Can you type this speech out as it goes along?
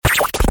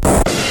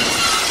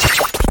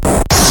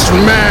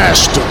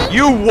smashed him.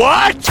 You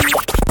what?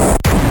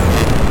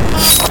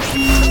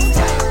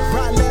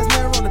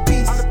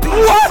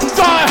 What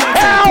the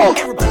hell?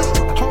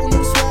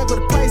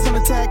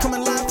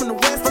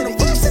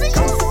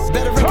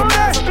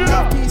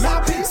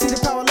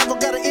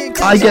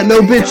 I get no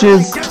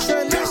bitches.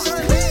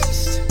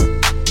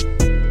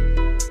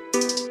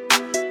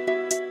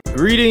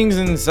 Greetings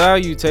and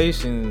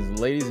salutations,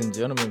 ladies and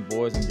gentlemen,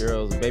 boys and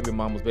girls, baby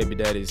mamas, baby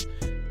daddies,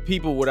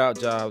 people without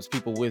jobs,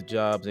 people with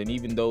jobs, and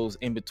even those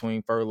in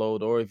between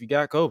furloughed or if you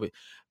got COVID.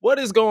 What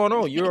is going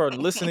on? You are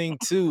listening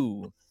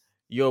to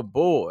your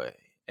boy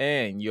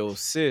and your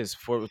sis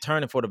for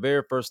returning for the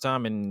very first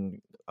time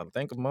in I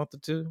think a month or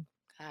two.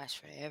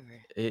 Gosh,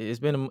 forever. It's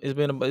been a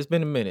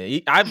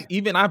minute.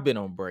 I've been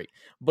on break,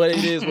 but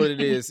it is what it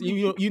is.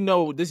 You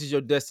know this is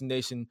your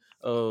destination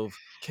of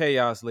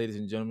chaos, ladies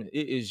and gentlemen.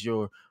 It is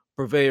your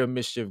purveyor of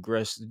mischief,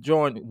 Gresh,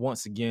 joined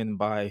once again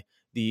by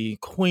the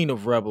Queen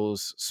of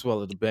Rebels,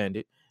 Swella the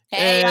Bandit,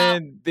 Hey,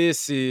 and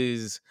this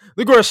is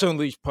the Gresh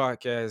Unleashed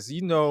podcast.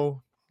 You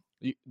know,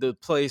 the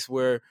place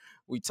where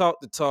we talk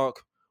the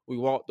talk, we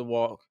walk the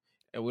walk,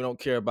 and we don't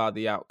care about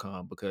the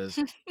outcome because.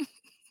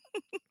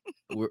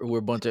 We're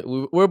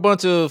a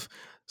bunch of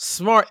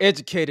smart,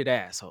 educated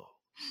assholes.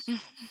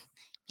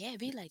 Yeah,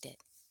 be like that.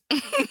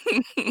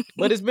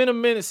 But it's been a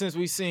minute since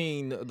we've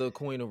seen the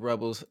Queen of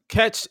Rebels.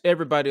 Catch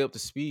everybody up to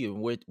speed of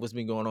what's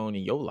been going on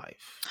in your life.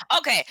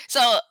 Okay,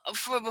 so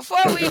before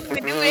we even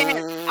do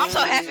that, I'm so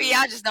happy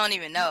y'all just don't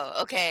even know.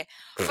 Okay,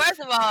 first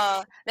of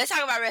all, let's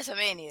talk about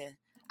WrestleMania.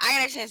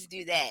 I got a chance to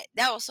do that.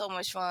 That was so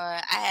much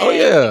fun. I had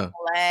a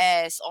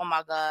blast. Oh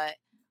my god,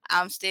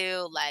 I'm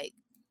still like,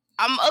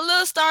 I'm a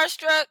little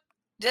starstruck.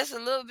 Just a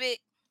little bit,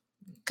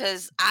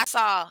 because I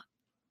saw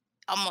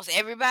almost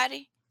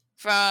everybody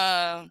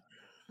from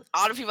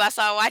all the people I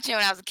saw watching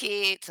when I was a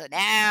kid to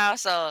now.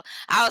 So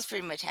I was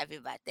pretty much happy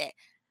about that.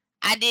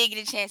 I did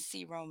get a chance to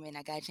see Roman.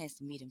 I got a chance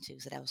to meet him too,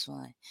 so that was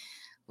fun,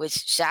 which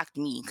shocked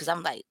me because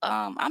I'm like,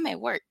 I'm at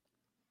work.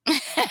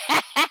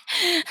 I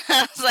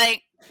was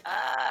like,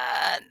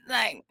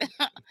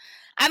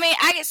 I mean,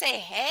 I can say,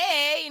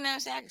 hey, you know what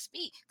I'm saying? I can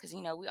speak because,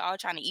 you know, we all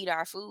trying to eat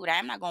our food.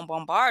 I'm not going to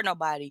bombard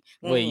nobody.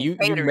 Wait, you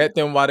met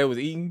them while they was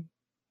eating?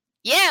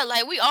 Yeah,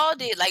 like we all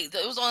did. Like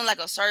it was only like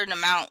a certain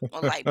amount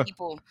of like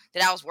people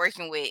that I was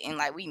working with, and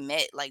like we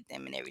met like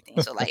them and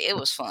everything. So like it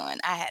was fun.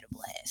 I had a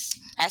blast.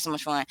 I had so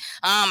much fun.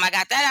 I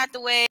got that out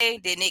the way.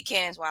 Then Nick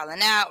Cannon's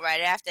wilding out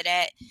right after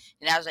that,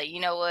 and I was like,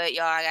 you know what,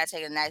 y'all, I gotta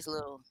take a nice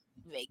little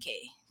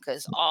vacay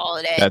because all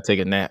of that. Gotta take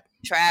a nap.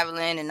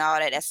 Traveling and all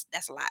that.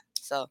 That's a lot.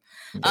 So,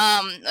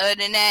 other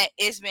than that,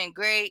 it's been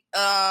great.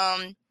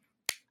 I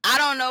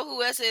don't know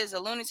who else is a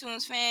Looney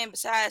Tunes fan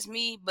besides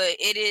me, but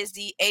it is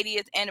the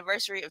 80th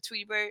anniversary of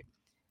Tweety Bird.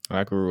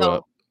 I grew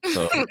up,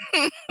 so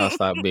I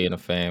stopped being a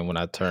fan when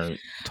I turned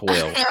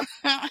 12.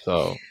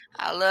 So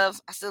I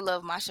still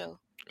love my show.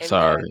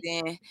 Sorry,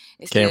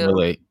 can't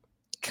relate.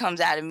 Comes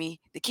out of me.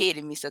 The kid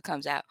in me still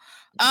comes out.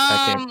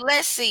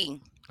 Let's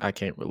see. I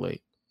can't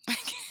relate.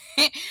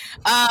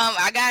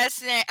 I got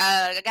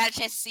a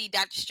chance to see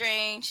Doctor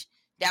Strange.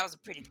 That was a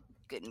pretty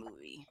good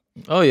movie.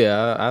 Oh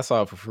yeah, I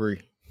saw it for free.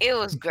 It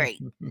was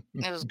great.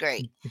 It was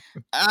great.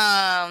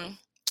 I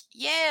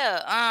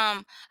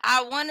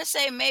want to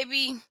say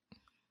maybe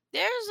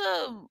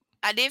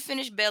I did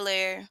finish Bel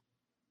Air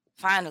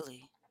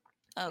finally.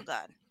 Oh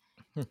God,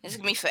 it's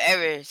gonna be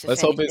forever.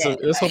 Let's hope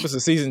it's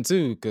a season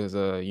 2 because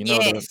you know.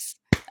 Yes,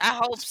 I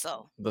hope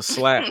so. The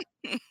slap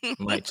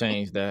might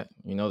change that.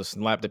 You know, the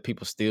slap that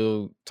people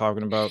still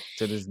talking about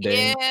to this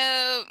day. Yeah.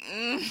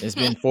 It's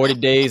been 40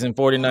 days and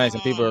 40 nights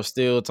and people are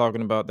still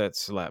talking about that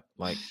slap.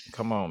 Like,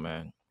 come on,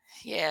 man.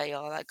 Yeah,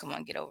 y'all, like, come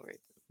on, get over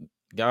it.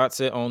 God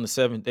said on the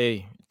 7th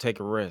day, take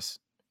a rest.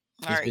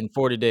 It's been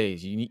 40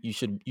 days. You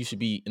should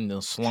be in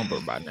the slumber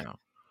by now.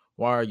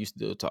 Why are you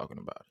still talking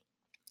about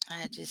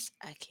it?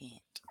 I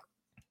can't.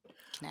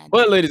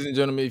 But ladies and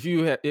gentlemen, if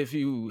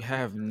you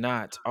have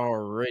not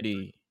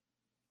already,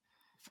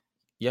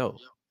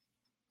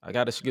 I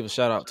got to give a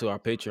shout out to our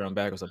Patreon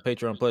backers, our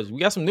Patreon pledges.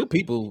 We got some new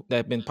people that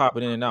have been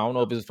popping in and out. I don't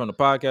know if it's from the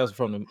podcast or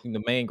from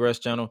the main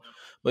Gresh channel.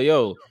 But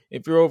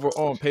if you're over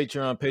on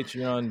Patreon,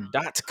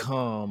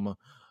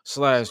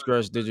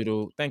 patreon.com/Gresh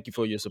Digital, thank you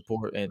for your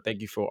support and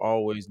thank you for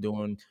always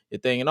doing your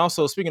thing. And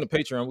also, speaking of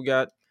Patreon, we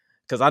got,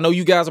 because I know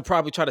you guys will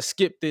probably try to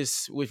skip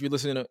this if you're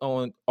listening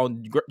on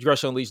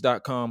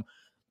GreshUnleashed.com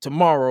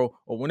tomorrow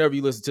or whenever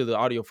you listen to the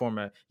audio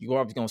format. You're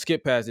obviously going to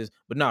skip past this,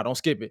 but don't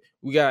skip it.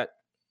 We got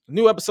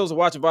new episodes of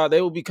Watch Vibe.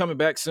 They will be coming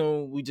back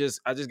soon.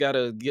 I just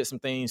gotta get some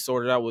things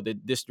sorted out with the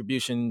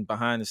distribution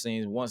behind the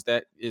scenes. Once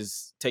that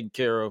is taken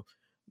care of,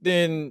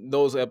 then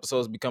those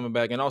episodes will be coming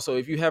back. And also,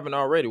 if you haven't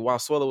already, while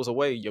Swella was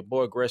away, your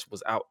boy Gresh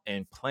was out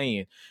and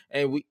playing.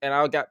 And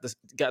I got the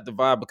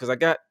vibe because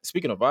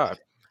speaking of vibe,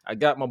 I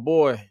got my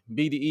boy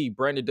BDE.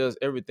 Brandon does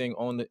everything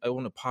on the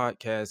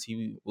podcast.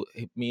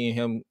 Me and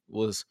him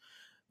was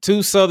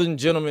two Southern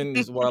gentlemen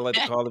is what I like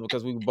to call it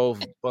because we were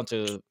both a bunch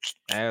of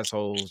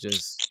assholes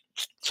just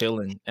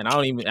chilling. And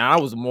I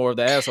was more of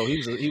the asshole.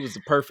 He was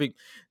the perfect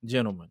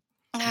gentleman.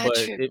 I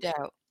tripped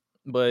out.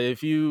 But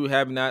if you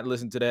have not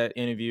listened to that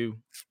interview,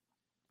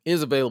 it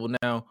is available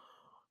now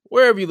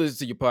wherever you listen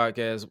to your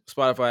podcast,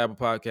 Spotify, Apple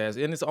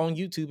Podcasts, and it's on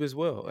YouTube as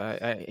well.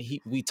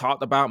 We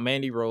talked about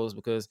Mandy Rose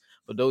because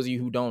for those of you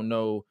who don't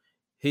know,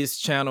 his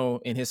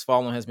channel and his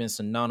following has been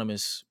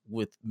synonymous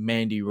with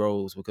Mandy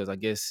Rose because I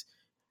guess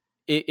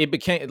it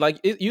became like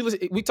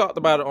we talked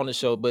about it on the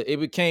show, but it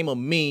became a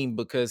meme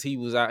because he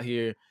was out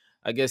here.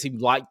 I guess he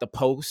liked the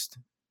post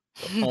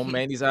on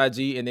Mandy's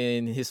IG, and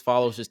then his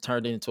followers just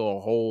turned it into a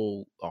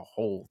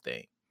whole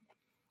thing.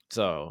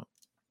 So,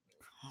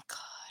 Oh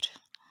God.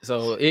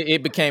 so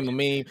it became a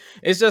meme.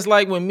 It's just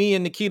like when me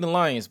and Nikita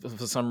Lyons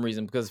for some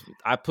reason because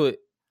I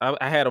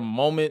had a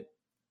moment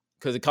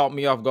because it caught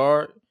me off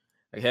guard.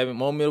 Like having a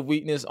moment of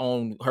weakness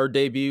on her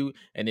debut,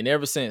 and then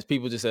ever since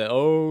people just said,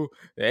 "Oh,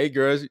 hey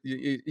girls,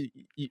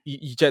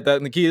 you checked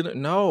out Nikita?"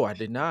 No, I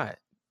did not.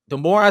 The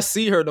more I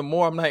see her, the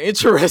more I'm not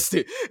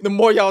interested. The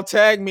more y'all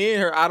tag me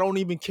in her, I don't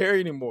even care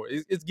anymore.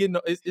 It's getting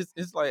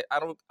it's like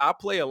I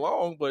play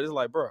along, but it's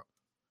like, bro,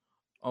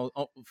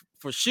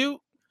 for shoot,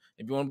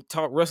 if you want to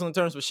talk wrestling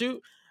terms for shoot,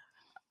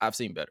 I've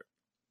seen better.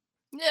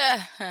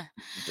 Yeah.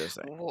 Just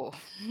saying. Whoa.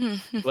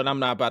 But I'm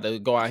not about to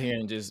go out here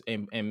and just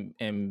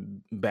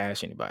and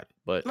bash anybody.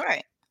 But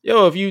Right.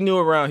 yo, if you new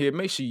around here,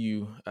 make sure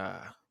you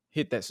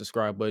hit that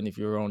subscribe button if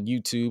you're on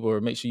YouTube,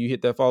 or make sure you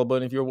hit that follow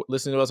button if you're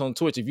listening to us on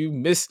Twitch. If you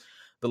miss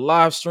the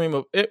live stream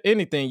of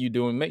anything you're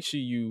doing, make sure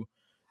you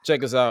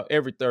check us out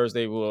every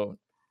Thursday. Well,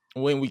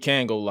 when we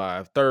can go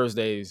live,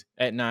 Thursdays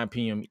at 9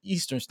 p.m.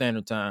 Eastern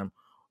Standard Time,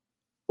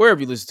 wherever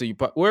you listen to your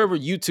wherever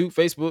YouTube,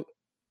 Facebook.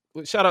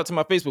 Shout out to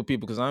my Facebook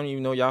people because I don't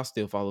even know y'all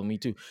still follow me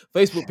too.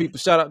 Facebook people,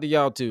 shout out to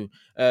y'all too.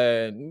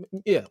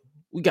 Yeah,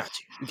 we got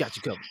you. We got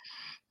you covered.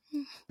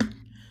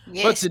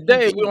 Yes, But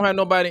today we don't have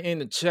nobody in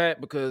the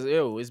chat because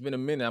it's been a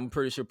minute. I'm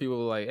pretty sure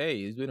people are like, "Hey,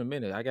 it's been a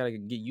minute. I gotta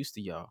get used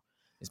to y'all.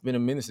 It's been a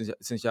minute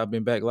since y'all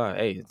been back live.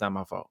 Hey, it's not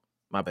my fault.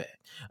 My bad.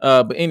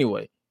 But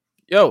anyway,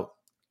 you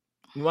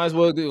might as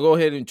well go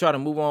ahead and try to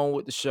move on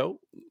with the show.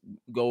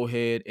 Go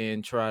ahead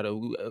and try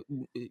to.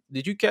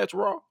 Did you catch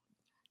Raw?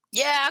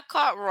 Yeah, I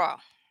caught Raw.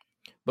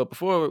 But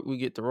before we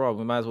get to Raw,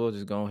 we might as well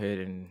just go ahead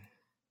and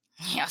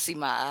Y'all see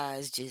my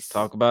eyes just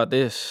talk about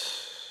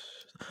this.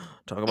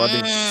 Talk about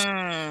this.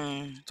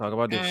 Talk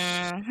about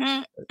this.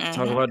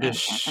 Talk about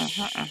this.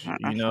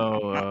 You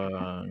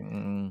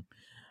know,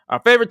 our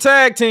favorite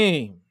tag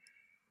team,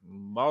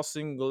 Boss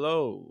and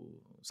Glow,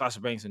 Sasha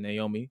Banks and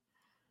Naomi.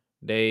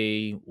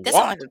 They That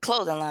sounds walked. like a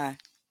clothing line.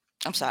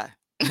 I'm sorry.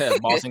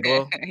 Boss and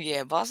Glow.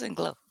 Yeah, Boss and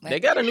Glow. They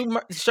got a new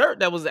shirt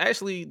that was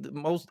actually the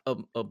most a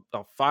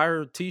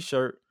fire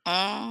T-shirt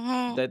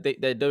that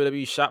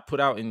WWE shop put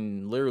out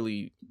in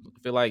literally I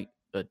feel like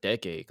a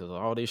decade because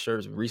all their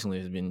shirts recently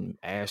has been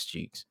ass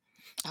cheeks.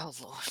 Oh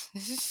Lord.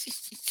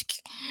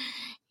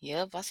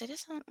 Yep, I said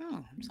it's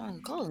on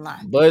a clothing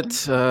line.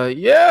 But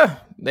yeah,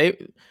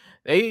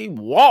 they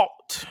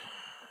walked.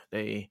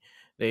 They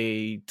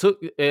took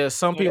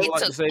some people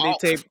like to say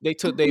they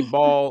took their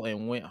ball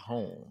and went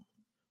home.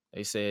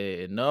 They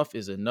said enough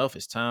is enough.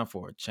 It's time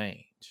for a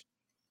change.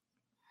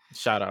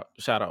 Shout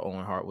out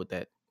Owen Hart with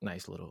that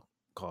nice little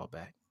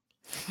callback.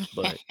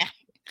 But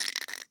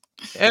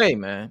hey,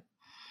 man,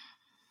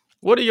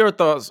 what are your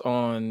thoughts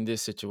on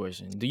this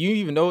situation? Do you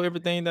even know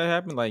everything that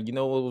happened? Like, you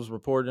know what was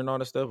reported and all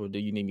that stuff, or do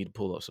you need me to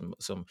pull up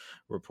some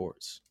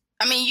reports?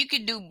 I mean, we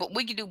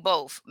could do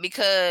both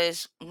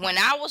because when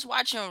I was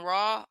watching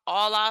Raw,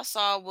 all I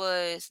saw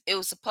was it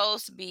was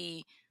supposed to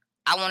be,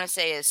 I want to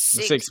say a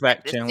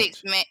six-pack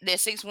challenge, the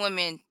 6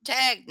 women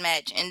tag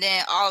match, and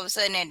then all of a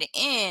sudden at the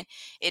end,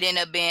 it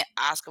ended up being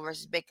Asuka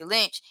versus Becky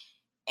Lynch,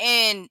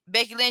 and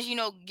Becky Lynch,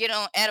 get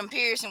on Adam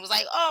Pearce and was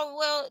like, "Oh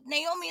well,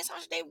 Naomi and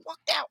Sasha they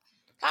walked out."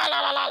 La,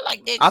 la, la, la,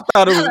 like they I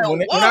thought it was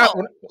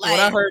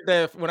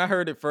when I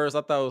heard it first,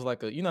 I thought it was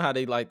like you know how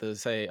they like to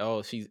say,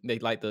 oh, they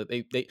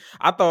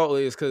I thought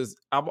it was because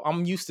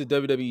I'm used to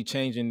WWE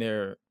changing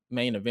their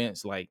main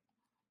events like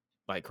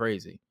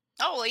crazy.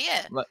 Oh well,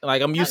 yeah.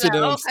 Like I'm used to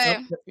them. Okay.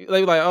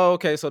 They were like, oh,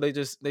 okay. So they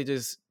just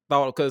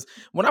thought because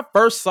when I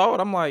first saw it,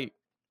 I'm like,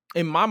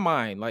 in my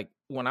mind, like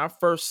when I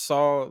first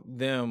saw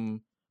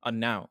them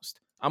announced,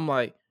 I'm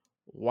like,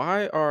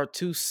 why are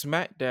 2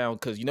 SmackDown?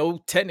 Because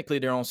technically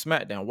they're on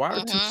SmackDown. Why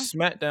are 2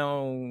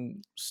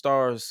 SmackDown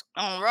stars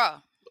on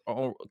Raw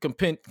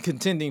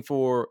contending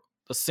for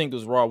a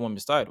singles Raw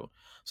Women's title?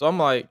 So I'm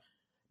like,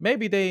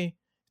 maybe they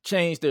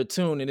changed their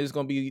tune and they're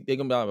gonna be like,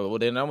 well,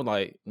 then I'm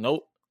like,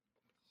 nope,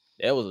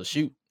 that was a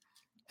shoot.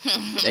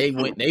 They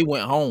went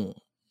home.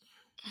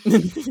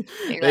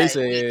 They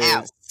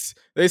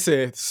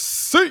said,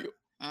 see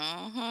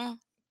you.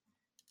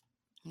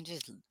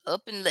 Just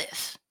up and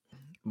left.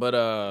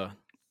 But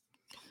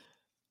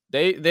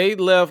they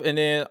left, and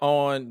then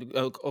on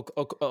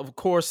of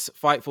course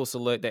Fightful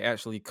Select they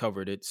actually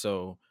covered it.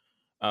 So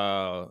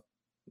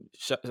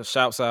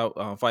shouts out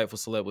Fightful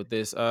Select with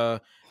this.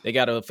 They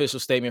got an official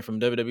statement from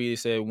WWE. They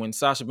said when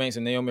Sasha Banks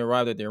and Naomi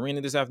arrived at the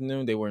arena this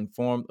afternoon, they were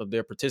informed of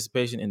their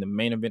participation in the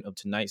main event of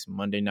tonight's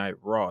Monday Night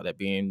Raw, that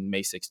being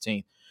May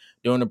 16th.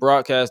 During the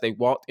broadcast, they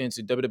walked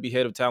into WWE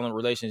Head of Talent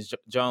Relations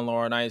John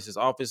Laurinaitis'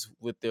 office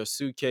with their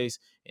suitcase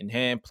in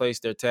hand,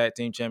 placed their tag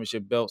team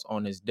championship belts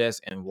on his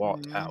desk, and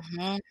walked out.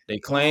 They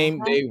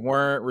claimed they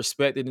weren't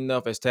respected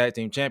enough as tag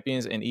team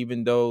champions, and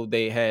even though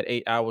they had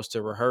 8 hours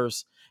to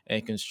rehearse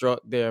and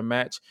construct their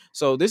match.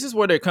 So this is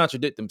where they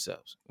contradict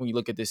themselves when you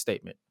look at this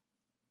statement.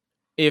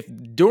 If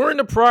during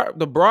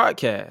the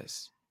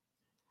broadcast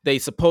they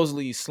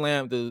supposedly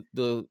slammed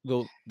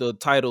the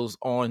titles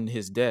on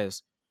his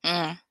desk,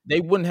 they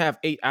wouldn't have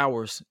 8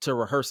 hours to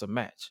rehearse a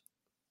match.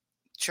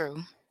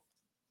 True.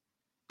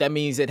 That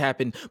means it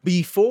happened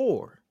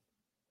before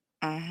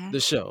the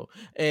show.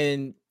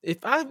 And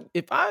if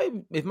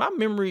my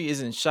memory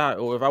isn't shot,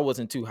 or if I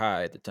wasn't too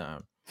high at the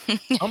time,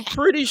 I'm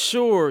pretty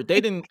sure they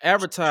didn't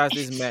advertise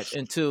this match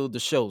until the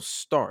show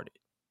started.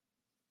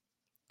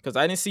 Because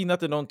I didn't see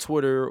nothing on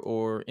Twitter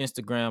or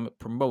Instagram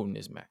promoting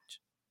this match,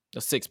 a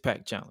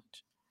 6-pack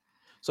challenge.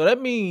 So that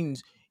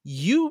means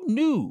you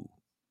knew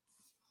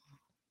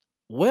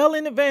well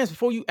in advance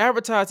before you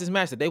advertised this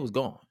match that they was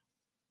gone.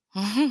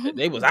 That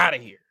they was out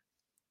of here.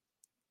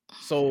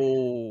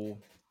 So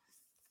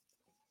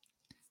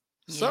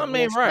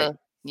something ain't right.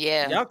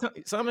 Yeah.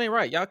 Something ain't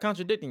right. Y'all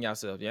contradicting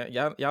yourself.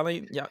 Yeah,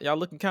 y'all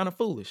looking kind of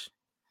foolish.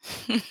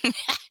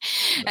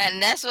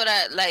 And that's what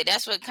I like.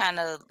 That's what kind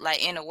of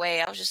like, in a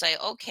way, I was just like,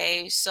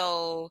 okay,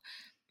 so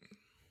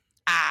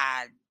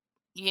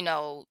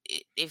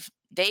if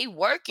they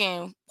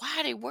working, why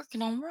are they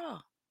working on Raw?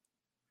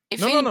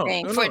 If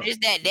anything, for just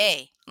that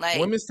day, like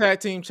women's tag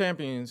team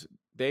champions,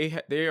 they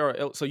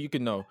are, so you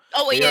can know.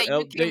 Oh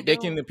yeah, they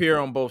can appear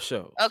on both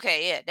shows.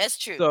 Okay, yeah, that's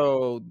true.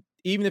 So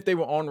even if they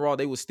were on Raw,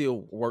 they would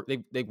still work.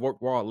 They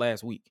worked Raw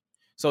last week,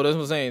 so that's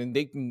what I'm saying.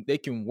 They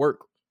can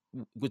work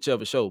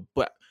whichever show.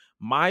 But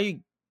my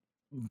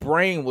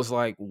brain was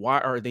like, why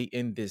are they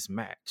in this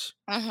match?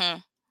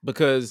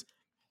 Because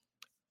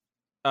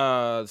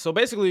so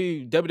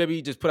basically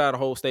WWE just put out a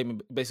whole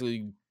statement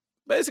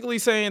basically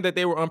saying that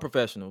they were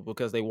unprofessional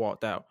because they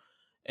walked out.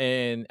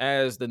 And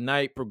as the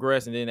night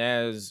progressed, and then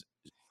as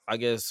I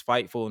guess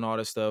Fightful and all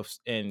that stuff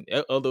and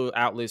other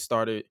outlets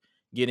started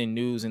getting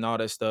news and all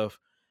that stuff,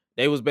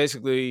 they was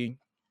basically,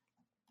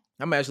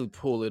 I'm actually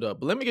pull it up,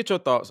 but let me get your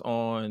thoughts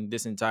on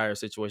this entire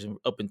situation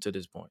up until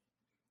this point.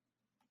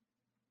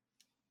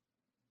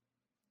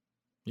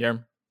 Yeah.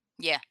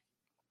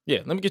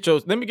 Let me get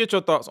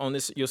your thoughts on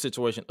your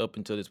situation up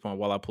until this point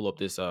while I pull up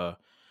this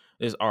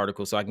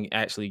article so I can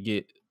actually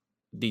get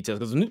details,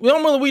 because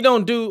normally we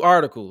don't do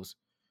articles.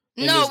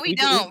 No, we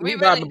don't. We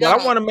really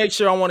but I want to make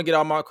sure, I want to get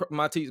all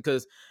my teeth,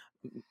 because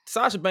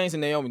Sasha Banks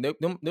and Naomi,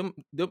 them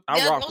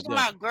I rock with them. Those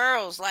are my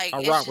girls. Like,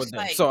 I rock with them.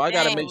 Like, so I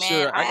gotta make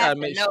sure.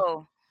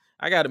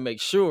 I gotta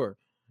make sure,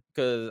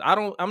 because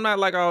I'm not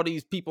like all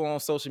these people on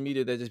social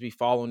media that just be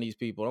following these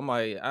people. I'm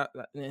like,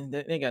 they ain't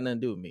got nothing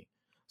to do with me.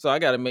 So I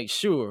gotta make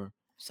sure.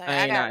 So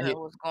I gotta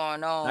know what's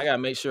going on. I gotta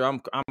make sure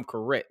I'm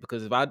correct,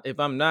 because if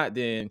I'm not,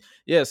 then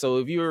yeah. So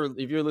if you're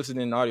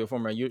listening in audio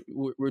format,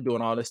 we're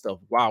doing all this stuff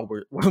while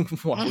we're we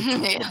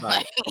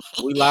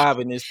live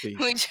in this piece.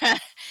 We try.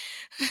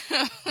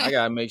 I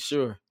gotta make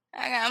sure.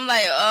 I'm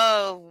like,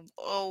 oh,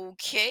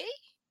 okay.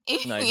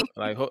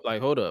 like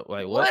hold up,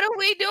 like what are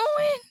we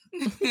doing?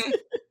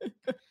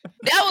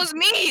 That was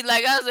me.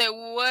 Like, I was like,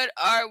 what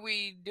are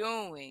we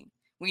doing?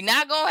 We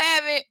not gonna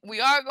have it. We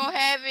are gonna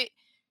have it.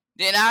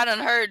 Then I done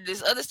heard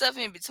this other stuff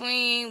in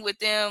between with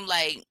them,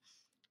 like,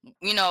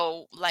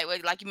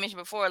 like you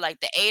mentioned before, like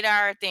the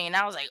 8-hour thing. And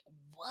I was like,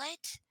 what?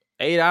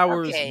 8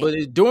 hours? Okay. But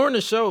it's during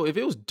the show. If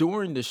it was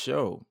during the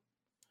show,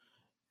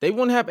 they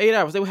wouldn't have 8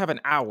 hours. They would have an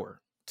hour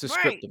to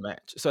script the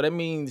match. So that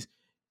means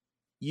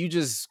you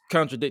just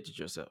contradicted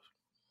yourself.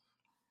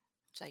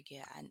 It's like,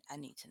 yeah, I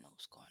need to know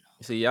what's going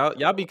on. See,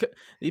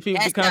 these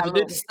people be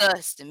contradicting. That's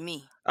sus to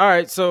me. All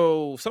right,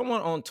 so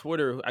someone on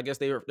Twitter, I guess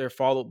they're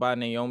followed by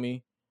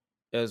Naomi,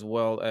 as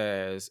well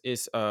as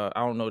it's I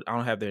don't know, I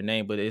don't have their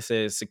name, but it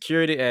says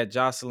security at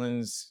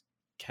Jocelyn's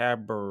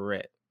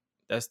Cabaret.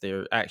 That's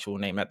their actual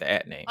name, not the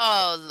 @ name.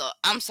 Oh, look,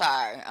 I'm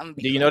sorry.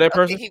 Do you know that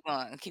person? Okay,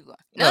 keep going.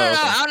 No,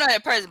 I don't know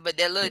that person, but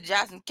that little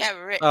Jocelyn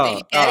Cabaret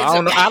thing. I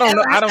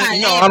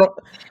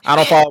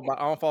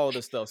don't follow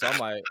this stuff, so I'm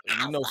like,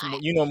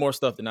 you know more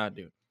stuff than I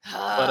do.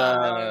 But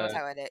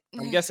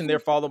I'm guessing they're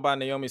followed by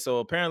Naomi. So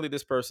apparently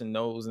this person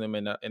knows them,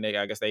 and they,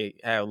 I guess they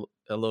have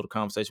a little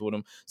conversation with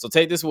them. So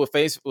take this with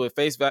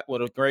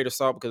a great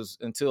assault, because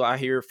until I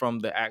hear from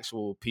the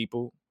actual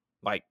people,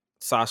 like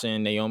Sasha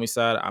and Naomi's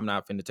side, I'm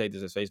not finna take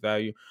this as face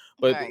value.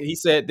 But he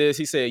said this.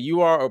 He said, you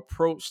are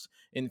approached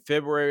in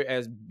February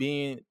as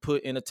being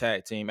put in a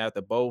tag team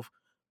after both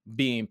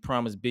being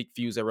promised big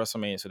feuds at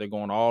WrestleMania. So they're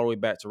going all the way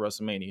back to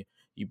WrestleMania.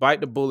 You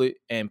bite the bullet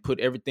and put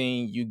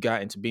everything you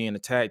got into being a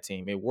tag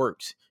team. It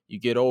works. You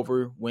get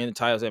over, win the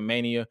titles at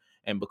Mania,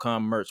 and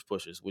become merch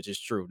pushers, which is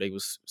true. They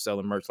was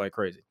selling merch like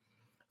crazy.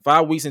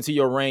 5 weeks into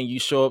your reign, you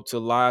show up to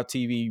live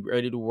TV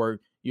ready to work.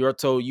 You are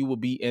told you will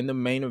be in the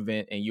main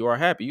event, and you are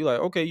happy. You're like,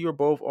 okay, you are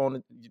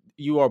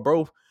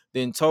both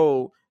then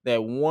told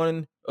that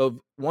one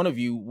of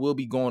you will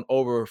be going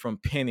over from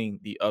pinning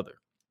the other.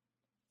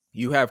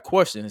 You have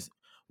questions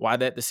why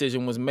that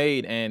decision was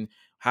made and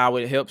how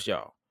it helps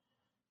y'all.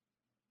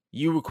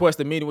 You request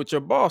a meeting with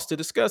your boss to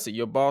discuss it.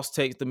 Your boss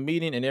takes the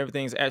meeting and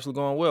everything's actually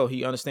going well.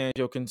 He understands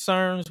your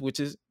concerns, which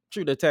is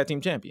true. They're tag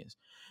team champions.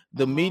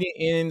 The meeting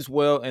ends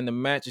well and the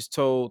match is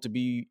told to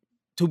be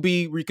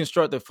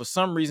reconstructed. For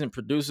some reason,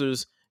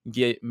 producers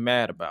get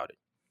mad about it.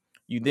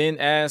 You then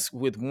ask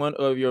with one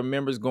of your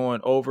members going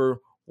over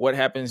what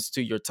happens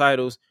to your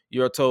titles.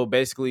 You're told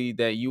basically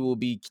that you will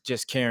be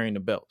just carrying the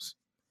belts.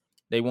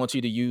 They want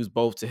you to use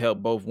both to help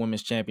both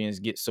women's champions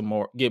get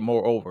more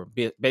over.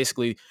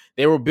 Basically,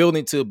 they were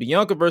building to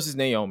Bianca versus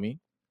Naomi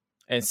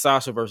and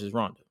Sasha versus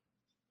Ronda.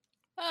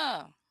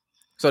 Oh.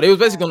 So they was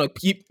basically going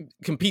to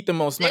compete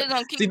them on SmackDown. They're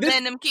going to keep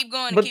letting them keep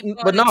going.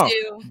 But no,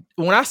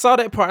 when I saw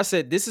that part, I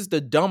said, this is the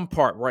dumb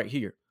part right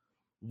here.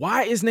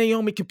 Why is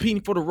Naomi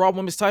competing for the Raw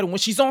Women's title when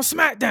she's on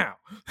SmackDown?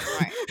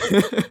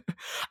 Right.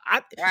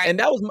 And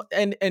that was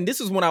and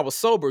this is when I was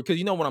sober,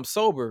 because when I'm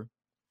sober,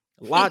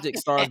 logic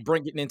starts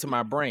bringing into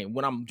my brain.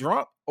 When I'm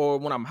drunk or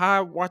when I'm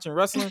high watching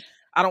wrestling,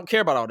 I don't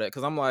care about all that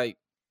because I'm like,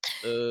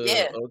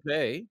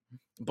 okay.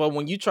 But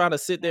when you try to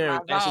sit there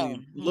and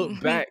actually look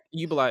back,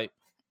 you be like,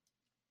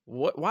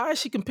 what? Why is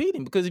she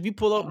competing? Because if you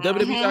pull up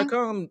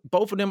WWE.com,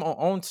 both of them are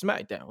on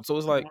SmackDown. So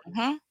it's like,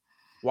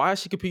 why is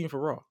she competing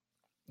for Raw?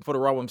 For the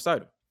Raw Women's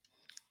title.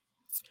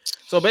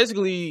 So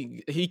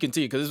basically, he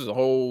continued, because this is a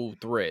whole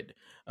thread.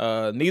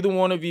 Neither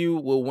one of you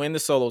will win the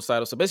solo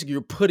title. So basically,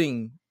 you're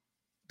putting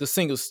the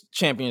singles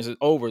champions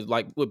over.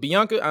 Like with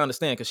Bianca, I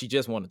understand because she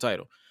just won the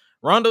title.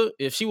 Ronda,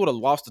 if she would have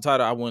lost the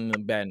title, I wouldn't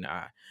have batted an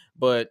eye.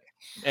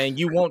 And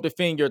you won't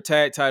defend your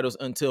tag titles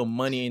until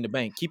Money in the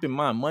Bank. Keep in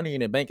mind, Money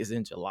in the Bank is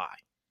in July.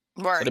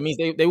 Right. So that means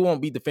they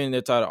won't be defending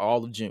their title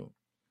all of June.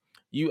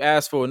 You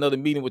asked for another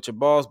meeting with your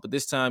boss, but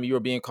this time you are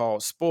being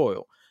called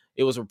spoiled.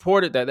 It was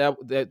reported that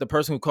the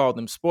person who called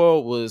them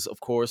spoiled was,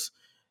 of course,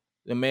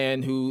 the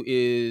man who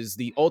is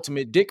the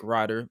ultimate dick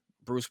rider,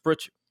 Bruce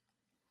Pritchard.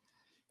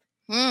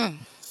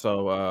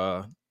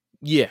 So,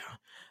 yeah,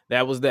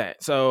 that was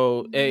that.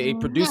 So a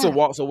producer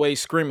walks away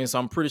screaming. So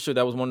I'm pretty sure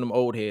that was one of them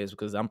old heads,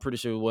 because I'm pretty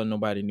sure it wasn't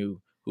nobody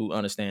new who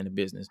understand the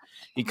business.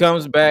 He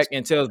comes back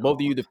and tells both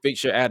of you to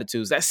fix your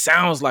attitudes. That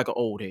sounds like an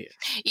old head.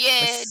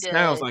 Yeah, it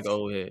sounds like an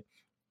old head.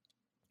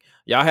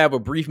 Y'all have a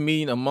brief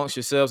meeting amongst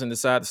yourselves and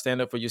decide to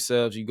stand up for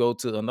yourselves. You go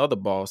to another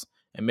boss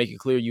and make it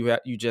clear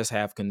you just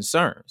have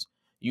concerns.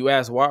 You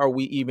ask, why are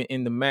we even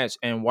in the match,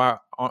 and why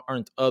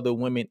aren't other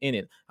women in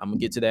it? I'm going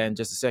to get to that in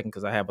just a second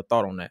because I have a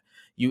thought on that.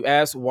 You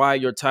ask why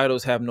your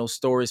titles have no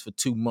stories for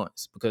 2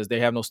 months, because they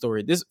have no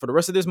story for the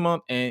rest of this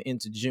month and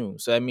into June.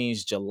 So that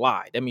means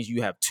July. That means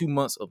you have 2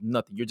 months of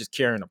nothing. You're just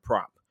carrying a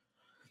prop.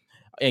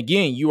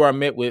 Again, you are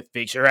met with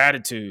fix your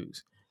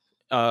attitudes.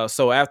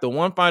 So after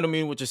one final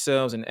meeting with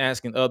yourselves and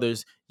asking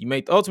others, you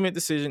make the ultimate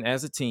decision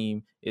as a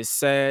team. It's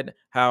sad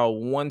how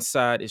one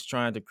side is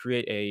trying to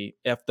create a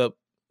effed up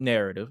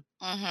narrative.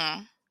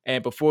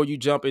 And before you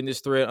jump in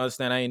this thread,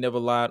 understand I ain't never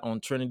lied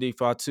on Trinity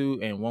Fatu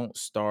and won't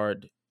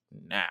start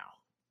now.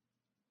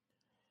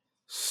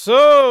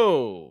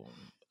 So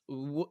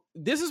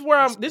this is where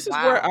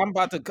I'm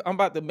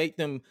about to make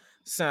them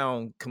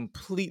sound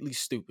completely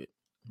stupid.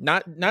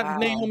 Not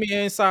Naomi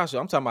and Sasha.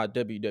 I'm talking about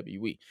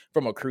WWE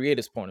from a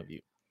creator's point of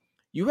view.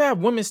 You have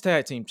women's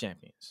tag team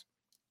champions,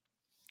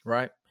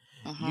 right?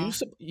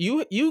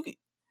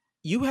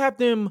 You have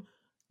them.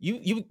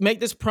 You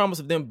make this promise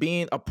of them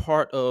being a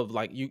part of,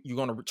 like, you're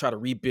gonna try to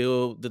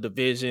rebuild the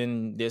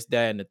division, this,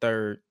 that, and the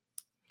third,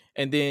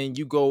 and then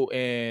you go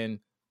and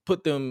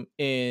put them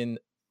in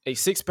a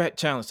 6-pack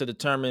challenge to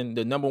determine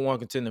the number one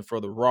contender for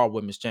the Raw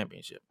Women's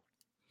Championship.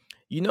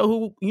 You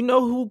know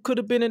who could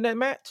have been in that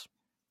match?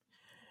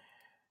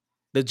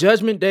 The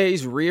Judgment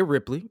Day's Rhea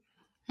Ripley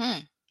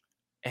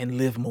and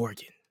Liv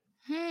Morgan.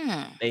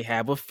 They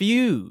have a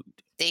feud.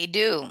 They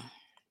do.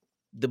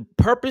 The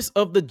purpose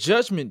of the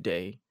Judgment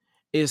Day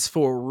is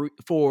for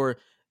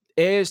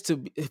Edge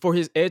for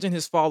his Edge and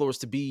his followers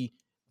to be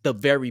the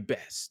very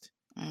best.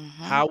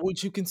 How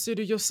would you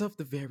consider yourself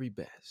the very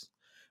best?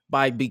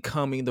 By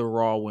becoming the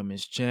Raw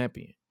Women's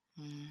Champion.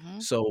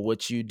 So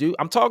what you do,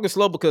 I'm talking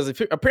slow because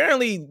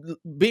apparently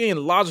being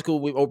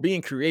logical or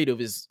being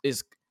creative is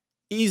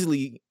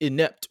easily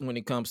inept when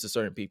it comes to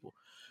certain people.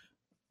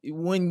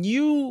 When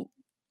you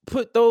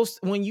put those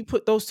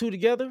two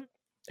together,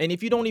 and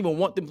if you don't even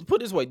want them,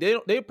 put it this way,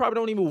 they probably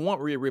don't even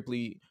want Rhea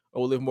Ripley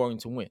or Liv Morgan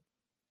to win.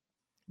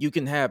 You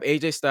can have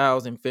AJ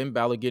Styles and Finn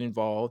Balor get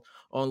involved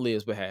on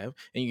Liv's behalf,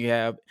 and you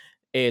have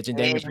Edge and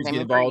Damian Priest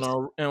get involved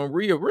on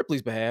Rhea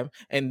Ripley's behalf,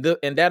 and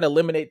that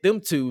eliminate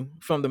them two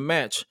from the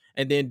match.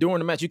 And then during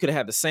the match, you could have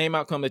had the same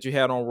outcome that you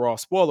had on Raw.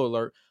 Spoiler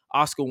alert: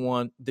 Asuka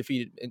won,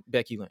 defeated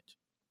Becky Lynch.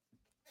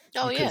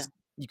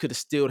 You could have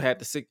still had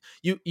the six.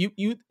 You.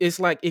 It's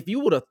like if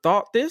you would have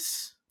thought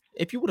this,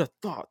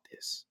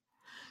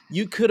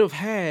 you could have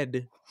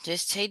had.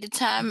 Just take the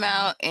time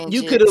out and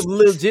you could have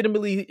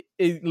legitimately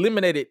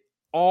eliminated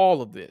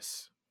all of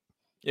this.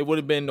 It would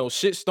have been no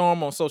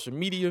shitstorm on social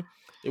media.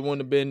 It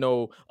wouldn't have been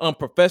no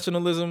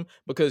unprofessionalism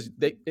because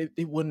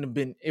it wouldn't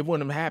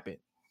have happened.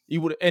 You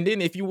would, and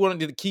then if you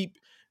wanted to keep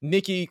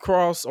Nikki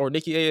Cross or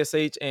Nikki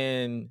ASH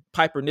and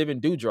Piper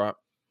Niven Doudrop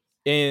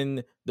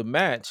in the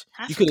match,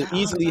 you could have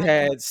easily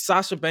had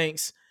Sasha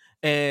Banks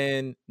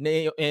and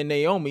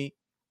Naomi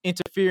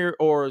interfere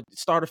or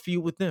start a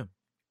feud with them.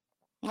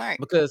 Right.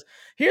 Because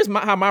here's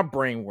how my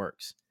brain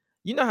works.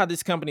 You know how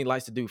this company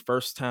likes to do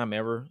first time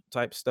ever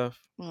type stuff?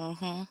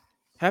 Mm-hmm.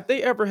 Have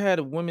they ever had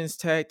a women's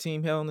tag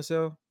team Hell in a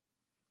Cell?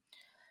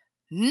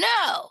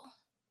 No,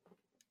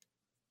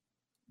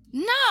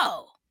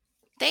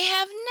 they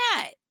have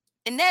not.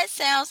 And that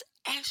sounds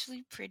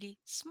actually pretty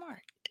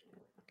smart.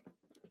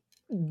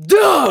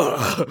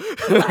 Duh!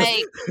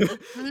 Like,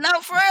 no,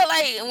 for real.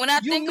 Like, when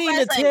I think about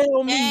it, it's like,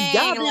 tell me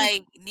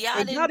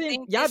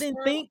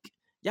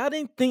y'all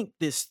didn't think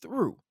this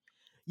through.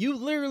 You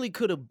literally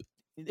could have.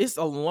 It's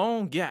a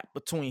long gap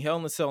between Hell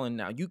in a Cell and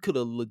now. You could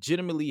have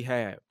legitimately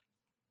had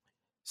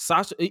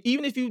Sasha,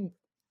 even if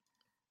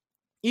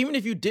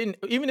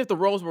the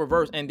roles were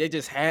reversed and they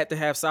just had to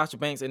have Sasha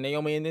Banks and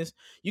Naomi in this,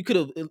 you could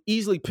have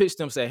easily pitched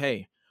them, say,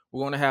 hey,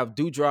 we're going to have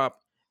Doudrop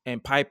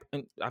and Pipe,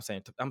 and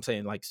I'm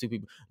saying like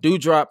stupid people,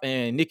 Doudrop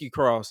and Nikki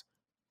Cross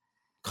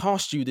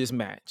cost you this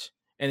match,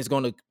 and it's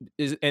going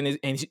to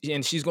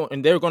and she's going,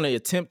 and they're going to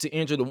attempt to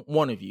injure the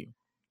one of you,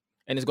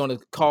 and it's going to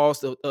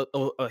cause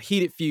a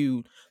heated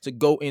feud to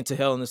go into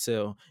Hell in a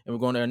Cell, and we're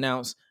going to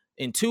announce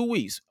in 2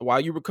 weeks while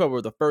you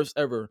recover the first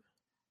ever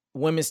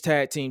women's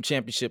tag team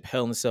championship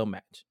Hell in a Cell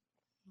match.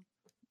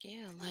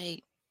 Yeah,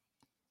 like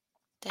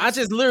I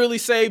just literally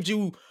saved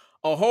you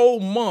a whole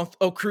month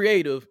of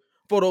creative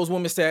for those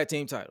women's tag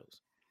team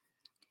titles.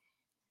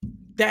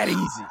 That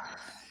easy.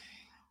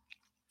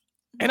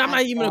 And I'm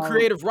not even a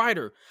creative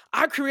writer.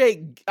 I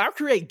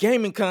create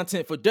gaming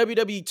content for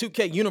WWE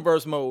 2K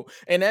Universe Mode,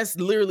 and that's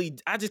literally,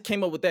 I just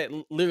came up with that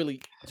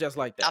literally just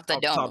like that. Off the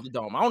top of the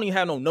dome. I don't even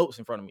have no notes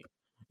in front of me.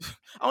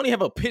 I don't even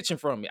have a pitch in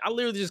front of me. I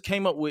literally just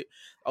came up with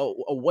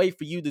a way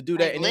for you to do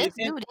that. Like, let's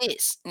do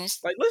this.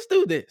 Like, let's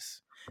do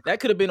this. That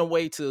could have been a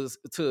way to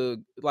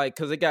like,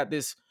 because they got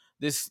this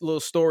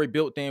little story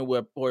built in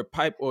where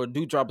Pipe or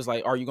Doudrop is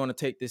like, are you going to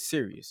take this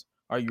serious?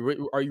 Are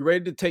you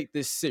ready to take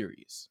this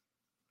serious?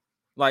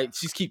 Like,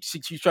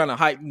 she's trying to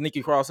hype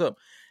Nikki Cross up.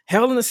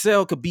 Hell in a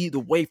Cell could be the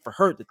way for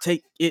her to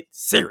take it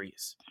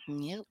serious.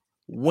 Yep.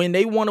 When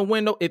they want to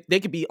win, though, if they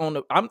could be on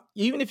the,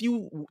 even if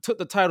you took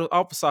the title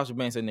off of Sasha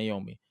Banks and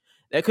Naomi,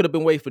 that could have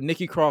been a way for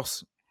Nikki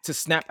Cross to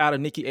snap out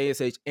of Nikki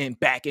ASH and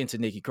back into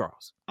Nikki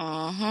Cross.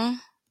 Uh-huh.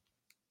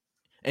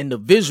 And the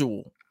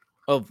visual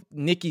of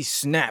Nikki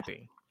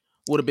snapping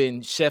would have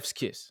been chef's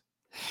kiss.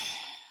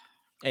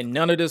 And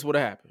none of this would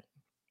have happened.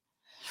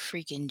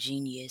 Freaking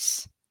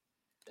genius.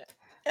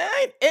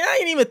 I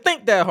didn't even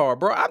think that hard,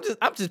 bro. I'm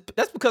just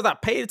that's because I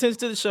paid attention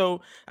to the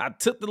show. I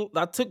took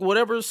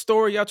whatever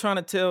story y'all trying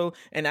to tell,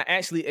 and I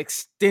actually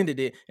extended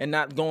it and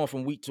not going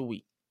from week to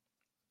week.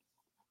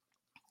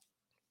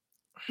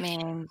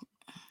 Man,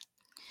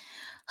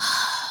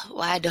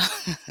 why do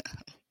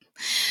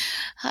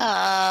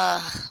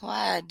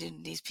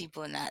these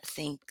people not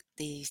think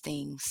these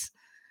things?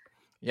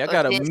 Y'all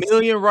got a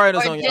million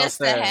writers on y'all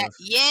staff.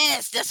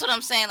 Yes, that's what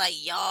I'm saying. Like,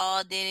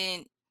 y'all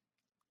didn't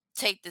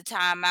take the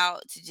time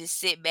out to just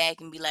sit back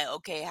and be like,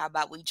 okay, how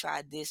about we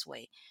try this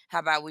way? How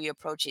about we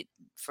approach it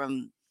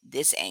from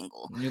this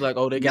angle? You're like,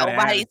 oh, they got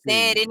nobody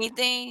said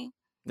anything.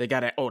 They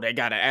got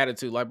an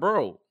attitude. Like,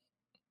 bro,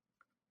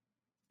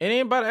 it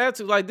ain't about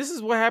attitude. Like, this is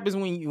what happens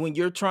when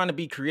you're trying to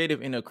be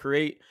creative in a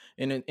company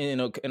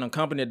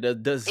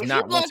that does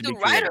not want to be creative. If you're going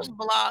through writer's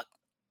block,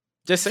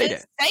 just say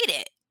that. Say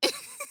that.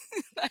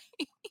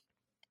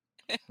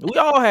 We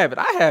all have it.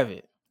 I have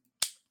it.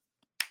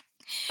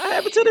 I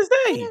have it to this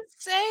day.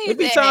 It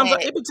be times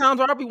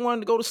where I be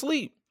wanting to go to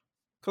sleep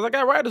because I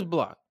got writer's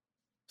block.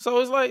 So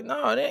it's like,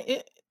 no,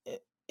 it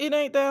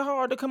ain't that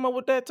hard to come up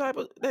with that type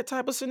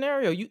of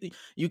scenario.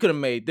 You could have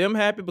made them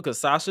happy because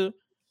Sasha,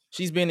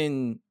 she's been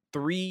in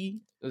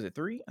 3. Was it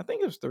 3? I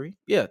think it was 3.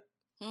 Yeah,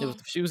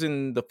 she was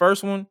in the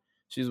first one.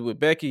 She was with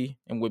Becky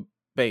and with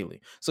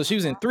Bailey. So she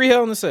was in 3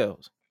 Hell in a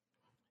Cells.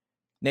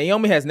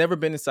 Naomi has never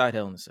been inside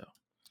Hell in a Cell.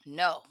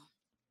 No.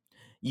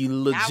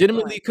 You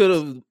legitimately could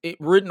have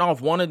written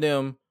off one of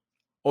them,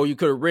 or you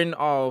could have written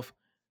off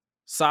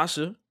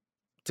Sasha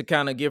to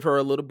kind of give her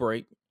a little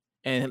break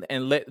and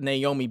let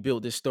Naomi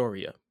build this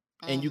story up.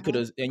 And you could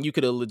have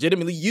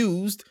legitimately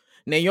used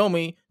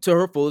Naomi to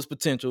her fullest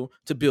potential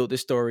to build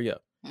this story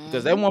up.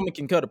 Because that woman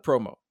can cut a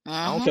promo.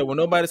 I don't care what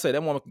nobody say,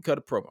 that woman can cut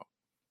a promo.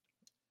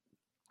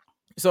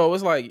 So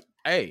it's like,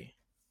 hey,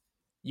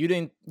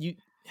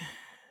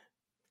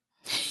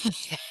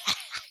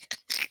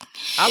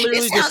 I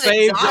literally just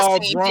saved y'all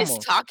drama.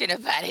 Just talking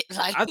about it,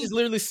 like, I just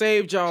literally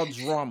saved y'all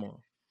drama.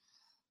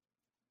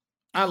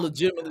 I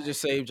legitimately just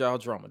saved y'all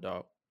drama,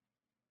 dog.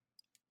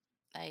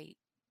 Like,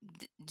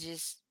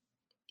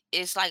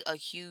 it's like a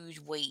huge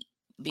weight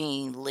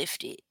being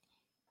lifted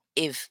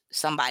if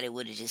somebody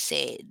would have just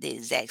said the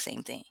exact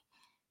same thing.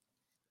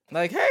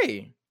 Like,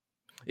 hey,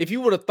 if you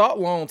would have thought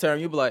long term,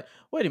 you'd be like,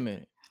 wait a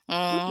minute,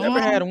 we've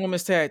never had a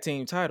women's tag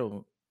team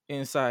title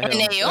inside Hell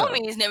in a Cell.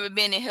 Naomi has never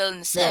been in Hell in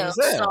a Cell.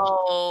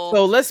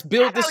 So let's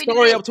build this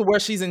story up to where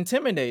she's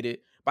intimidated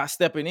by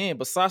stepping in.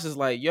 But Sasha's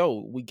like,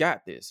 yo, we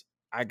got this.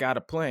 I got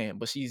a plan.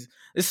 But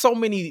there's so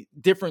many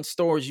different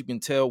stories you can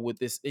tell with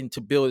this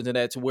into building to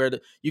that, to where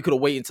you could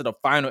have waited until the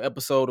final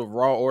episode of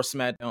Raw or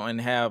SmackDown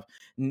and have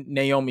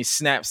Naomi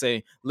snap,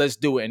 say, let's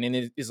do it. And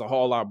then it's a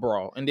whole lot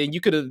brawl. And then you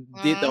could have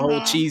did the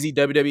whole cheesy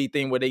WWE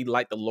thing where they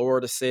like to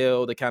lower the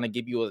sell to kind of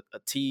give you a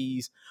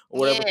tease or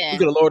whatever. Yeah. You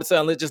could have lowered the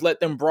sell and just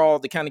let them brawl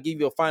to kind of give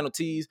you a final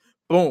tease.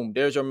 Boom,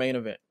 there's your main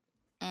event.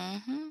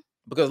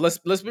 Because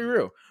let's be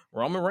real,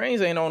 Roman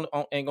Reigns ain't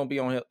gonna be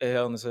on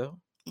Hell in a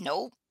Cell.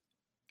 Nope.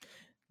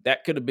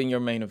 That could have been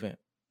your main event.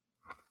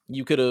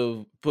 You could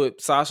have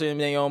put Sasha and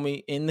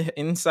Naomi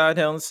inside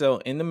Hell in a Cell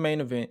in the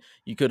main event.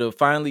 You could have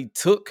finally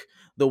took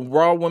the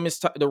Raw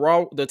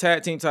the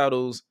tag team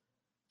titles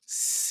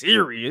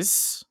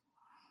serious.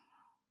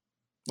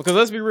 Because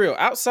let's be real,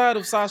 outside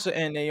of Sasha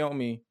and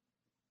Naomi,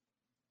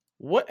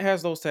 what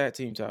has those tag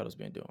team titles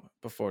been doing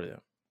before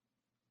them?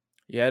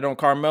 Yeah, on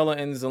Carmella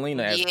and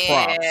Zelina as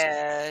props.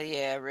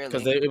 Yeah, really.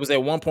 Because it was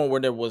at one point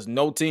where there was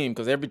no team,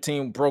 because every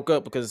team broke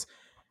up because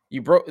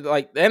you broke,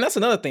 like, and that's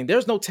another thing.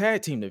 There's no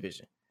tag team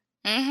division.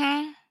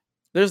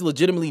 There's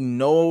legitimately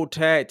no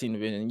tag team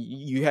division.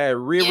 You had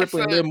Rhea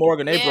Ripley and Liv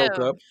Morgan, they broke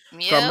up.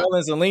 Carmella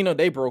and Zelina,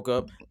 they broke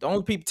up. The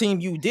only team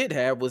you did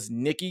have was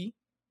Nikki,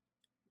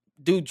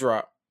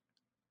 Doudrop,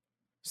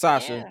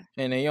 Sasha,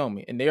 and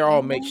Naomi, and they're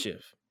all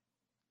makeshift.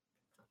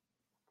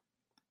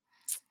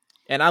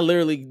 And I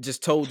literally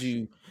just told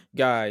you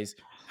guys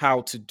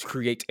how to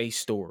create a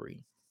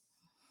story.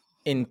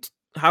 In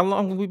how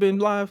long have we been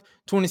live?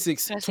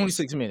 26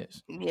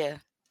 minutes. Yeah.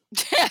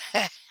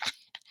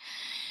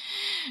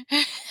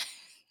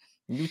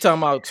 You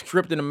talking about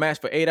scripting a match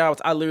for 8 hours?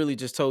 I literally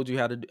just told you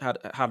how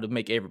to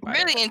make everybody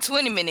really happy. In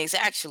 20 minutes,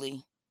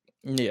 actually.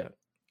 Yeah.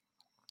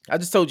 I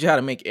just told you how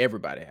to make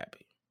everybody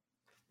happy.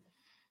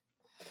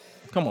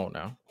 Come on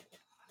now.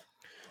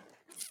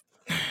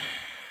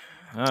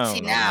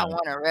 See, now I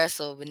want to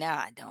wrestle, but now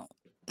I don't.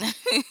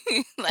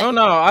 Oh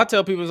no! I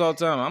tell people all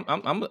the time.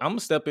 I'm gonna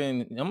step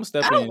in. I'm gonna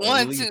step in. I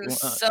want to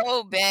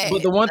so bad.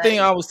 But the one thing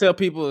I always tell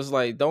people is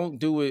like, don't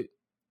do it.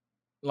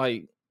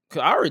 Like,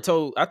 cause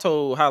I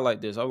told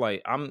Highlight this. I'm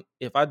like,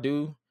 if I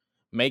do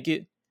make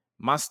it,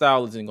 my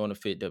style isn't going to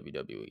fit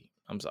WWE.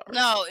 I'm sorry.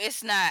 No,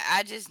 it's not.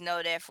 I just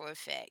know that for a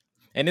fact.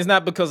 And it's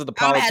not because of the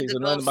politics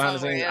or nothing behind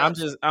the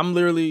scenes. I'm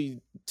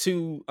literally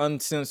too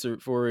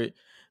uncensored for it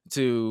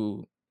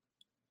to.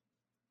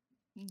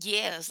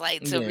 Yeah, it's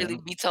like to really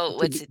be told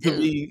what to do.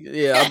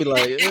 I'll be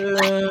like,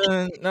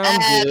 no,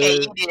 I'm good. Okay,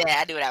 you do that.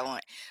 I do what I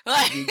want.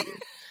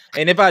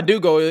 And if I do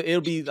go, it'll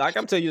be like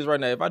I'm telling you this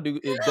right now. If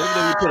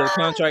WWE put a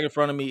contract in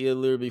front of me, it'll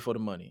literally be for the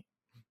money.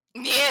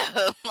 Yeah,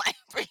 like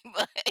pretty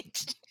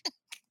much.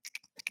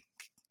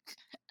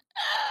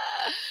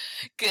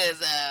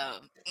 Cause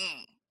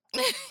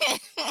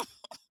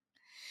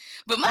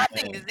but my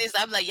thing is this: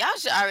 I'm like, y'all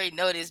should already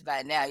know this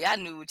by now. Y'all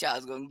knew what y'all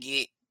was gonna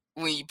get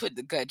when you put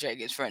the contract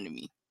in front of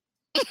me.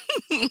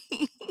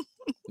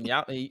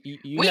 Yeah, we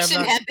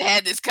shouldn't have to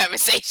have this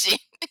conversation.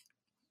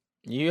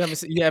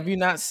 Have you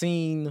not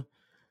seen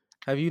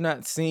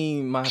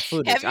my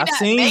footage? I've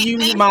seen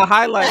you my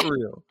highlight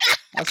reel.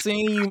 I've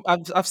seen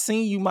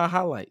you my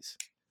highlights.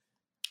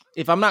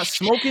 If I'm not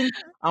smoking,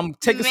 I'm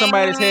taking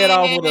somebody's head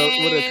off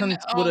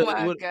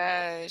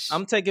gosh.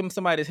 I'm taking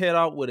somebody's head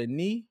off with a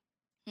knee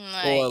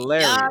like, or a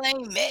lariat. Y'all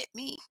ain't met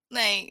me.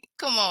 Like,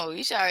 come on,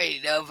 you should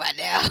already know by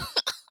now.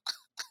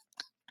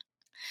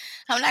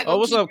 I'm not.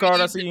 What's up, Card?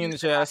 I see you in the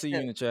chat.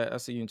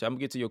 I'm gonna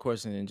get to your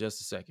question in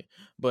just a second.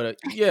 But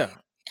yeah.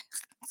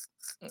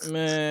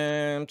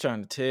 Man, I'm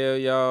trying to tell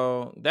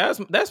y'all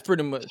that's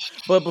pretty much.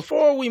 But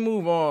before we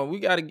move on, we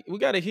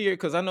gotta hear,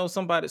 because I know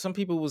some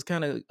people was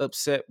kind of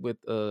upset with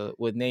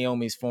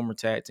Naomi's former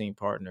tag team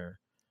partner,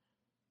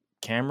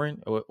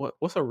 Cameron.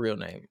 What's her real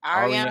name?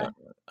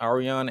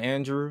 Ariane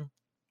Andrew.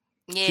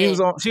 Yeah,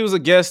 she was a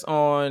guest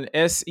on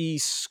SE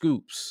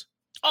Scoops.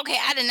 Okay,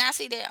 I did not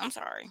see that. I'm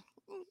sorry.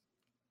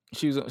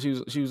 She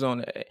was on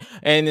that.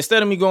 And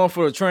instead of me going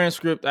for a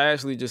transcript, I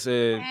actually just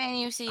said,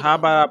 how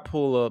about I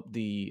pull up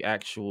the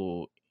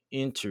actual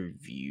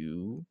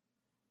interview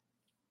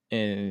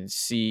and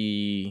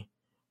see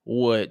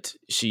what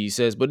she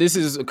says. But this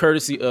is a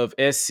courtesy of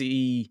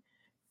SE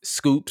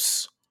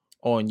Scoops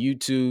on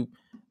YouTube.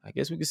 I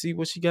guess we can see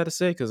what she got to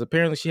say, because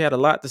apparently she had a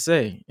lot to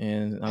say.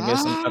 And I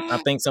guess I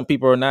think some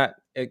people are not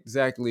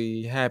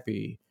exactly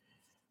happy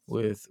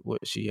with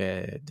what she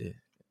had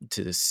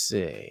to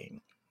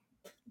say.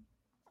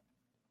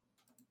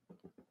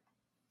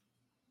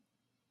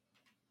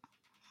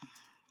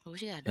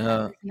 What you got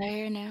to do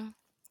hair now?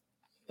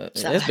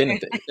 That's been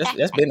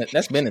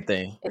a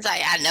thing. It's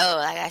like, I know,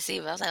 like I see,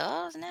 but I was like,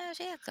 oh, no,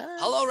 she got color.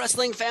 Hello,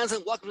 wrestling fans,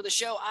 and welcome to the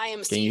show. I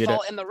am Steve,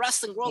 and the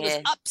wrestling world is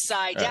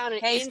upside down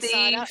and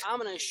inside out. I'm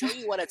going to show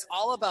you what it's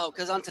all about,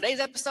 because on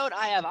today's episode,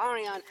 I have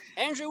Ariane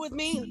Andrew with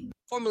me,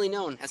 formerly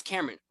known as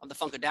Cameron of the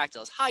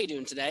Funkadactyls. How you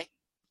doing today?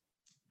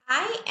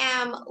 I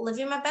am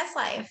living my best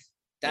life.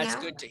 That's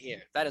good to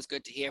hear. That is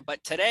good to hear.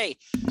 But today,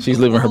 she's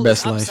living her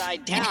best life.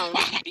 Upside down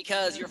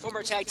because your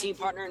former tag team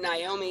partner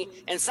Naomi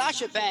and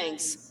Sasha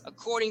Banks,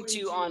 according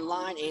to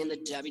online and the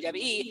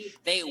WWE,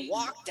 they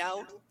walked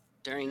out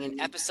during an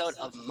episode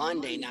of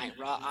Monday Night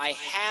Raw. I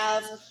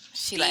have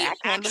the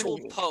actual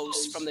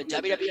post from the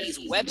WWE's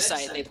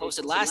website they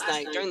posted last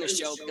night during the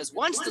show, because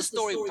once the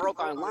story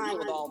broke online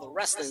with all the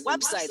wrestling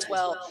websites,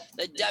 well,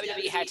 the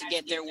WWE had to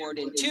get their word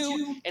in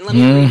too. And let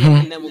me read it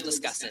and then we'll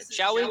discuss it,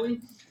 shall we?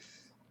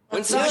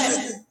 When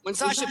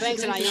Sasha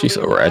Banks and Naomi She's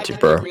so ratchet,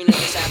 bro.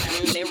 This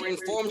afternoon, they were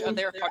informed of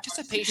their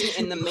participation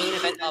in the main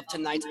event of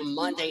tonight's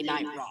Monday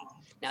Night Raw.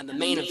 Now, the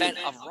main event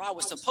of Raw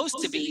was supposed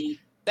to be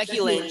Becky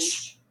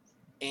Lynch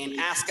and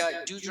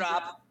Asuka,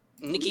 Doudrop,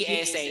 Nikki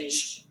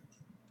ASH,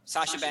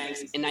 Sasha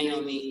Banks, and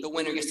Naomi. The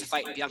winner gets to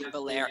fight Bianca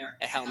Belair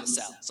at Hell in a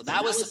Cell. So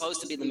that was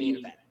supposed to be the main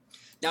event.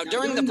 Now,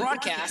 during the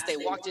broadcast, they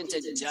walked into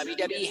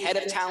WWE Head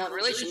of Talent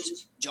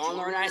Relations, John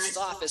Laurinaitis'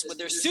 office, with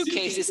their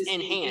suitcases in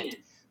hand,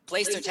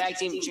 placed their tag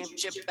team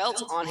championship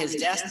belts on his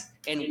desk,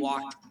 and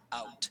walked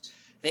out.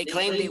 They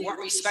claimed they weren't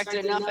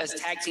respected enough as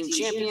tag team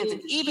champions,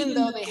 and even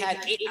though they had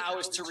 8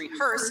 hours to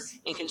rehearse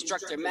and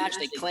construct their match,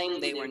 they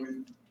claimed they were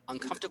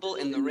uncomfortable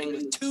in the ring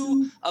with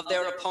 2 of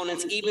their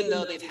opponents, even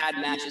though they've had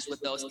matches with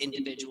those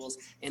individuals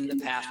in the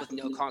past with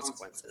no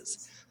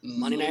consequences.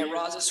 Monday Night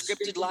Raw is a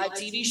scripted live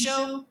TV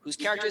show whose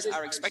characters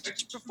are expected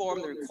to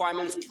perform the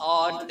requirements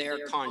on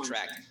their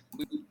contract.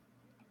 We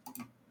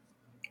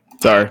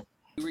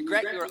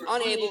regret you are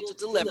unable to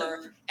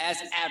deliver as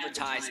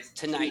advertised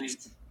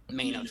tonight's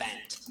main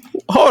event.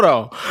 Hold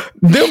on.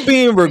 Them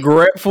being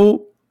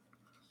regretful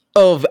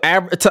of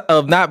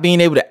not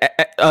being able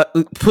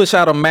to push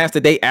out a match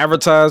that they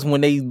advertised when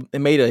they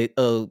made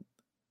a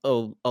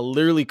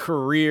literally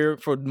career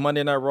for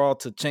Monday Night Raw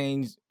to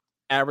change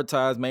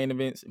advertised main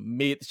events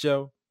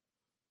mid-show.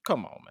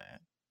 Come on, man.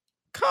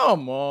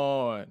 Come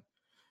on.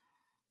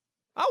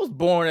 I was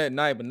born at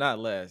night, but not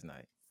last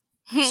night.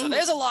 So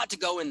there's a lot to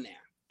go in there.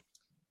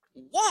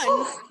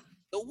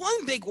 The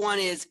one big one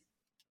is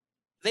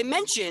they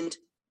mentioned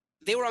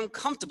they were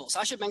uncomfortable.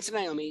 Sasha Banks and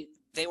Naomi,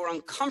 they were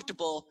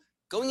uncomfortable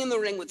going in the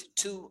ring with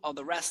 2 of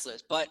the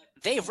wrestlers, but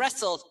they've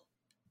wrestled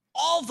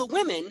all the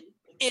women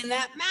in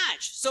that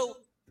match. So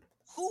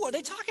who are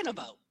they talking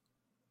about?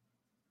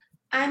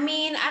 I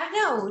mean, I don't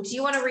know. Do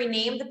you want to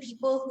rename the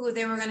people who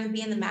they were going to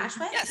be in the match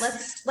with?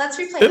 Yes. Let's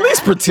replay At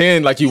least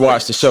pretend like you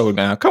watched the show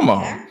now. Come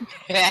on.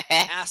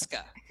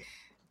 Asuka.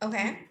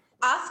 Okay.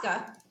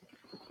 Asuka.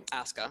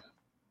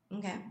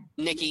 Okay.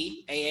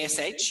 Nikki,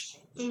 ASH,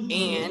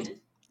 and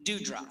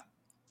Doudrop.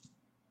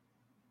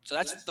 So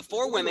that's the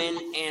 4 women,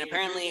 and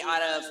apparently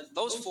out of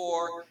those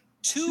 4,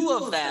 2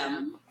 of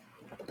them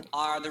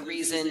are the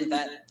reason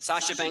that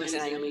Sasha Banks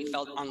and Naomi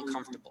felt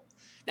uncomfortable.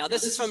 Now,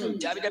 this is from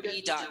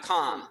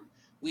WWE.com.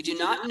 We do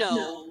not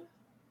know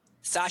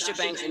Sasha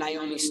Banks and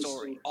Naomi's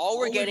story. All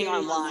we're getting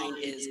online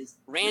is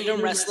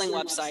random wrestling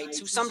websites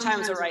who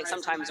sometimes are right,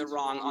 sometimes are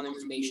wrong on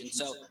information.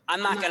 So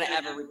I'm not going to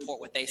ever report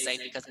what they say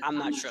because I'm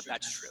not sure if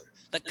that's true.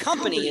 The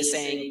company is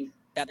saying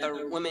that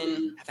the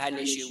women have had an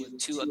issue with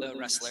 2 of the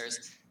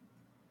wrestlers.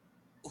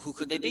 Who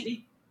could they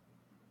be?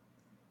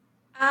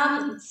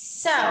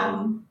 So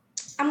I'm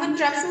going to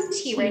drop some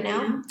tea right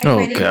now.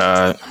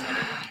 God.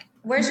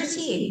 Where's your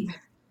tea?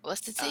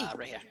 What's the tea?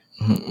 Right here.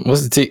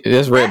 What's the tea?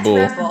 That's Red Bull.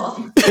 Red Bull.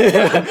 I'm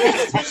gonna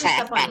switch this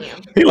up on you.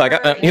 He like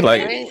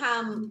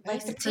become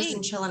like the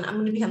person chilling. I'm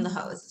gonna become the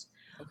host.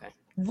 Okay.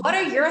 What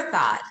are your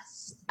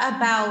thoughts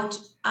about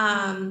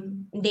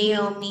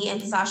Naomi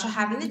and Sasha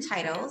having the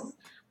titles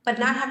but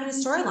not having a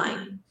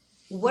storyline?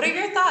 What are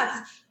your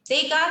thoughts?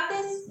 They got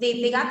this.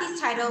 They got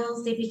these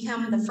titles. They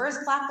become the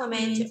first Black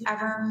women to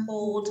ever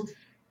hold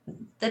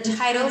the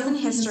titles in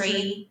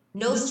history.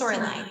 No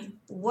storyline.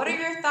 What are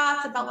your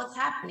thoughts about what's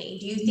happening?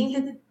 Do you think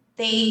that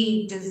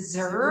they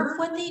deserve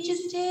what they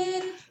just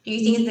did? Do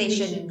you think that they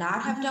should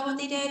not have done what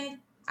they did?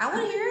 I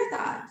want to hear your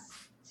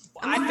thoughts.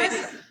 I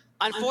think,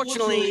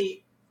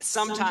 unfortunately,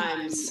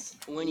 sometimes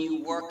when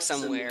you work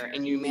somewhere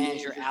and your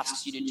manager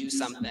asks you to do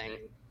something,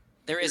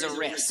 there is a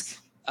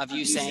risk of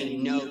you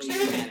saying no to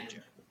your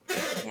manager.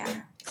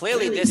 Yeah.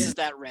 Clearly, this is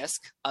that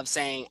risk of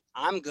saying,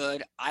 I'm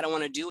good, I don't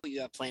want to do what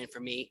you have planned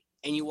for me,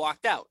 and you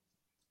walked out.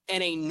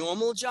 In a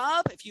normal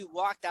job, if you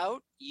walked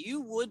out,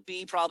 you would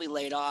be probably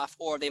laid off,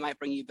 or they might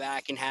bring you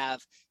back and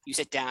have you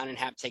sit down and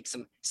take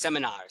some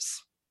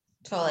seminars.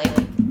 Totally.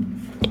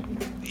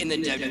 In the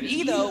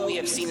WWE, though, we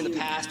have seen in the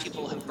past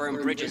people have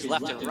burned bridges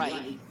left and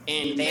right,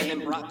 and they have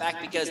been brought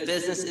back because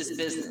business is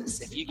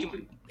business.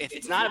 If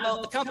it's not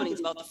about the company,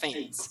 it's about the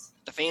fans.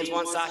 If the fans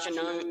want Sasha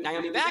and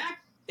Naomi back,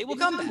 they will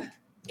come back.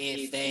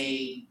 If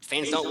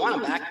fans don't want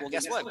them back, well,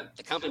 guess what?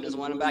 The company doesn't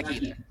want them back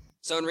either.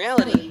 So in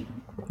reality,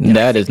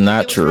 that is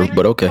not true,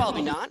 but okay.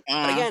 Probably not.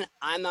 But again,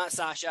 I'm not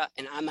Sasha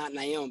and I'm not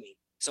Naomi.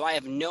 So I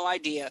have no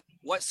idea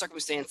what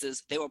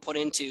circumstances they were put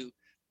into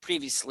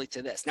previously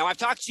to this. Now, I've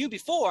talked to you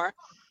before,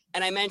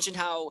 and I mentioned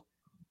how,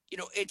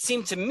 it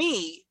seemed to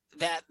me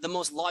that the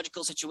most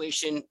logical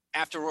situation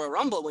after Royal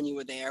Rumble when you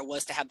were there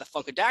was to have the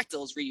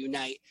Funkadactyls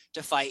reunite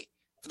to fight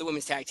for the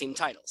women's tag team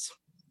titles.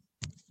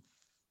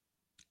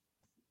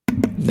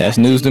 That's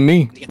news to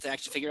me. To get the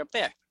action figure up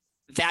there.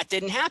 That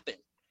didn't happen.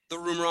 The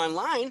rumor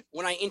online,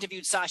 when I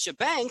interviewed Sasha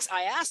Banks,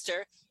 I asked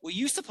her, were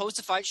you supposed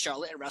to fight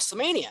Charlotte at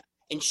WrestleMania?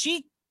 And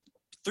she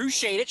threw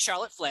shade at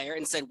Charlotte Flair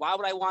and said, why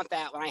would I want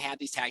that when I have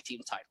these tag team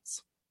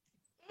titles?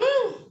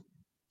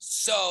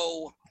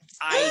 So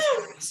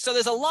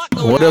there's a lot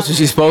going on. What else is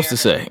she supposed to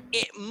say?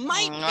 It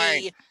might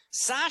be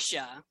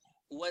Sasha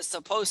was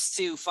supposed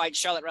to fight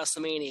Charlotte at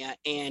WrestleMania,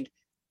 and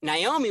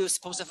Naomi was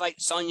supposed to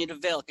fight Sonya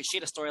Deville because she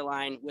had a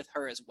storyline with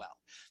her as well.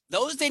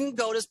 Those didn't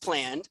go as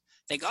planned.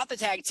 They got the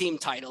tag team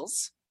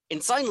titles,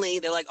 and suddenly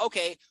they're like,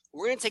 okay,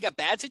 we're going to take a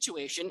bad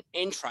situation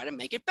and try to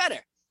make it better.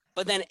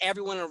 But then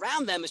everyone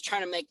around them is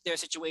trying to make their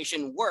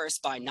situation worse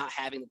by not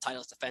having the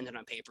titles defended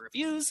on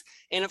pay-per-views,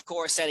 and of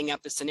course setting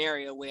up the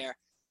scenario where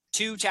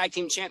 2 tag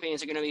team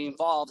champions are going to be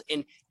involved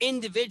in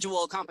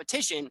individual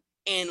competition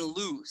and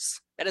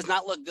lose. That does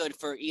not look good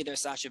for either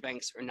Sasha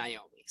Banks or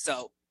Naomi.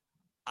 So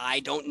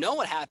I don't know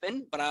what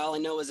happened, but all I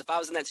know is if I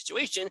was in that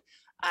situation,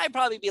 I'd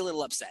probably be a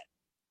little upset.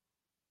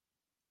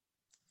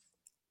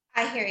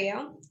 I hear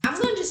you. I'm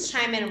going to just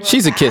chime in.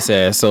 She's a kiss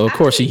ass, so of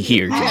course she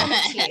hears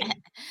you.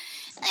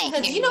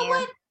 Because you know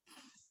what?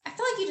 I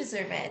feel like you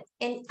deserve it.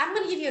 And I'm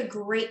going to give you a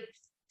great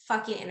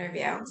fucking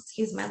interview.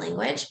 Excuse my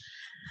language.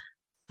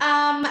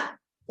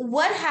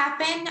 What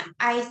happened,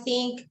 I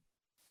think,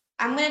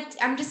 I'm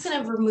just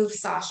going to remove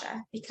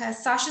Sasha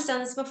because Sasha's done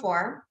this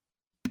before.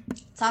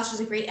 Sasha's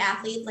a great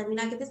athlete. Let me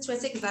not get this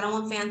twisted because I don't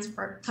want fans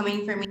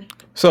coming for me.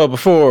 So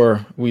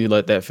before we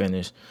let that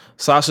finish,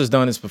 Sasha's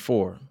done this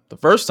before. The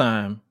first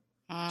time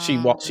she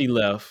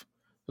left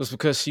was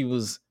because she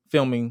was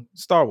filming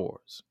Star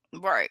Wars.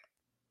 Right.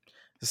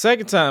 The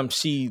second time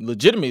she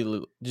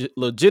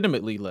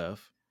legitimately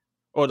left,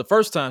 or the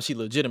first time she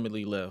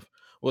legitimately left,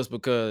 was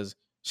because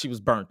she was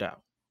burnt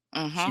out.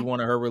 She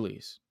wanted her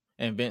release.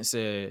 And Vince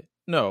said,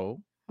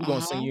 no, we're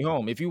going to send you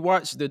home. If you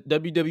watch the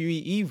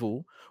WWE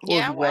Evil, or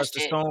if you watch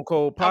the Stone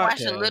Cold podcast. I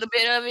watched a little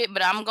bit of it,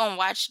 but I'm going to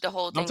watch the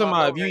whole thing. I'm talking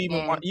about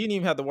you didn't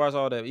even have to watch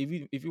all that.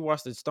 If you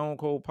watch the Stone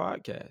Cold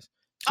podcast.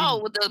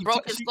 With the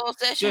broken skull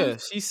session? Yeah,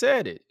 she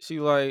said it. She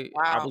like,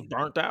 wow. I was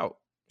burnt out.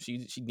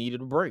 She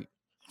needed a break.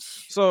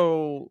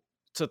 So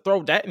to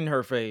throw that in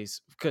her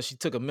face because she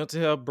took a mental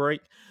health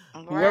break,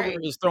 whoever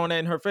is throwing that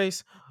in her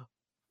face,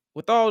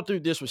 with all due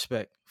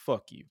disrespect,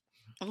 fuck you.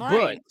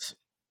 Right. But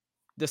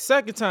the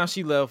second time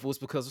she left was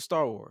because of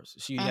Star Wars.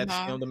 She had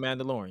to film The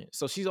Mandalorian.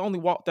 So she's only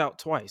walked out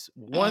twice.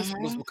 Once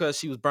was because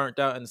she was burnt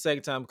out, and the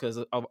second time because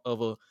of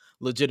a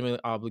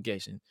legitimate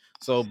obligation.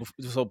 So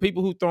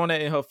people who throwing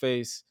that in her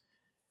face,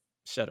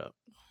 shut up.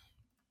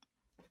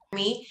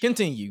 Me.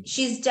 Continue.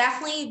 She's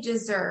definitely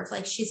deserved.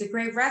 Like, she's a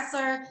great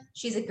wrestler.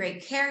 She's a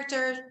great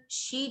character.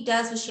 She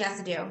does what she has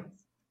to do.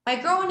 My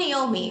girl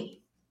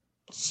Naomi,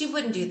 she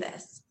wouldn't do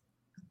this.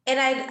 And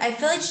I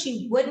feel like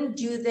she wouldn't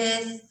do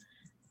this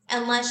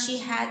unless she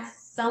had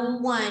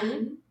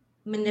someone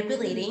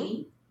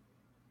manipulating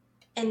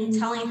and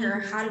telling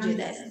her how to do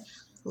this.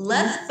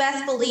 Let's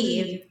best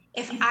believe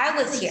if I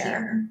was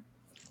here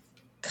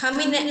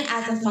coming in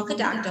as a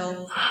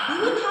Funkadactyl, we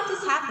wouldn't have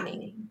this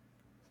happening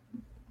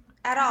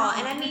at all.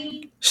 And I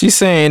mean, she's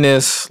saying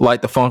this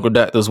like the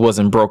Funkadactyls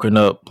wasn't broken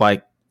up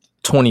like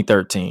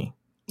 2013.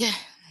 Yeah.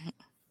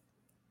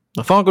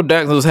 The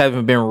Funkadactyls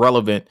haven't been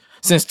relevant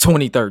since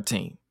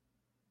 2013.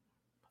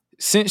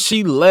 Since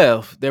she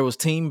left, there was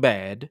Team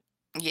Bad.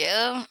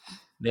 Yeah.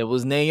 There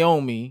was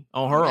Naomi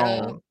on her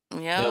own.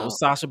 Yeah. There was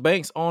Sasha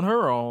Banks on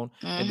her own.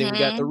 And then we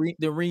got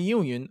the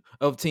reunion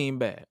of Team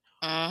Bad.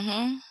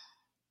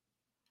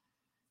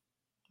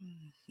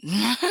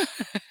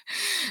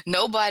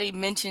 Nobody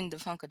mentioned the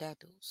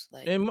Funkadactyls.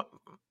 Like, and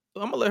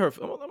I'm gonna let her.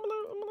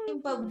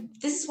 But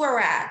this is where we're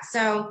at.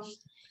 So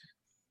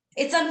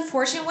it's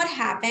unfortunate what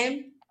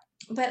happened,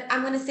 but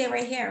I'm gonna say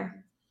right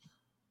here,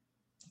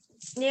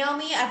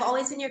 Naomi, I've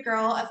always been your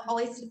girl. I've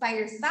always stood by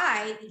your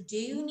side. Do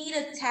you need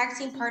a tag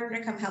team partner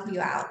to come help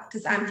you out?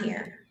 Because I'm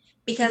here.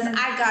 Because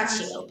I got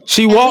you.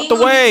 She walked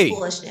away.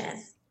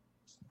 Foolishness.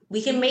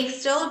 We can make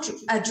still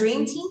a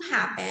dream team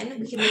happen.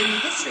 We can make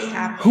history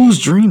happen. Who's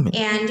dreaming?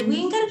 And we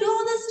ain't got to do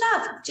all this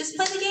stuff. Just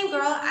play the game,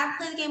 girl. I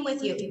play the game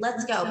with you.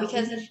 Let's go.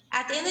 Because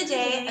at the end of the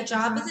day, a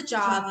job is a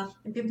job,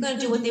 and people are going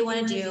to do what they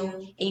want to do,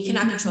 and you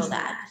cannot control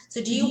that. So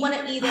do you want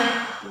to either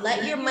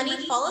let your money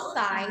fall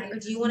aside, or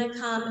do you want to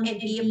come and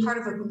be a part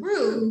of a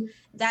group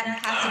that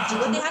has to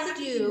do what they have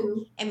to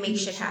do and make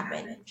shit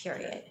happen,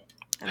 period.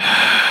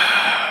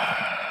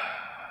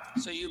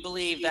 So you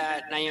believe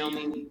that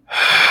Naomi...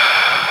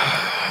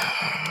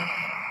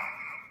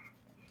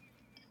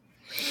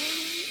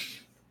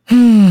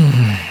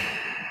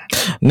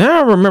 Now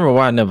I remember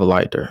why I never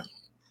liked her.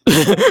 Do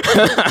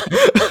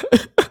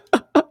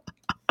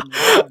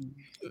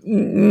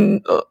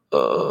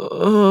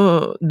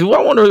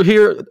I want to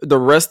hear the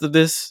rest of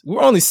this?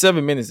 We're only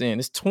 7 minutes in.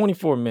 It's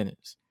 24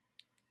 minutes.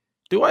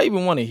 Do I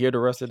even want to hear the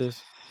rest of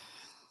this?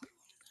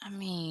 I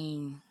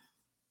mean,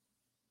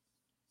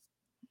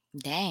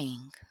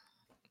 dang.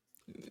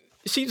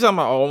 She's talking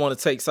about, I want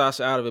to take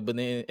Sasha out of it, but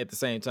then at the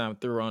same time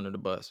threw her under the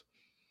bus.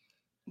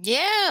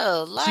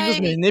 Yeah, She was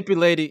like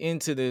manipulated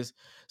into this.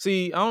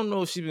 See, I don't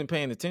know if she's been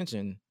paying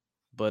attention,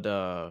 but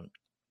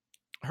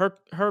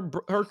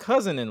her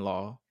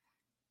cousin-in-law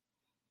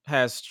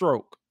has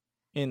stroke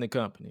in the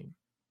company.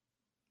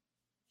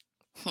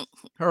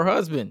 Her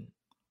husband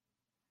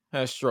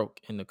has stroke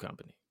in the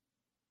company.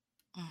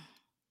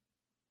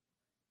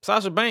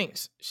 Sasha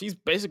Banks, she's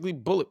basically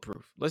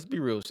bulletproof. Let's be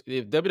real.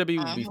 If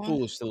WWE would be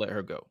foolish to let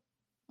her go.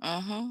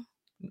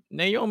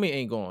 Naomi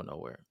ain't going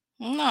nowhere.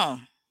 No.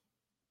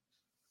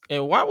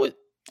 And why would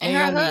And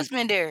Naomi, her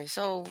husband there,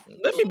 so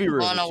let me be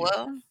real with you.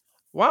 well.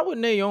 Why would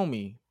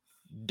Naomi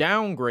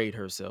downgrade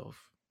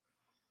herself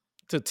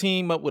to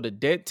team up with a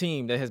dead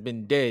team that has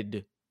been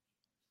dead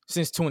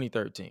since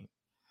 2013?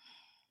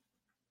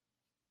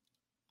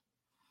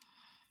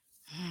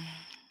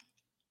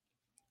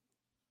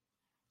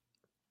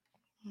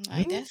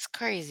 Like, that's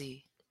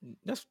crazy.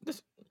 That's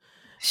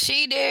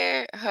she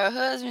there, her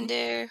husband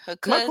there, her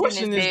cousin my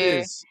question is there.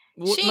 this.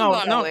 She ain't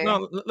going nowhere.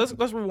 No.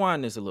 Let's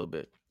rewind this a little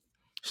bit.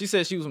 She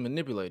said she was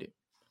manipulated.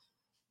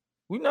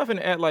 We're not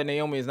gonna act like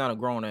Naomi is not a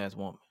grown ass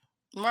woman.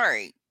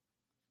 Right.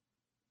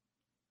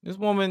 This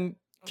woman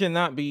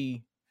cannot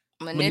be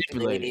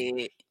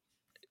manipulated.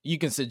 You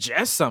can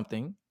suggest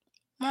something.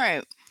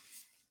 Right.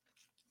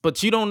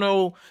 But you don't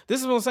know.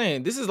 This is what I'm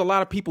saying. This is a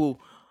lot of people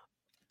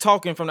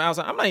talking from the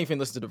outside. I'm not even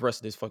listening to the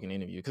rest of this fucking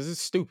interview because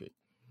it's stupid.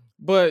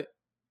 But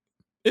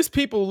it's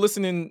people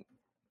listening.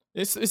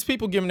 It's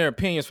people giving their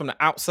opinions from the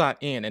outside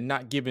in and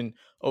not giving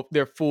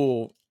their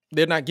full.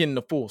 They're not getting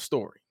the full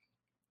story.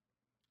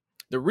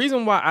 The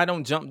reason why I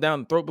don't jump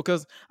down the throat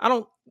because I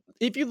don't.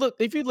 If you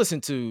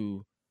listen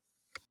to,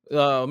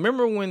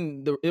 remember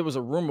when it was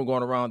a rumor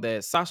going around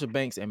that Sasha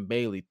Banks and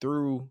Bayley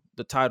threw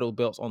the title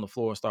belts on the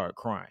floor and started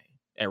crying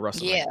at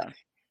WrestleMania.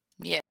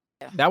 Yeah.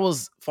 That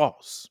was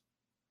false.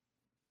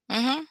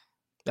 Mm-hmm.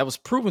 That was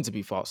proven to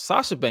be false.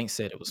 Sasha Banks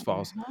said it was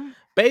false.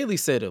 Bayley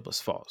said it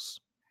was false.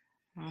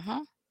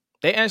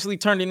 They actually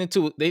turned it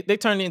into they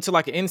turned it into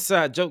like an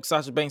inside joke,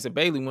 Sasha Banks and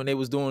Bayley, when they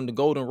was doing the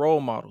golden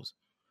role models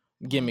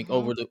gimmick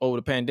over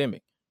the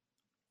pandemic.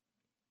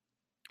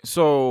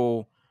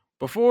 So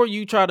before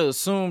you try to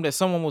assume that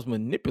someone was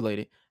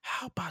manipulated,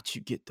 how about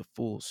you get the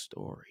full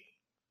story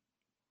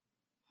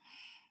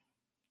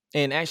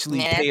and actually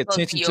pay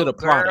attention to the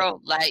product?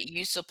 Like,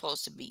 you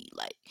supposed to be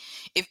like,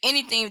 if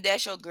anything, if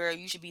that's your girl,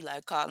 you should be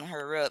like calling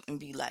her up and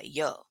be like,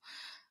 yo,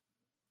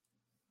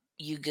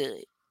 you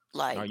good?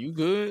 Like, are you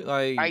good?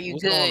 Like, are you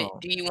what's good? going on?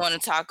 Do you want to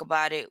talk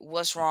about it?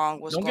 What's wrong?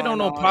 What's don't going get on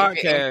no on?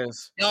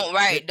 podcast. Don't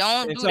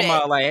do talking that.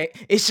 about like, hey,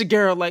 it's your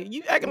girl. Like,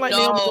 you acting like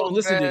Naomi gonna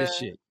listen to this bruh.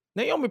 shit.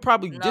 Naomi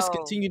probably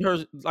discontinued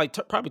her, like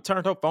probably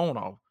turned her phone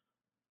off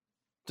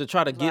to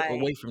try to get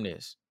away from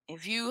this.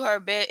 If you her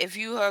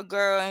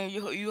girl and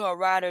you her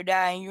ride or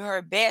die and you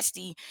her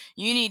bestie,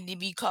 you need to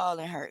be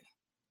calling her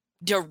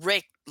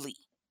directly.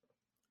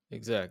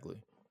 Exactly.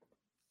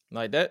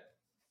 Like that.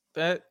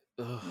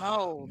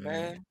 No,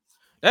 man.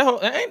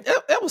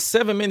 That was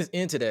 7 minutes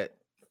into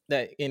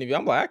that interview.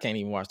 I'm like, I can't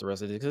even watch the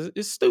rest of it because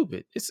it's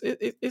stupid.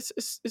 It's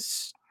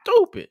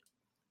stupid.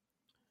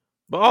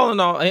 But all in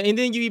all, and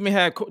then they even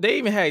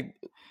had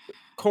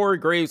Corey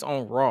Graves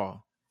on Raw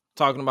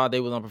talking about they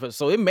was unprofessional.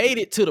 So it made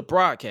it to the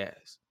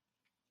broadcast.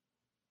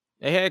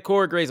 They had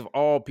Corey Graves of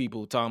all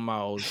people talking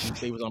about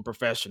they was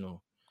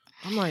unprofessional.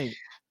 I'm like,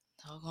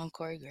 talk on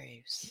Corey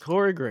Graves.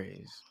 Corey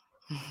Graves.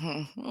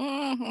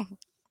 The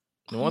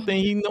one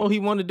thing he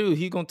want to do,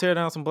 he gonna tear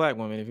down some black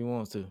women if he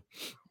wants to.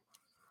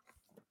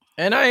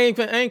 And I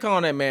ain't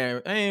calling that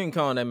man. I ain't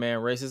calling that man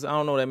racist. I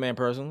don't know that man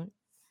personally,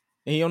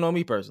 and he don't know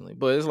me personally.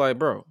 But it's like,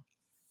 bro,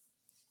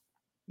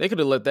 they could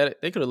have left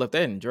that. They could have left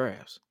that in the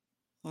drafts.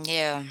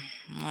 Yeah,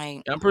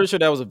 like, I'm pretty sure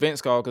that was a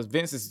Vince call because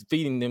Vince is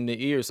feeding them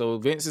the ear. So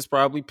Vince is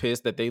probably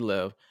pissed that they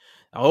left.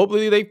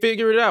 Hopefully they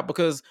figure it out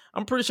because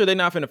I'm pretty sure they're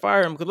not finna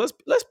fire him. Because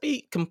let's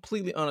be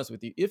completely honest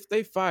with you. If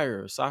they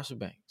fire Sasha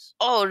Banks,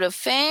 the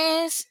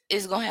fans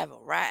is gonna have a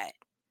riot.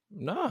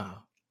 Nah,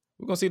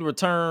 we're gonna see the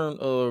return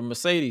of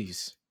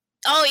Mercedes.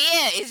 Oh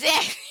yeah,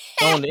 exactly.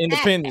 On the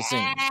independent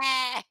scene.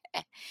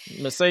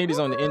 Mercedes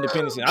on the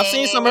independent scene. I've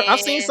seen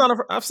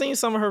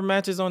some of her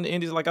matches on the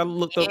indies. Like, I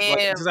looked up, like,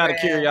 just out of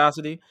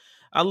curiosity.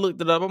 I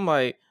looked it up. I'm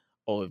like,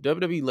 oh, if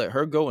WWE let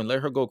her go and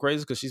let her go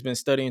crazy because she's been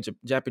studying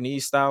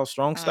Japanese style,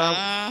 strong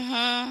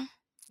style.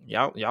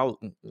 Y'all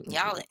in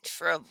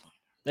trouble.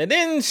 And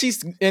then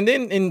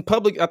in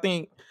public, I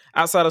think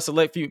outside of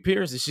select few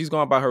appearances, she's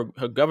going by her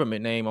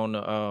government name on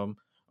the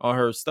on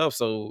her stuff.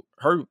 So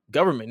her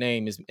government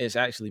name is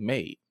actually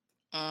made.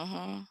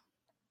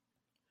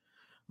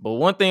 But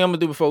one thing I'm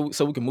gonna do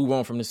so we can move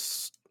on from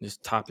this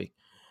topic.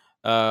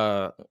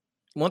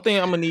 One thing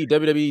I'm gonna need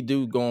WWE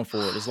do going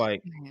forward is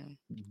like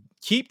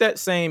keep that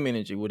same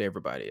energy with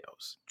everybody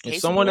else.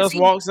 If someone else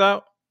walks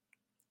out,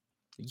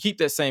 keep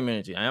that same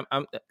energy.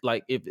 I'm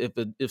like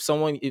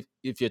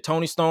if your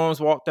Tony Storms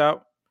walked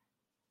out,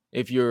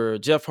 if your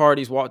Jeff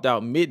Hardy's walked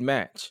out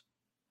mid-match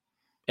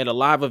at a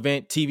live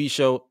event, TV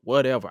show,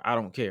 whatever, I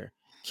don't care.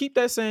 Keep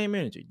that same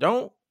energy.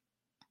 Don't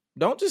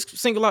Don't just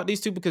single out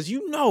these two because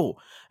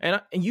I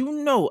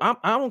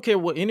don't care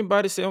what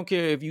anybody say. I don't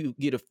care if you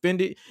get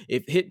offended,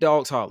 if hit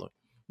dogs holler.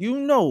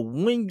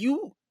 When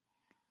you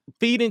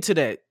feed into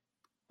that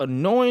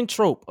annoying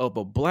trope of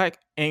a black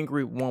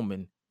angry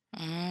woman,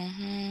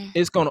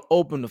 it's going to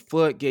open the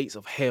floodgates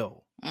of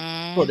hell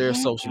for their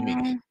social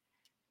media.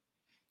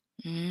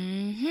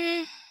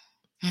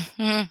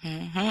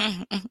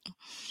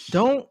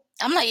 Don't.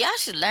 I'm like, y'all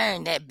should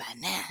learn that by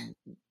now.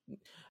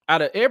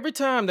 Out of every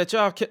time that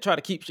y'all try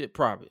to keep shit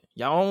private,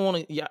 y'all don't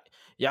want to.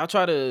 Y'all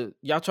trying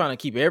to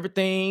keep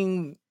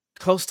everything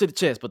close to the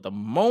chest. But the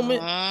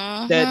moment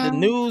that the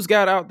news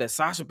got out that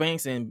Sasha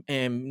Banks and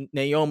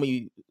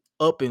Naomi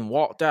up and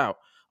walked out,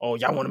 oh,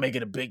 y'all want to make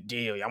it a big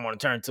deal. Y'all want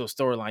to turn it into a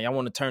storyline. Y'all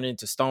want to turn it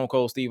into Stone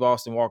Cold Steve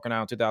Austin walking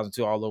out in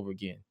 2002 all over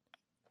again.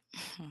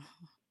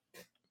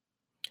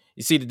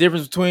 You see the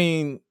difference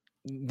between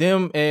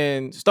them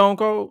and Stone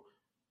Cold?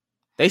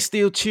 They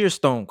still cheer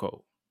Stone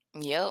Cold.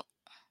 Yep.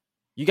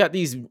 You got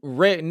these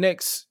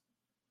rednecks,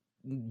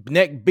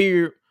 neck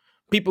beard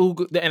people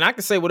who, and I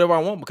can say whatever I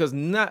want because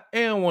not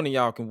one of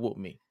y'all can whoop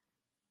me.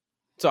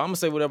 So I'm gonna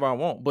say whatever I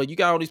want. But you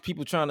got all these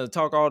people trying to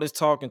talk all this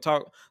talk and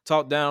talk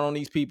down on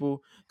these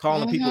people,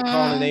 calling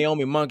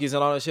Naomi monkeys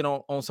and all that shit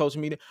on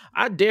social media.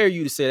 I dare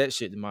you to say that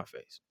shit in my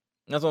face.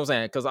 That's what I'm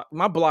saying. Because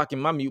my block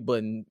and my mute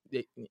button,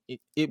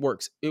 it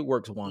works. It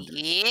works wonders.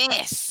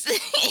 Yes.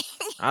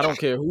 I don't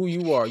care who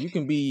you are. You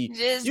can be.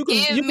 Just you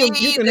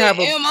can have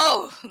a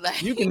MO.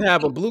 You can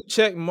have a blue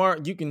check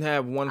mark. You can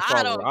have one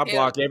follower. I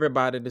block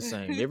everybody the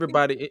same.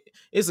 Everybody.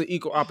 It's an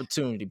equal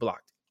opportunity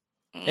blocked.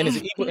 And it's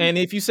equal. And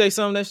if you say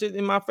some of that shit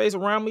in my face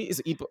around me, it's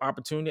an equal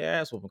opportunity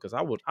ass whooping because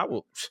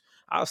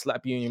I'll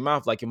slap you in your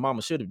mouth like your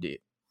mama should have did.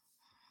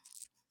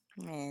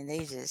 Man,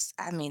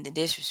 the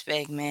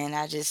disrespect, man.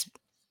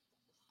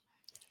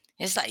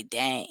 It's like,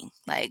 dang,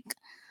 like,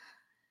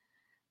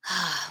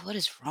 what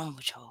is wrong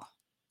with y'all?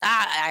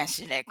 I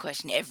answer that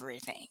question,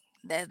 everything.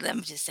 Let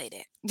me just say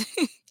that.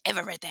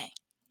 Everything.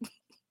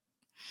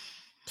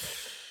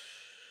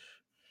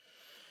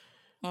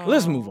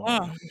 Let's move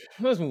on.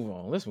 Let's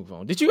move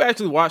on. Did you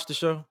actually watch the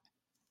show?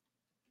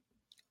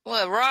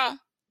 What, Raw?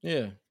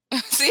 Yeah.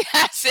 See,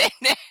 I said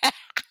that.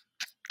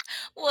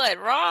 What,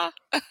 Raw?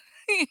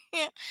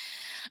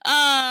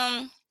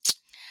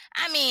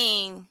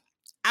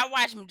 I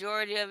watched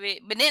majority of it,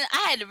 but then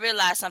I had to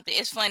realize something.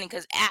 It's funny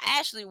because I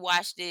actually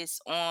watched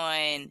this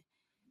on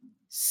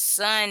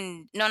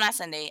not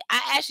Sunday.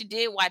 I actually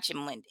did watch it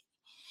Monday.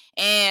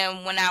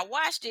 And when I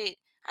watched it,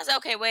 I was like,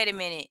 okay, wait a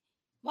minute.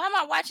 Why am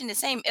I watching the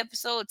same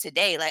episode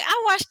today? Like,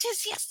 I watched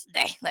this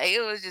yesterday. Like, it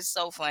was just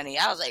so funny.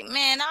 I was like,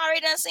 man, I already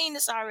done seen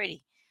this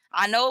already.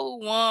 I know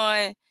who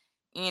won,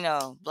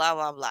 blah,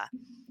 blah, blah.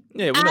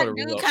 Yeah, we know I the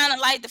do result. kind of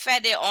like the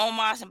fact that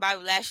Omos and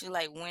Bobby Lashley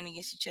like win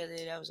against each other.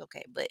 That was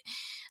okay. But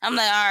I'm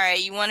like, all right,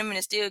 you want him in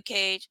a steel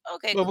cage?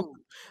 Okay, cool.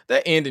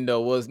 That ending,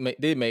 though,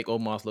 did make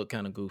Omos look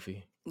kind of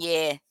goofy.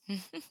 Yeah.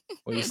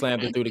 When he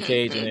slammed it through the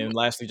cage and then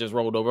Lashley just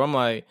rolled over. I'm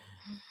like,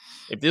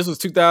 if this was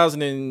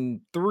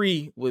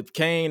 2003 with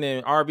Kane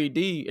and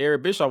RVD,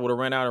 Eric Bischoff would have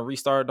ran out and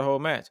restarted the whole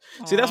match.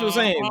 See, that's what I'm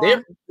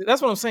saying.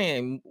 That's what I'm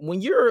saying.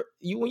 When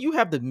you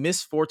have the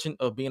misfortune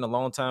of being a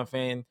longtime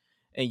fan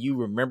and you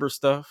remember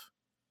stuff,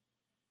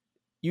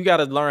 you got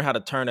to learn how to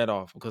turn that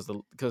off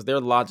because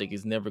their logic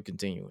is never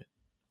continuing.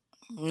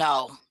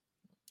 No,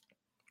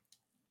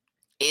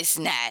 it's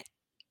not.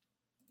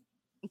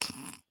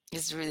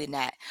 It's really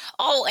not.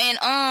 Oh,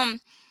 and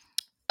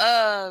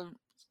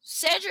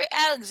Cedric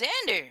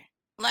Alexander,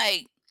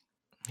 like,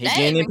 that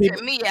even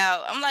tripped me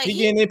out. I'm like, he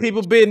getting in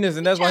people's business,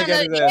 and that's why he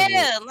got his ass.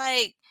 Yeah,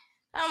 like,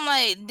 I'm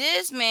like,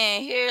 this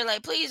man here,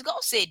 like, please go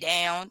sit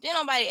down. Then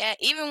nobody,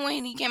 even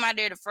when he came out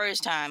there the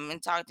first time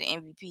and talked to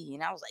MVP,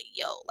 and I was like,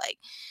 yo, like,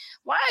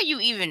 why are you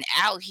even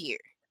out here?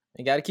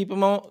 You got to keep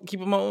him on.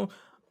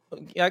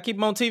 Gotta keep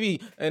him on TV.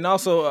 And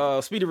also,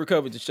 speedy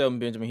recovery to Shelton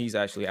Benjamin. He's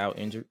actually out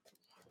injured.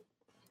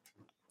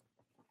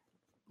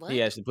 What?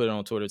 He actually put it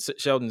on Twitter.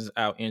 Shelton's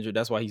out injured.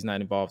 That's why he's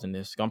not involved in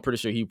this. I'm pretty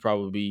sure he'd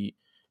probably be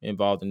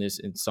involved in this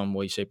in some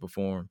way, shape, or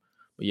form.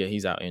 But yeah,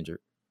 he's out injured.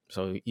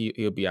 So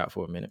he'll be out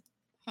for a minute.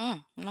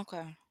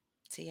 Okay.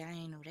 See, I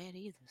ain't know that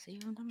either. See,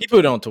 he put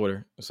it on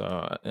Twitter.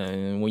 So,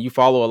 and when you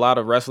follow a lot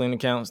of wrestling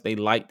accounts, they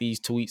like these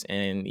tweets.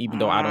 And even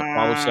though I don't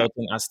follow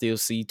Shelton, I still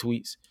see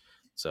tweets.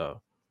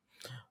 So,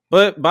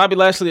 but Bobby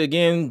Lashley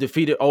again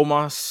defeated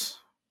Omos.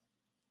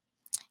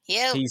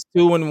 Yep. He's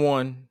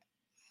 2-1.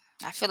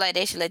 I feel like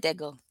they should let that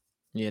go.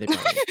 Yeah, they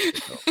probably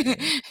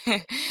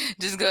should.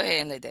 Just go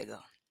ahead and let that go.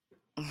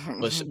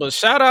 But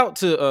shout out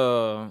to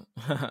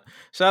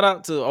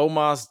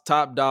Omos,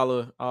 Top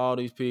Dollar, all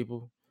these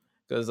people,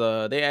 because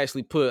they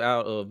actually put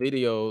out a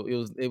video.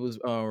 It was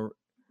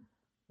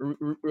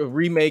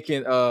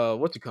remaking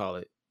what you call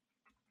it?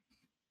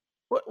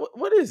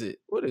 What is it?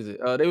 What is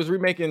it? They was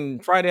remaking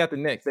Friday After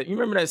Next. You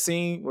remember that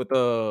scene with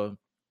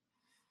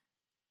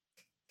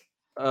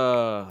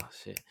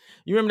shit.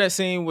 You remember that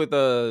scene with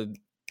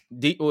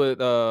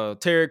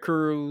Terry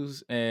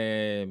Crews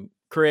and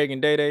Craig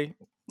and Day Day?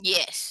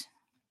 Yes.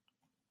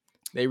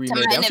 They remade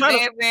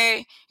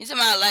it. You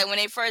talking about like when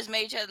they first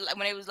made each other, like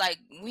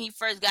when he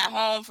first got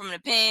home from the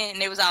pen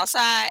and they was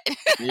outside.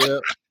 Yeah.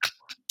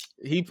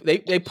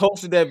 They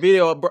posted that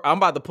video. I'm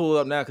about to pull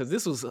it up now because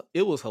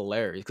it was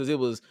hilarious because it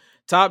was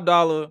Top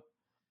Dollar,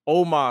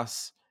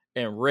 Omos,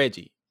 and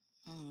Reggie.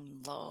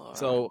 Lord.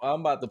 So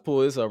I'm about to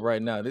pull this up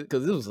right now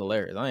because this was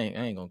hilarious. I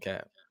ain't gonna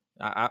cap.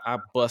 I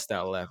bust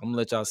out laughing. I'm gonna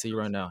let y'all see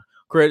right now.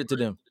 Credit to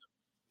them.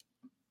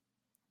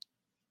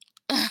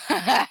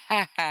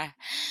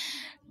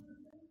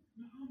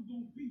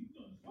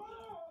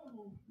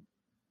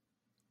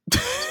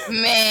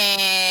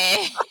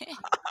 Man.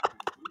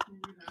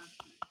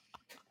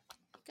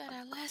 Got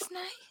out last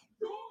night?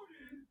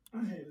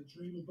 I had a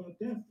dream about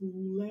that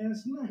fool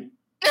last night.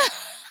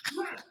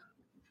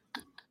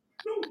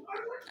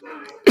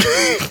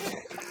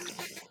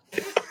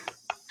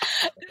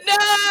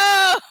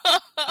 No.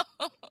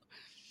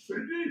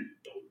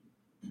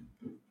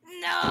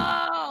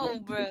 No,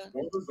 bro.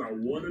 I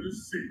wanted to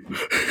see.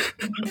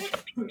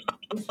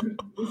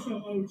 What's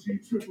up, OG,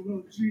 triple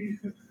OG,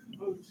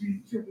 OG,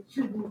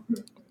 triple.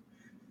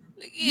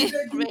 Look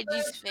at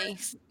Reggie's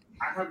face.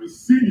 I haven't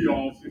seen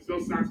y'all since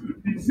y'all signed to the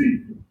PC.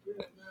 Yeah,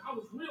 man, I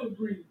was real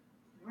green.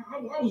 I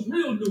was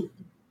real new.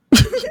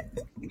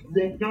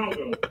 Rough now,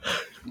 though.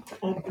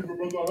 I'm giving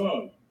brother a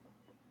hug.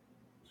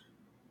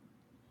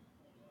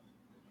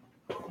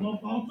 I'm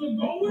about to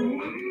go in.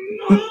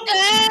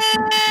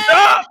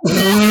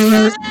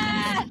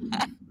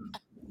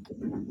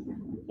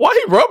 Why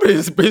he rubbing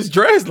his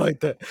dress like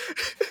that?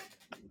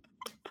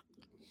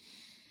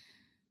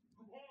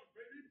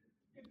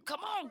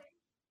 Come on.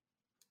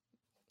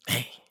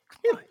 Dang.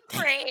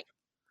 Fred.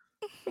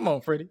 Come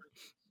on, Freddie.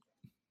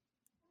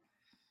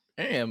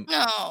 Damn.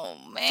 Oh,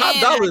 man. Top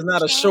Dollar is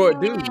not a short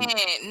dude.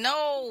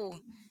 No.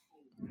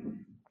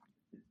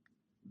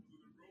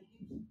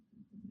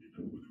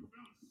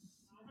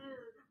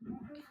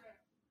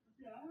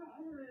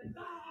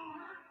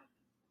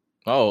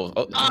 Oh,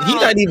 he's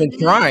not even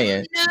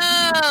trying.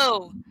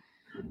 No.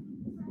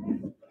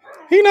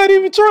 He not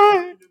even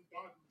trying.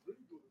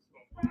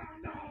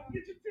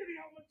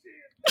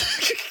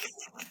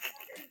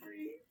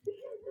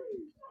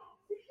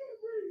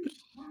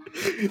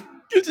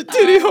 Get your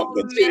titty off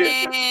the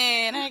chair.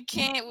 Man, I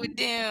can't with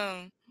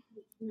them.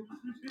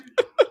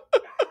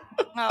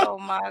 Oh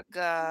my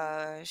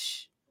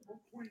gosh.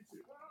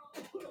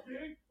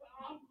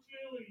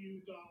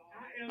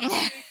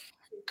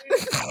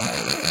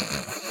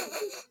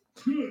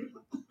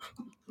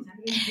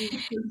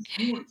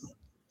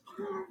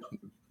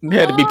 You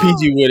had to be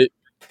PG with it.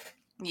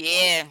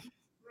 Yeah.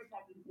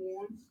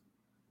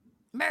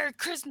 Merry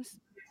Christmas.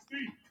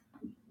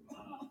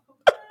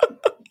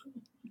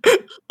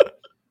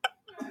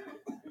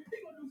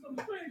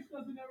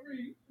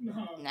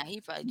 Now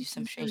he probably do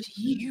some strange to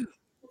you.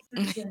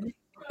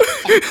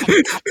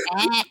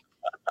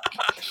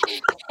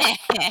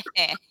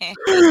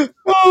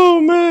 Oh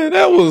man,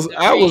 I was.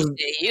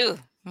 You.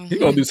 He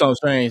gonna do something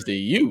strange to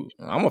you.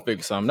 I'm gonna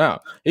figure something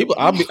out.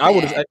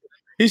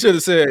 He should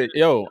have said,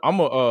 "Yo, I'm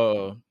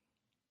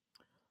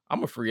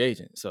a free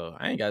agent, so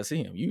I ain't gotta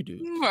see him. You do.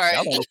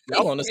 Right.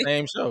 Y'all on the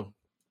same show.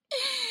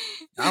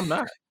 I'm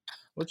not.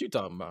 What you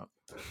talking about?"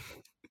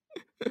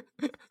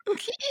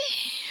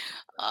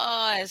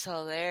 Oh, it's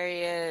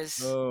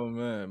hilarious. Oh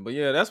man, but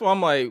yeah, that's why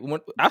I'm like, when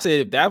I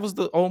said if that was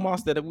the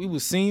Omos that we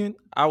was seeing,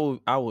 I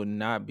would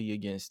not be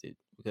against it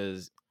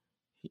because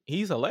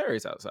he's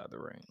hilarious outside the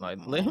ring. Like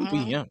let him be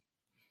him.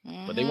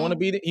 But they want to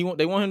be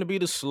they want him to be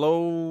the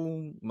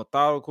slow,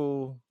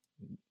 methodical,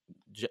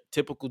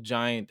 typical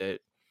giant that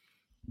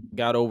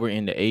got over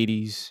in the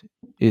 80s.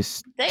 They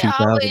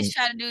 2000. always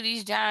try to do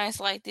these giants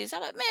like this.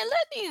 I'm like, man,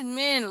 let these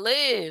men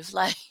live.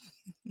 Like,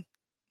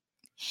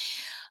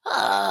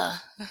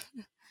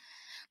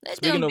 let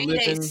them be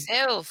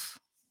themselves.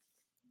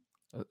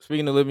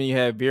 Speaking of living, you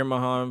have Veer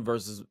Mahan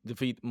versus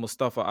defeat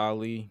Mustafa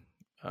Ali.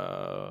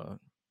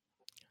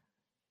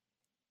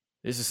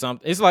 This is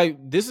something. It's like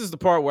this is the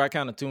part where I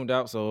kind of tuned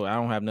out, so I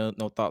don't have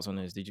no thoughts on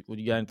this.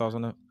 You got any thoughts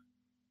on that?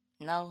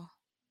 No.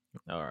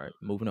 All right,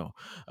 moving on.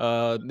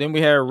 Then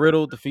we had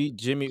Riddle defeat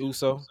Jimmy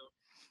Uso.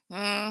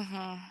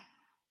 Oh,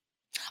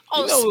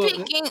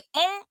 speaking.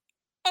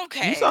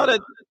 Okay. You saw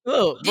that?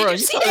 Look, bro. You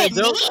saw that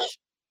joke?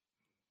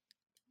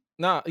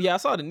 Nah, yeah, I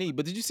saw the knee,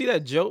 but did you see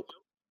that joke?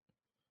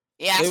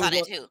 Yeah, I saw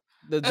that too.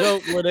 The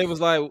joke where they was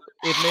like,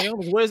 "If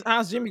Naomi,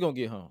 how's Jimmy gonna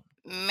get home?"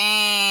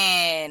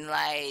 Man,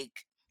 like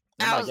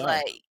I was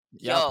like,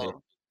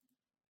 y'all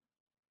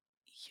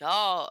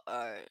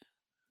are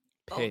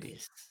petty.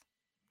 Bogus.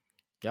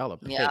 Y'all are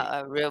petty. Y'all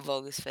are real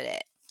bogus for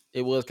that.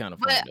 It was kind of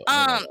funny,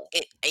 but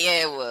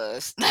it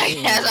was. Like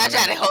as I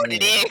tried to hold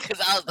it in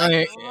because I was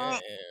like,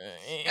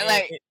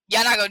 like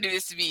y'all not gonna do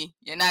this to me.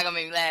 You're not gonna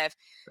make me laugh.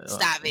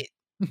 Stop it.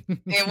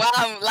 And while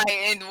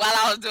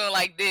I was doing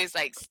like this,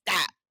 like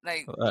stop.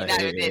 Like you're not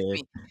gonna do this to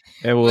me.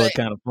 It was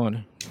kind of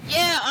funny.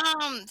 Yeah,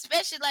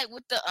 especially like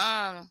with the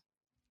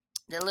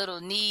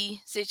little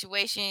knee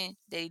situation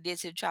that he did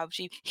to the Tribal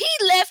Chief. He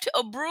left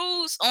a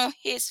bruise on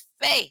his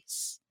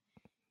face.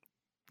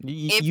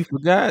 You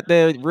forgot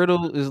that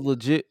Riddle is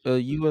legit a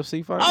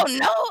UFC fighter? Oh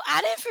no,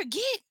 I didn't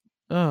forget.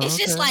 Oh, It's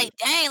just okay. like,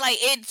 dang, like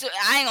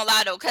I ain't gonna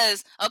lie though,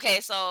 cause okay,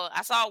 so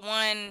I saw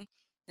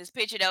this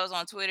picture that was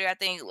on Twitter. I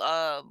think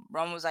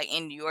Roman was like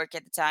in New York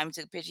at the time. He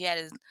took a picture. He had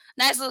his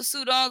nice little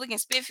suit on, looking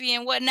spiffy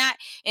and whatnot.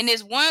 And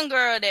this one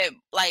girl that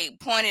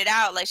like pointed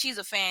out, like she's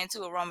a fan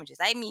too of Roman,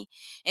 just like me.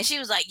 And she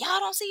was like, "Y'all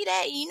don't see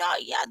that? You know,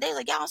 they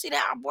like y'all don't see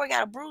that? Our boy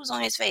got a bruise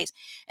on his face."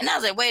 And I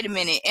was like, "Wait a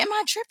minute, am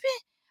I tripping?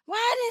 Why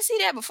I didn't see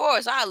that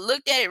before?" So I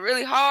looked at it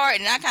really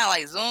hard, and I kind of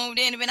like zoomed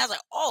in, and I was like,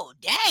 "Oh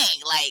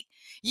dang, like."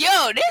 Yo,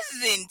 this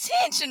is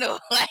intentional.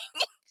 Like,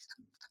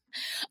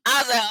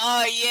 I was like,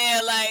 oh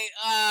yeah, like,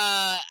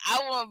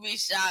 I won't be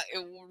shocked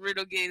if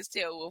Riddle gets his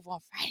tail whooped on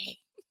Friday.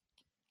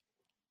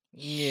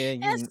 Yeah,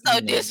 That's so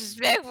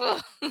disrespectful.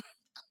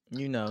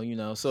 You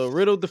know. So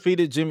Riddle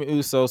defeated Jimmy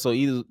Uso. So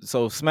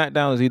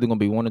SmackDown is either gonna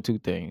be one of two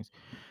things.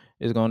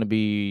 It's gonna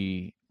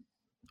be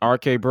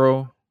RK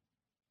Bro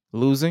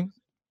losing,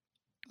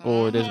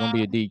 or there's gonna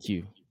be a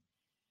DQ.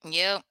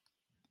 Yep.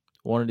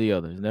 One or the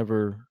other.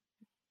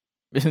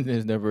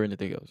 There's never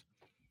anything else.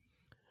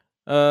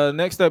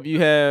 Next up, you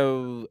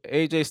have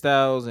AJ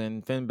Styles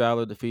and Finn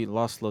Balor defeat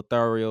Los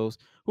Lotharios,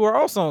 who are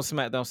also on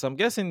SmackDown. So I'm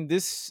guessing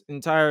this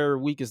entire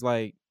week is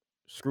like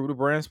screw the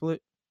brand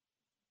split.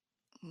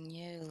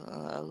 Yeah,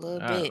 a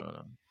little I bit. don't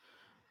know.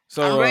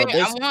 So I'm ready.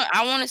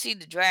 I want to see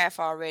the draft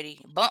already.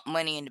 Bump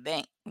Money in the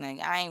Bank. Like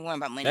I ain't worrying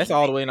about Money. That's in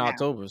all the the way bank in now.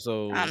 October.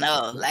 So I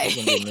know, like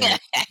it's gonna be a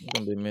minute. It's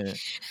gonna be a minute.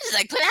 It's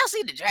like, put out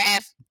see the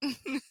draft.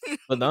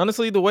 But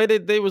honestly, the way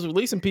that they was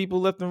releasing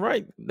people left and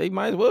right, they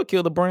might as well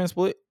kill the brand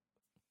split.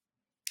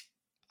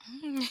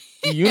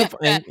 Unify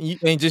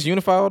and just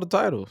unify all the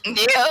titles.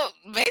 Yeah,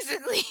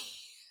 basically.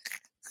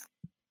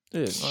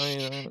 Yeah,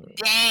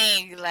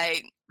 Dang,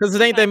 like because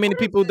it ain't that many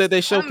people that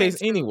they coming showcase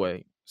to?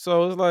 anyway.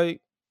 So it's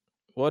like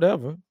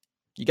whatever.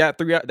 You got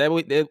 3 hours that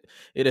way.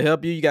 It'll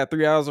help you. You got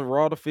 3 hours of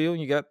Raw to fill,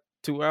 and you got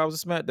 2 hours of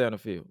SmackDown to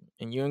fill,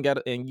 and you ain't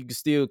got. And you can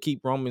still keep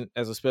Roman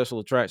as a special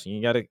attraction.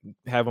 You got to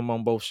have him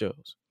on both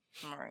shows.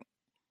 Right.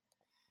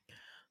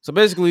 So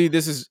basically,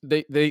 this is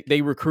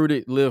they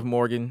recruited Liv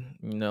Morgan.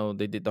 You know,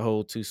 they did the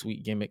whole Too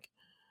Sweet gimmick.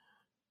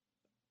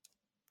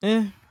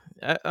 I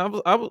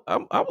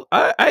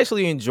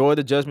actually enjoy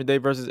the Judgment Day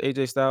versus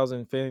AJ Styles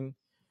and Finn,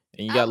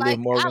 and you got Liv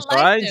Morgan. So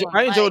I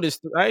enjoy this.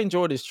 I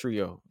enjoy this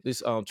trio. This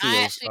trio.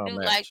 I actually do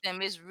match. like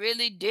them. It's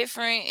really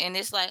different, and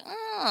it's like,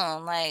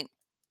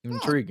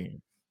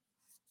 intriguing.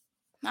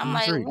 I'm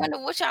like, wonder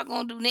what y'all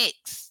gonna do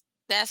next.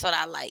 That's what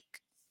I like.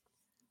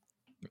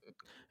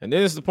 And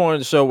then it's the point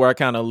of the show where I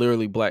kind of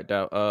literally blacked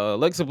out.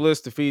 Alexa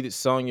Bliss defeated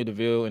Sonya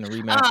Deville in a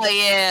rematch. Oh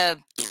yeah.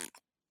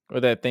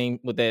 With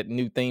that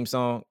new theme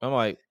song. I'm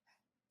like,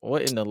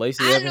 what in the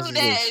Lacey I Evans knew is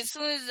that this? as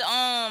soon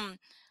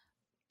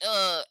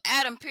as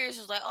Adam Pearce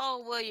was like,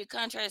 "Oh well, your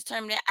contract is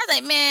terminated." I was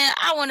like, "Man,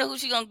 I wonder who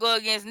she gonna go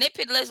against." And they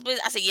picked Alexa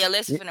Bliss. I said, "Yeah,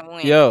 Alexa's finna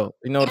win." Yo,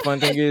 you know the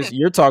fun thing is,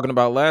 you're talking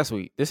about last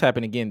week. This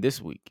happened again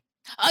this week.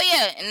 Oh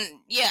yeah, and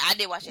yeah, I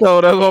did watch it.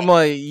 So that's what I'm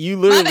like, you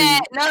literally. My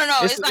bad. No.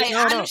 It's like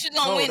I knew she was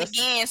gonna win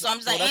again, so I'm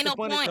just like, ain't no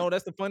point. No,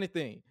 that's the funny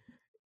thing.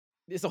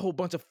 It's a whole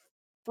bunch of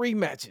free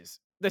matches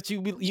that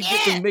you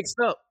get them mixed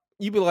up.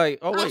 You be like,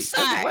 oh wait, I'm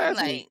sorry,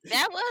 like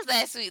that was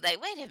last week.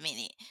 Like, wait a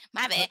minute,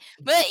 my bad.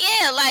 But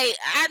yeah, like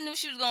I knew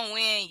she was gonna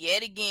win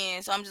yet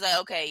again, so I'm just like,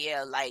 okay,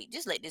 yeah, like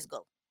just let this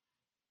go.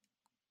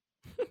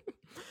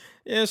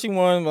 Yeah, she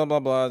won, blah, blah,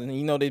 blah. And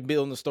you know, they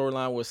building the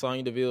storyline with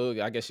Sonya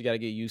Deville. I guess she got to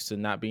get used to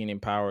not being in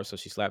power, so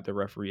she slapped the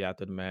referee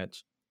after the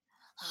match.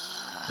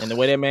 And the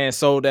way that man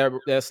sold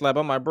that slap,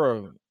 I'm like,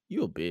 bro,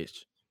 you a bitch.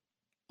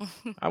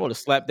 I would have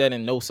slapped that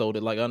and no sold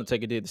it like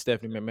Undertaker did to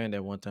Stephanie McMahon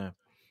that one time.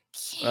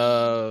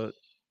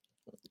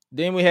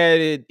 Then we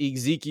had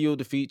Ezekiel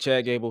defeat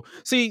Chad Gable.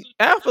 See,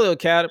 Alpha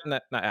Academy,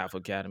 not Alpha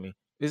Academy.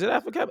 Is it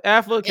Alpha Academy?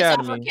 Alpha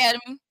Academy. It's Alpha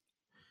Academy.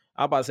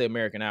 I'm about to say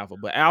American Alpha,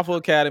 but Alpha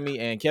Academy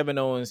and Kevin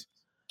Owens,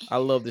 I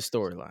love this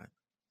storyline.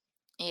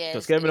 Yeah,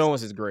 because Kevin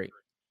Owens is great.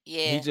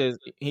 Yeah,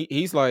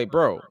 he's like,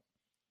 bro,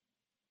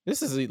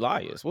 this is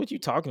Elias. What you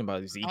talking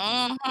about,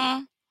 Ezekiel?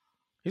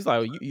 He's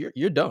like,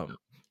 you're dumb.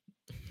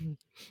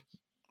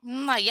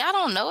 I'm like, y'all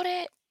don't know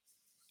that.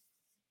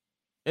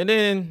 And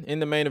then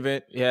in the main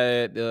event, you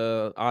had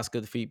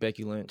Asuka defeat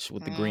Becky Lynch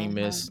with the green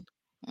mist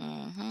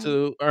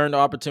to earn the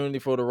opportunity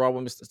for the Raw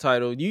Women's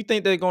title. Do you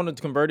think they're going to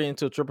convert it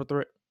into a triple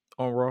threat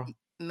on Raw?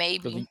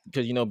 Maybe,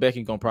 because you know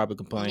Becky gonna probably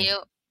complain. Yep.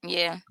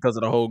 Yeah, because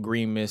of the whole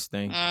green mist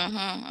thing.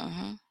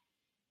 I'm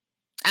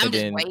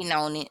just waiting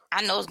on it.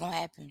 I know it's gonna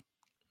happen.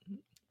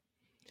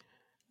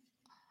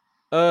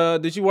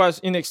 Did you watch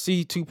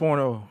NXT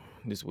 2.0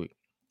 this week?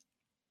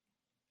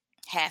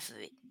 Half of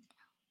it.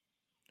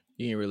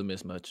 You didn't really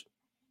miss much.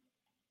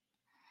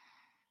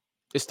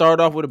 It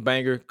started off with a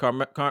banger.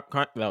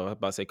 Carmelo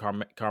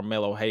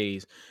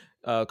Hayes.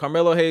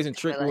 Carmelo Hayes and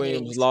Trick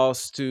Williams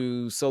lost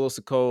to Solo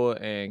Sikoa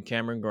and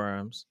Cameron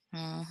Grimes.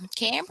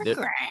 Cameron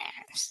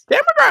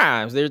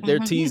Grimes. They're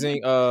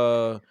teasing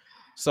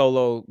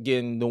Solo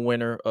getting the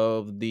winner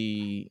of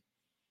the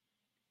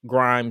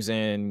Grimes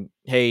and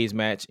Hayes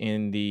match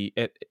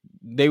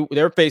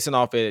they're facing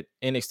off at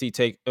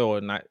NXT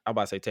I'm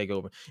about to say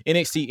Takeover,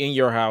 NXT in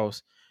your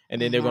house,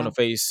 and then they're going to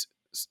face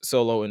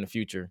Solo in the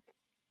future.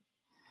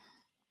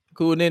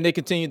 Cool. And then they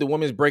continue the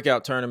women's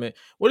breakout tournament.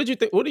 What did you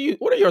think? What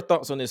are your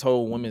thoughts on this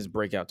whole women's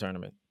breakout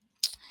tournament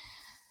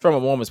from a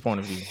woman's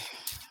point of view?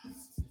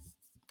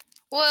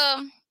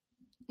 Well,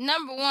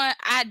 number one,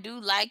 I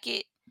do like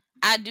it.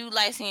 I do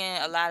like seeing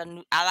I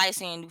like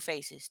seeing new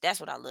faces. That's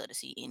what I love to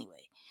see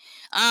anyway.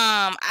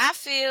 I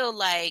feel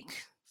like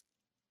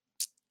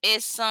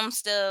it's some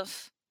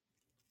stuff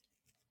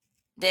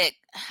that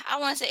I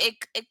want to say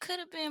it could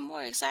have been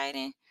more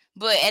exciting,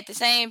 but at the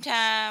same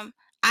time,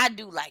 I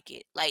do like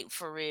it, like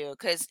for real,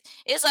 because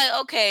it's like,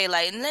 okay,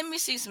 like let me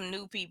see some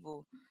new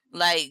people,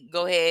 like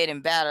go ahead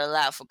and battle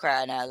out, for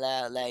crying out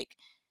loud. Like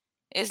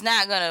it's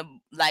not gonna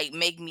like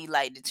make me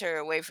like deter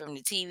away from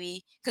the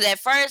TV, because at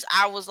first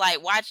I was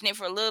like watching it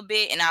for a little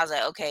bit and I was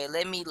like, okay,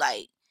 let me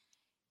like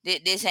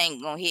this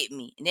ain't gonna hit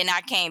me, and then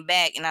I came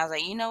back and I was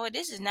like, you know what,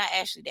 this is not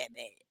actually that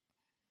bad.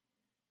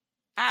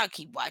 I'll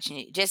keep watching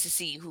it just to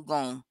see who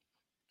gonna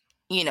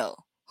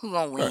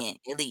win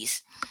at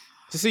least.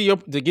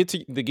 To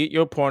get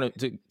your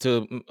point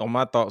to on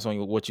my thoughts on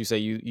what you say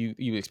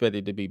you expect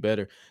it to be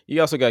better.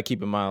 You also got to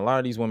keep in mind a lot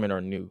of these women are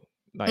new,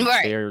 like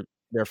right.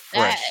 they're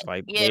fresh.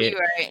 Like you're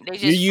right. They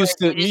you're just used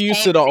fresh. to They just you're used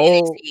came to the into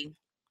old. NXT.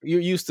 You're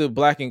used to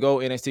black and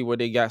gold NXT where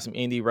they got some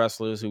indie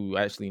wrestlers who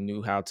actually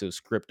knew how to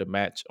script a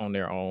match on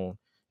their own,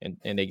 and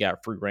they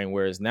got free reign.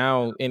 Whereas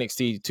now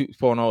NXT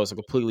 2.0 is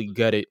completely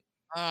gutted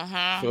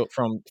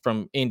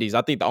from indies.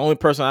 I think the only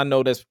person I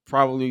know that's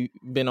probably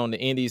been on the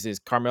indies is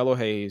Carmelo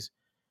Hayes,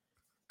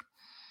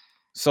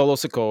 Solo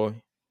Sikoa,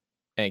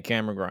 and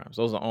Cameron Grimes.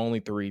 Those are the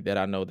only three that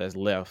I know that's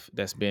left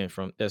that's been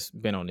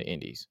on the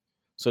indies.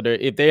 So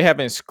if they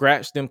haven't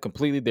scratched them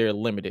completely, they're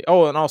limited.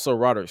 Oh, and also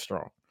Roderick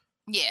Strong.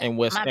 Yeah. And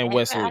My bad, I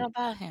Wesley. forgot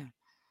about him.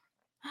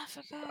 I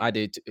forgot. I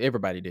did.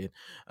 Everybody did.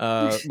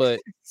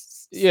 But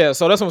yeah,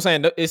 so that's what I'm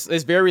saying.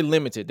 It's very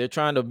limited. They're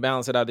trying to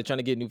balance it out. They're trying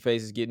to get new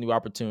faces, get new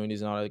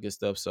opportunities, and all that good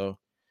stuff. So,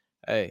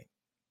 hey,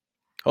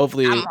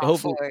 hopefully,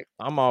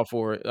 I'm all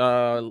for it.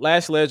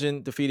 Lash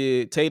Legend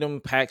defeated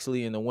Tatum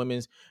Paxley in the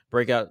women's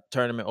breakout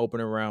tournament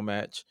opening round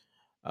match.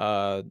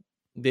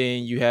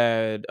 Then you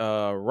had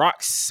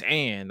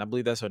Roxanne. I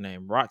believe that's her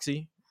name.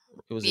 Roxy.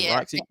 Was it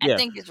Roxy? I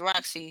think it's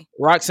Roxy.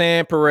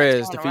 Roxanne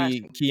Perez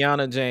defeat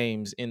Kiana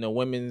James in the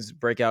women's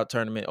breakout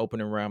tournament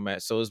opening round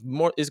match. So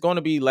it's going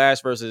to be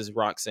Lash versus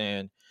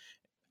Roxanne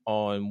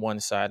on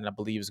one side, and I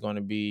believe it's going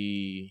to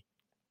be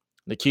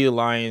Nikita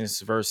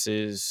Lyons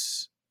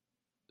versus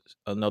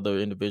another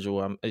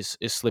individual. It's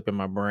slipping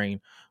my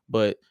brain,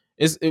 but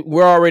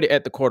we're already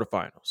at the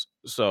quarterfinals,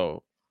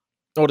 or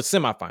the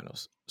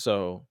semifinals.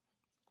 So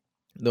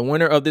the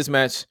winner of this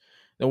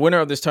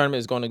tournament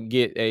is going to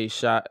get a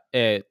shot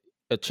at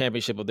a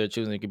championship of their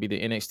choosing. It could be the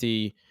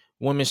NXT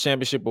Women's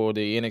Championship or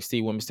the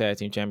NXT Women's Tag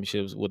Team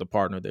Championships with a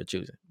partner they're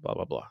choosing. Blah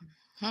blah blah.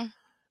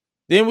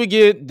 Then we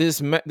get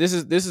this. This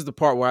is the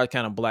part where I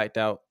kind of blacked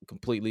out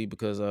completely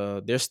because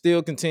they're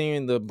still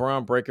continuing the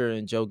Braun Breaker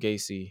and Joe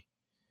Gacy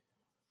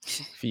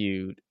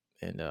feud,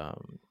 and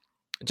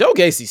Joe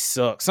Gacy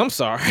sucks. I'm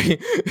sorry.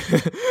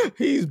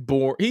 He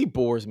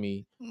bores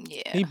me.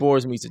 Yeah, he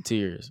bores me to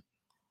tears.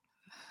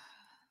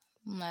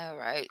 All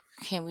right,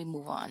 can we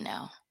move on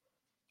now?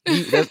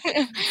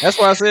 That's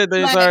why I said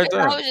the entire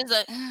time. I was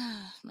just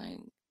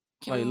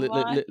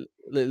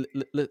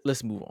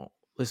let's move on.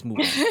 Let's move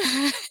on.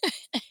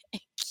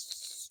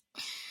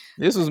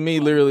 This was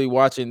me literally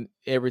watching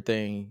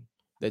everything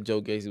that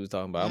Joe Gacy was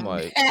talking about. I'm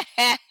like,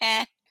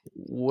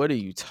 what are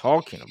you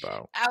talking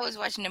about? I was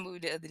watching the movie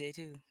the other day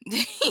too.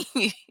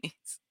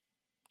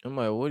 I'm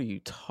like, what are you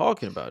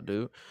talking about,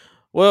 dude?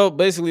 Well,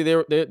 basically,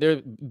 they're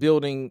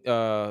building.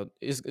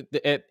 Is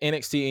at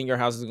NXT in your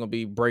house is going to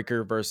be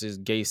Breaker versus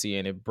Gacy,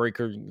 and if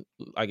Breaker,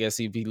 I guess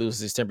if he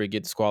loses his temper,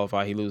 get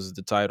disqualified, he loses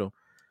the title.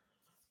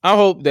 I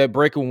hope that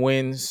Breaker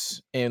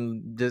wins,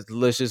 and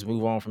let's just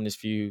move on from this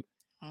feud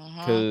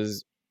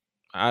because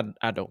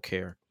I don't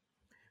care.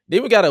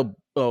 Then we got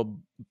a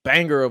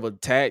banger of a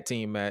tag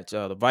team match: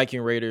 the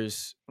Viking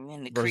Raiders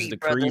versus the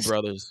Creed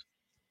brothers.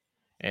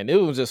 And it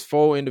was just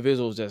 4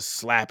 individuals just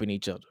slapping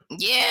each other.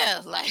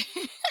 Yeah, like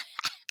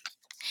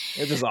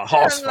it's just a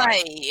house fight.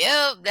 Like,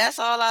 yep, that's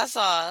all I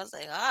saw. I was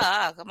like,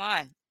 come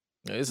on.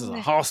 Yeah, this is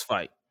a house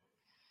fight.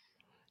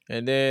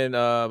 And then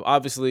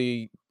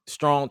obviously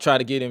Strong tried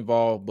to get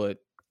involved, but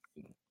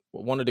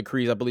one of the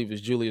Creeds, I believe it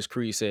was Julius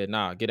Creed, said,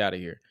 "Nah, get out of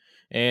here."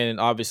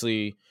 And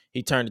obviously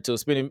he turned it to a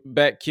spinning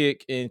back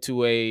kick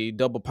into a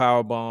double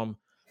power bomb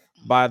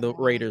by the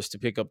Raiders to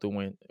pick up the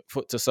win,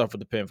 to suffer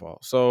the pinfall.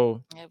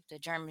 So the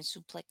German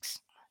suplex.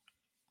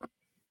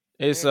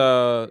 It's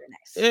they're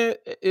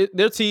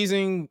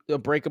teasing a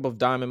breakup of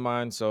Diamond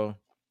Mine, so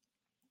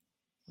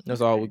that's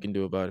all we can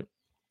do about it.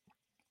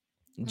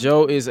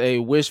 Joe is a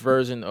Wish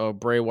version of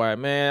Bray Wyatt.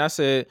 Man,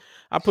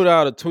 I put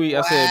out a tweet.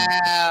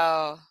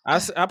 Wow.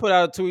 I put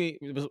out a tweet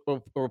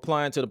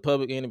replying to the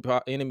Public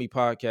Enemy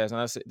podcast, and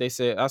I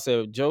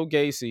said Joe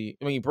Gacy.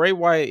 I mean, Bray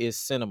Wyatt is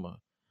cinema.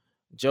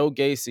 Joe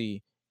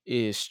Gacy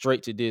is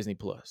straight to Disney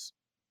Plus.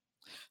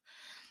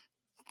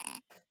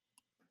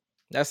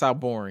 That's how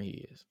boring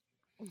he is.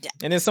 Yeah.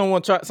 And then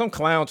some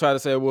clown tried to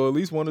say, well, at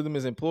least one of them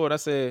is employed. I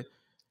said,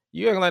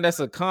 you acting like that's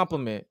a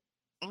compliment.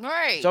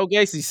 Right. Joe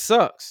Gacy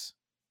sucks.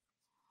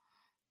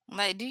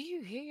 Like, do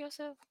you hear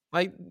yourself?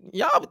 Like,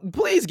 y'all,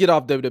 please get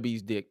off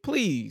WWE's dick.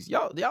 Please.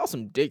 Y'all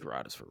some dick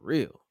riders for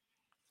real.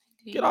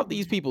 Get off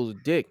these people's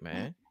dick,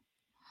 man.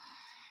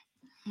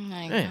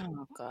 Like,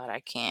 oh God, I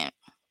can't.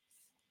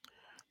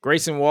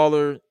 Grayson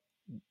Waller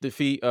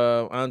defeat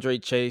Andre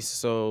Chase.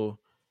 So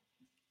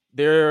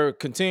they're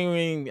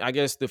continuing, I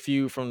guess, the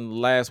feud from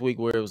last week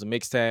where it was a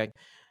mixed tag.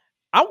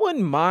 I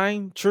wouldn't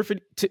mind what's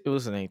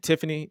her name?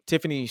 Tiffany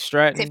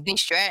Stratton. Tiffany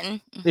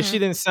Stratton. If she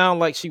didn't sound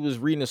like she was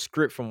reading a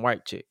script from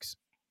White Chicks.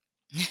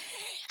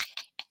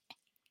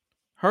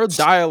 Her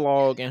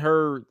dialogue and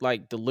her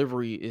like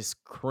delivery is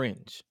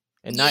cringe.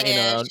 And not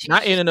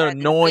in an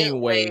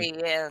annoying way.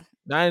 Yeah.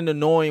 Not in an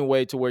annoying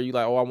way to where you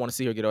like, oh, I want to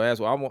see her get her ass.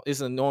 Well,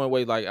 it's an annoying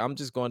way. Like, I'm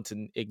just going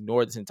to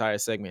ignore this entire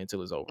segment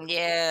until it's over.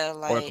 Yeah,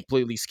 like, or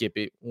completely skip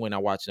it when I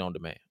watch it on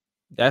demand.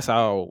 That's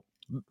how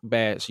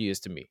bad she is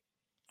to me.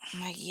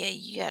 Like, yeah,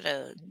 you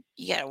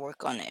gotta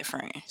work on that,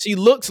 friend. She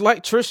looks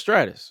like Trish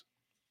Stratus.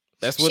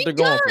 That's what they're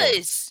going for.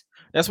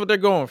 That's what they're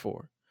going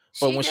for.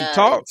 But when she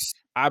talks,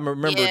 I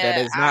remember that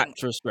it's not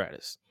Trish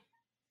Stratus.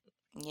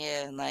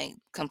 Yeah, like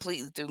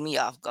completely threw me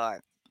off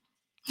guard.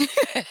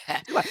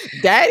 Like,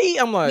 Daddy,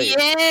 I'm like,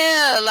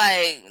 yeah,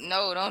 like,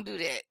 no, don't do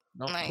that.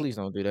 No, like, please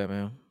don't do that,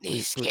 man.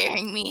 It's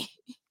scaring me.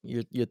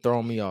 You're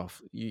throwing me off.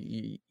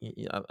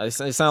 It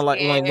sounds like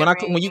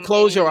when you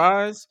close your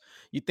eyes,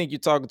 you think you're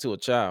talking to a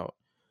child.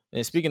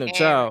 And speaking of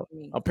child,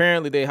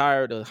 apparently they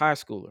hired a high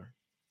schooler.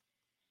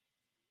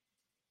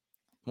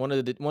 One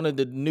of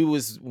the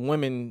newest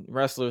women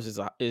wrestlers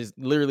is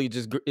literally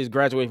is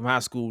graduating from high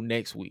school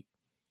next week.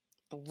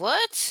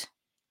 What?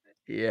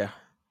 Yeah.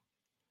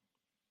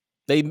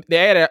 They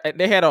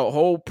had a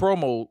whole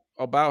promo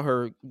about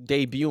her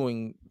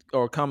debuting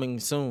or coming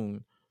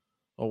soon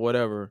or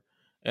whatever.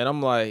 And I'm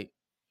like,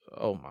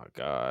 oh my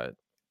God.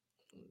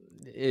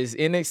 Is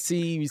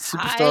NXT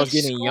superstars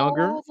getting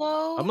younger?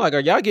 Though? I'm like,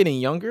 are y'all getting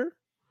younger?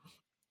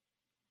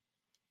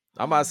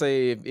 I'm about to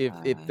say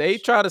if they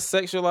try to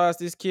sexualize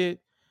this kid,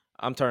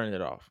 I'm turning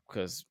it off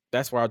because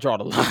that's where I draw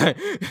the line.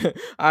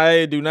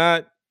 I do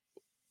not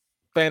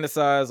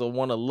fantasize or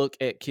want to look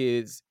at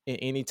kids in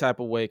any type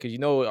of way because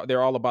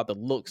they're all about the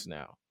looks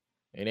now.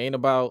 It ain't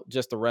about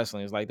just the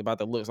wrestling. It's like about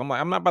the looks. I'm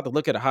like, I'm not about to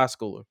look at a high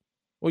schooler.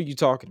 What are you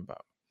talking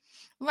about?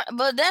 Right,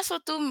 but that's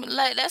what threw me.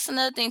 Like, that's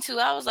another thing too.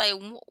 I was like,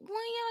 when y'all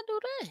do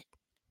that?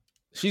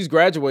 She's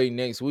graduating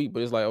next week,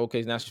 but it's like,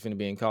 okay, now she's finna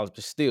be in college,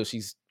 but still,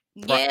 she's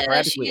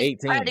practically 18.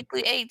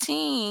 Practically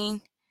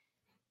 18,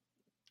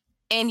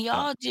 and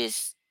y'all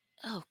just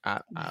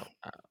I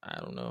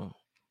don't know.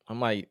 I'm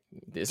like,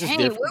 this is dang,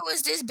 different. where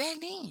was this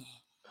back then?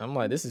 I'm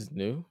like, this is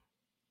new,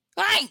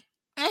 right?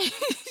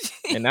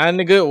 And not in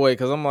a good way,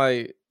 because I'm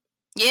like,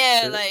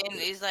 yeah, like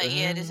it's like,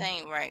 yeah, this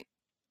ain't right.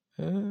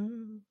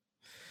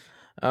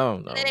 I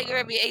don't know. Let that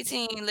girl be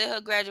 18. Let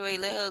her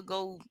graduate. Let her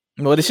go.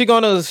 Well, she's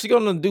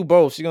gonna do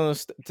both. They're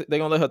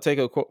gonna let her take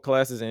her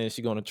classes and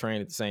she's gonna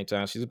train at the same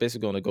time. She's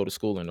basically gonna go to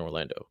school in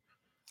Orlando.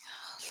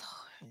 Oh,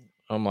 Lord.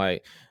 I'm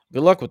like,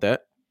 good luck with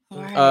that.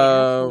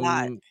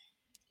 Right,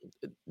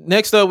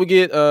 next up we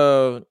get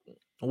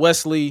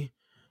Wesley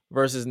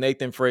versus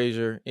Nathan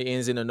Frazier. It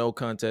ends in a no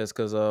contest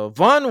because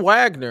Von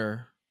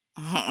Wagner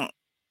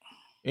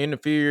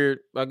interfered.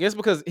 I guess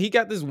because he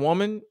got this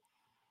woman.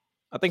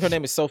 I think her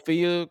name is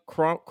Sophia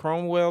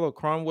Cromwell,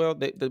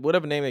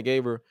 whatever name they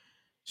gave her.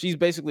 She's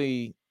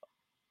basically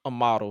a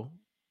model.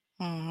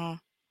 Mm-hmm.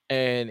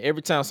 And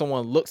every time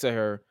someone looks at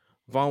her,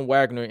 Von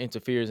Wagner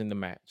interferes in the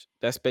match.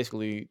 That's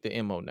basically the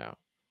MO now.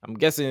 I'm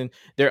guessing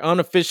they're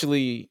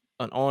unofficially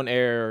an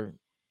on-air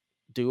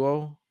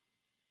duo.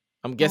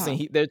 I'm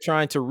guessing they're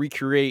trying to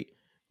recreate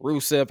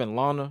Rusev and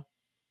Lana.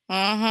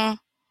 Mm-hmm.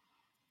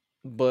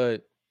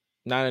 But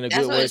not in a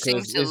good way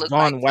because it's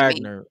Von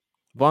Wagner.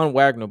 Von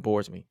Wagner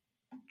bores me.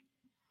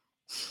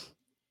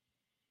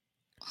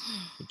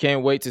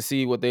 Can't wait to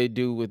see what they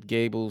do with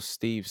Gable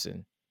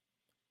Steveson.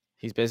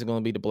 He's basically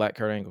going to be the Black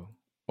Kurt Angle.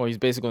 Or he's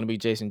basically going to be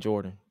Jason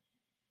Jordan.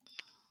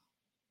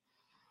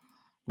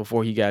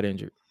 Before he got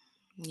injured.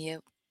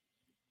 Yep.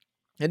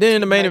 And then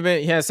in the main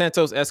event, he had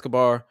Santos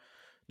Escobar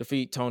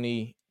defeat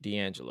Tony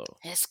D'Angelo.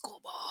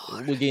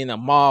 Escobar. We're getting a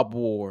mob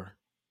war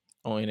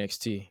on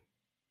NXT.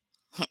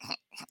 It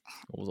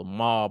was a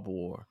mob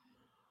war.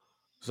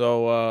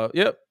 So,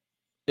 yep.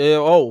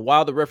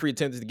 While the referee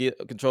attempted to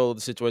get control of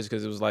the situation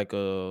because it was like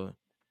a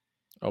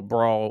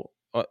brawl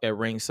at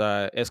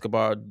ringside,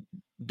 Escobar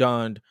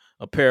donned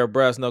a pair of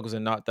brass knuckles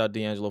and knocked out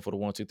D'Angelo for the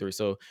 1, 2, 3.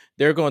 So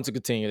they're going to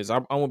continue this. I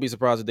won't be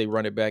surprised if they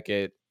run it back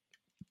in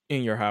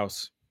your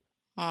house.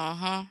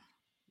 Uh-huh.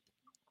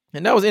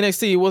 And that was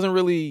NXT. It wasn't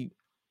really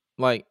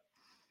like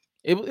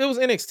it was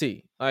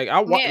NXT.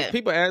 Like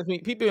people ask me,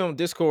 people on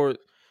Discord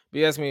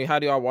be asking me, how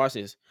do I watch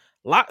this?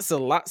 Lots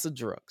of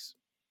drugs.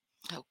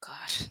 Oh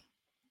gosh.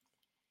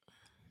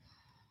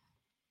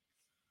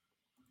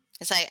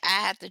 It's like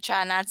I have to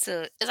try not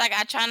to. It's like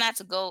I try not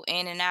to go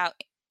in and out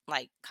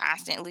like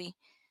constantly.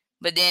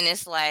 But then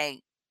it's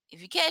like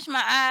if you catch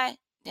my eye,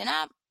 then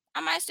I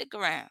might stick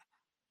around.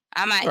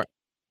 I might. Right.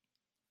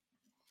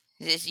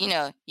 Just you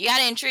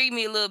gotta intrigue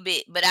me a little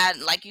bit, but I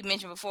like you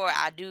mentioned before,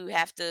 I do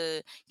have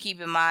to keep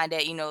in mind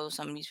that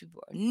some of these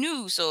people are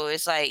new, so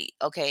it's like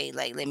okay,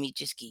 like let me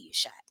just give you a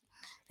shot.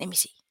 Let me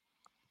see.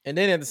 And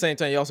then at the same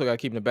time, you also got to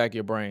keep in the back of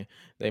your brain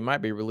they might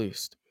be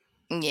released.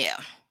 Yeah.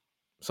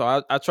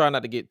 So I try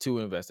not to get too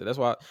invested. That's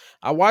why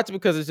I watch it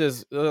because it's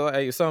just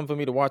it's something for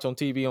me to watch on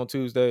TV on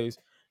Tuesdays,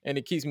 and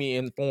it keeps me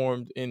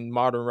informed in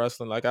modern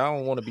wrestling. Like I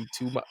don't want to be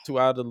too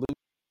out of the loop,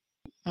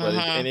 but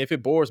if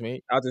it bores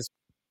me, I'll just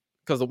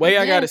because the way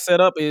I got it set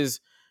up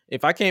is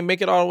if I can't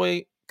make it all the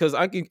way, because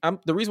I'm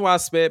the reason why I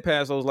sped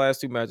past those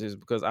last two matches is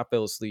because I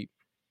fell asleep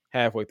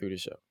halfway through the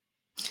show,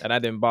 and I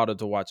didn't bother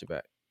to watch it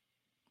back.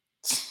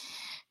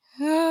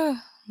 I'm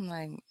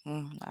like,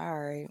 all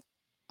right.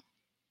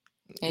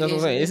 That's what I'm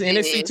saying. It's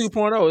NXT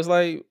 2.0. It's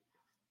like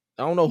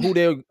I don't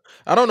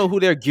know who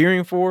they're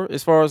gearing for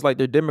as far as like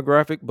their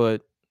demographic,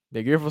 but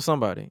they're gearing for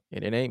somebody,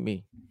 and it ain't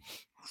me.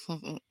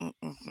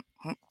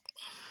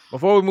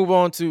 Before we move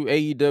on to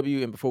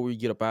AEW and before we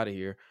get up out of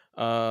here,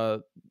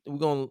 we're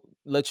gonna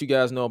let you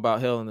guys know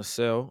about Hell in a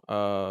Cell.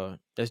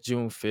 That's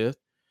June 5th.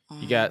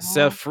 You got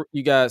Seth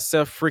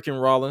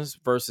freaking Rollins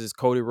versus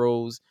Cody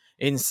Rhodes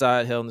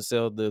inside Hell in a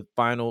Cell, the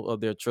final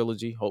of their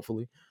trilogy,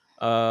 hopefully.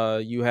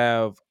 You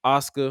have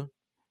Asuka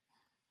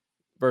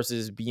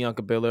versus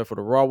Bianca Belair for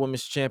the Raw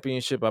Women's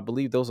Championship. I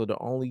believe those are the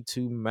only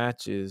two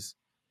matches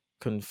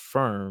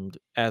confirmed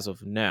as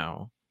of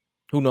now.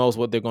 Who knows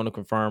what they're going to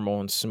confirm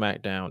on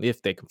SmackDown,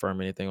 if they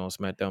confirm anything on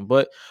SmackDown.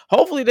 But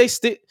hopefully they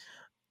stick.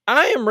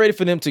 I am ready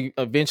for them to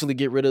eventually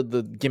get rid of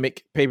the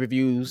gimmick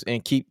pay-per-views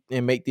and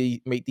make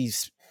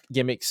these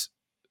gimmicks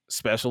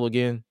special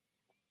again.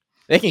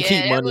 They can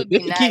keep money. They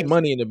can keep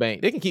money in the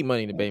bank. They can keep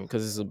money in the bank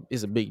because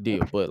it's a big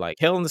deal. But like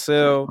Hell in a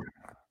Cell,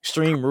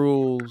 Extreme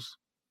Rules,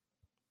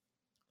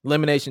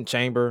 Elimination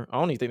Chamber. I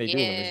don't even think they do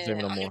Elimination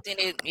Chamber no more.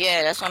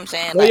 That's what I'm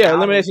saying. But yeah,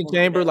 Elimination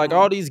Chamber, like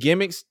all these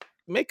gimmicks,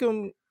 make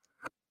them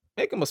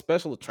a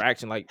special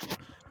attraction. Like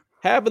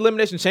have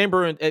Elimination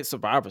Chamber at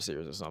Survivor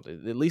Series or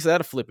something. At least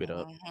that'll flip it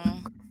up.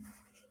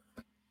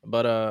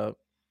 But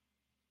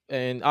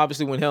and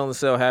obviously when Hell in a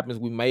Cell happens,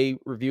 we may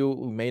review it,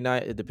 we may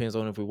not. It depends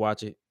on if we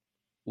watch it.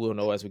 We'll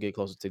know as we get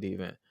closer to the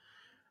event.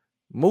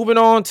 Moving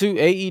on to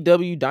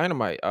AEW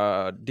Dynamite.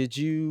 Did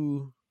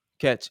you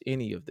catch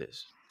any of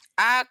this?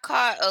 I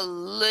caught a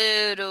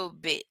little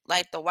bit,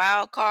 like the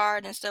wild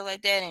card and stuff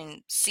like that,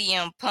 and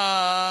CM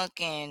Punk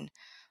and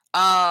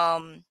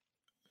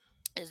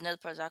there's another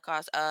person I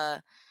caught.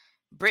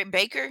 Britt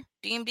Baker,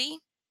 DMD.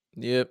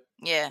 Yep.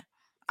 Yeah,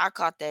 I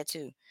caught that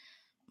too.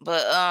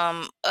 But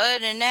other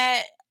than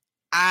that,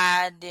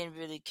 I didn't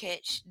really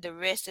catch the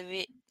rest of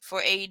it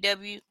for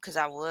AEW because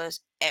I was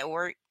at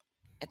work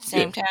at the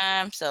same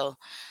time. So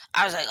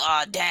I was like,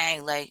 oh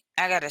dang, like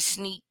I gotta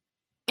sneak.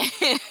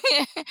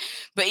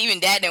 But even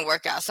that didn't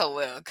work out so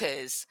well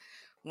because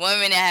one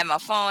minute I had my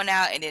phone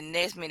out and then the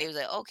next minute it was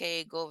like,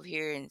 okay, go over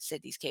here and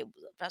set these cables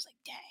up. I was like,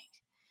 dang.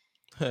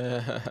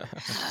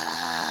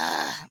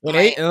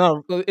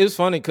 It was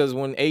funny because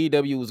when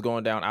AEW was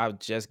going down, I was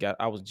just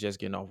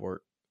getting off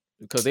work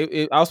because I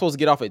was supposed to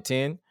get off at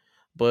 10,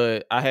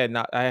 but I had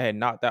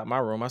knocked out my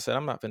room. I said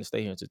I'm not finna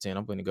stay here until 10.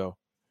 I'm gonna go.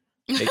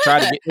 They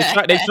tried to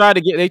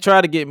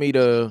get me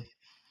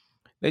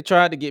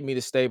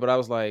to stay, but I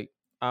was like,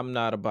 y'all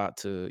not about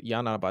to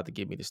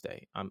get me to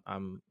stay.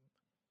 I'm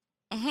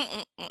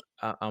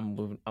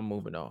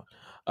moving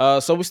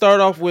on. So we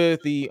started off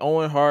with the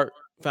Owen Hart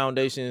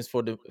Foundations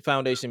for the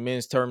Foundation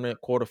Men's Tournament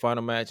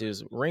quarterfinal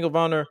matches. Ring of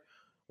Honor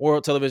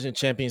World Television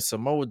Champion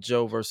Samoa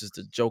Joe versus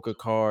the Joker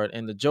card,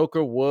 and the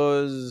Joker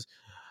was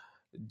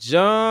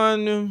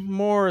John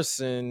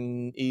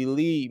Morrison,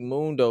 Elite,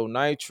 Mundo,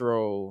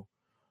 Nitro,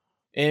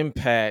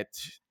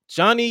 Impact,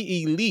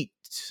 Johnny Elite.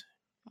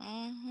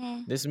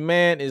 This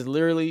man is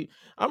literally.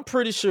 I'm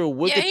pretty sure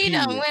Wikipedia. Yeah, he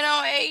done went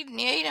on eight.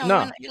 Yeah, he done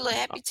went on a little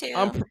happy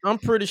tail. I'm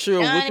pretty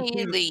sure Johnny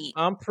Wikipedia. Elite.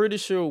 I'm pretty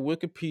sure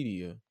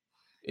Wikipedia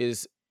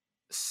is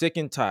sick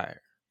and tired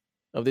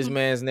of this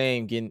man's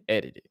name getting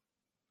edited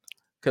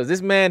because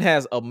this man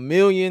has 1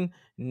 million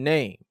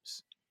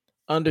names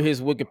under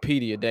his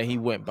Wikipedia that he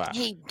went by.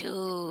 He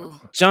do.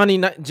 John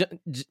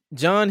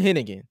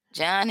Hennigan.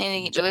 John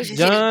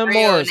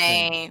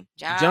Morrison.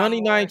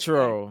 Johnny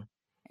Nitro.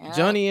 Yep.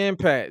 Johnny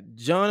Impact.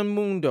 John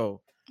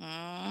Mundo.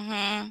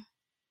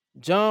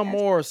 John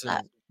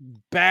Morrison.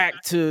 Back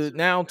to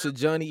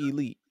Johnny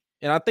Elite.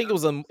 And I think it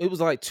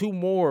was like 2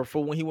 more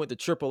for when he went to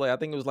AAA. I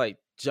think it was like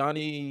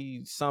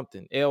Johnny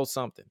something, L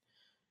something.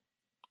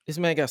 This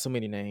man got so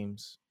many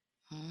names.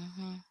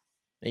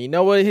 And you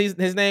know what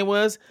his name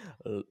was?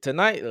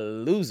 Tonight,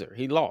 Loser.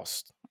 He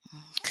lost.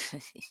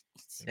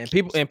 and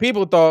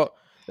people thought,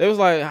 they was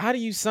like, how do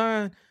you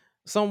sign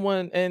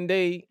someone and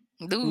they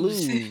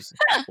lose?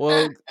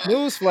 Well,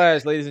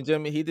 newsflash, ladies and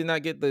gentlemen, he did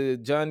not get the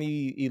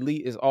Johnny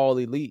Elite is all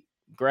elite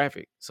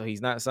graphic, so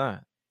he's not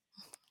signed.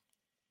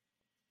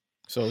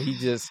 So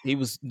he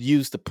was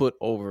used to put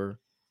over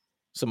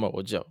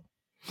Samoa Joe.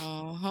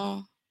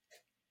 Mm-hmm.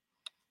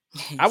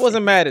 I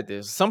wasn't mad at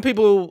this. Some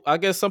people,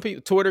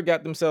 Twitter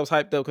got themselves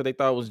hyped up because they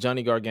thought it was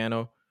Johnny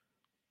Gargano,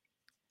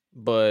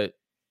 but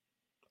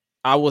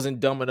I wasn't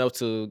dumb enough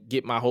to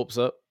get my hopes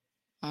up.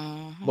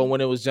 Mm-hmm. But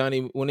when it was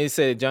when they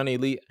said Johnny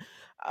Elite,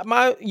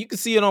 you can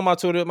see it on my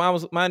Twitter.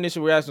 My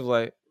initial reaction was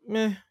like,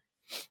 meh.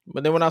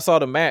 But then when I saw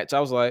the match,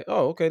 I was like,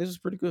 oh, okay, this is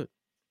pretty good.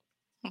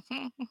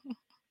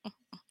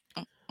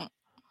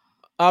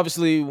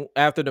 Obviously,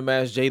 after the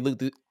match, Jay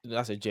Lethal,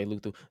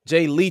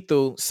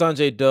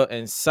 Sanjay Dutt,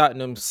 and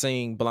Satnam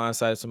Singh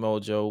blindsided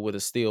Samoa Joe with a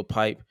steel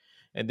pipe.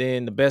 And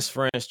then the best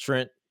friends,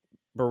 Trent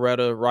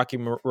Beretta, Rocky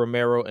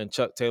Romero, and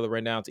Chuck Taylor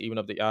ran down to even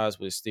up the odds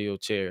with steel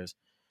chairs.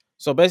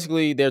 So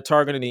basically, they're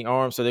targeting the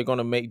arm, so they're going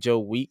to make Joe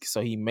weak.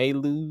 So he may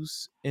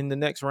lose in the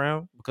next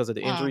round because of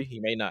the injury. He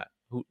may not.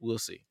 We'll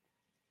see.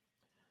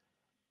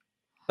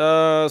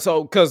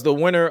 So because the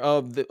winner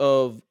of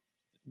the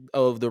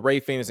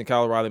Ray Phoenix and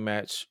Kyle O'Reilly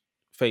match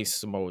faced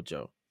Samoa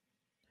Joe.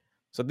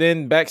 So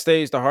then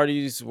backstage, the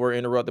Hardys were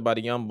interrupted by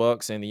the Young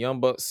Bucks, and the Young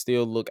Bucks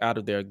still look out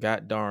of their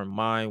goddamn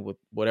mind with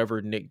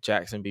whatever Nick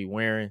Jackson be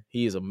wearing.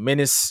 He is a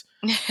menace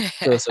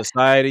to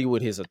society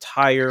with his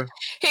attire.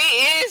 He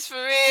is for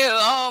real.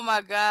 Oh my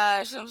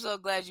gosh. I'm so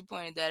glad you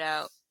pointed that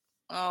out.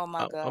 Oh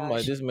my gosh. I'm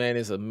like, this man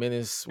is a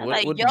menace. I'm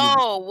What like,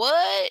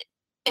 what?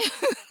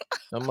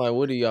 I'm like,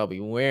 what do y'all be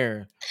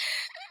wearing?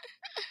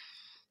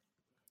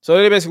 So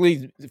they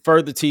basically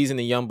further teasing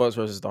the Young Bucks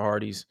versus the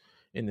Hardys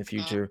in the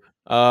future.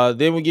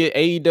 Then we get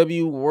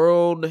AEW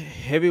World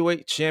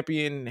Heavyweight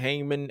Champion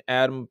Hangman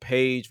Adam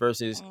Page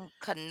versus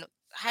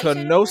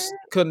Kanosuke.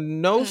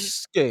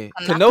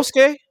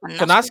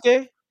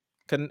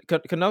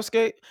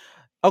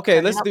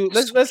 Okay,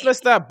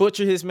 let's not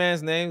butcher his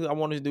man's name. I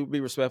want to be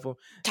respectful.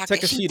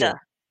 Takashita.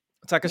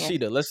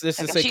 Yeah. Let's just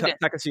say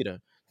Takashita.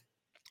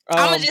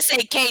 I'm gonna just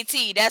say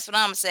KT. That's what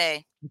I'm gonna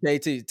say.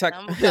 KT.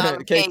 I'm gonna call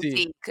him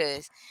KT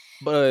because.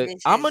 But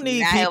I'm gonna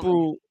need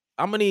people.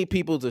 I'm gonna need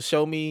people to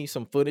show me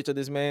some footage of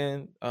this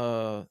man.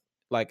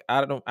 Like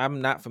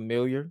I'm not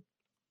familiar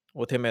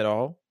with him at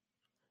all.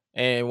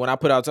 And when I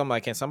put out something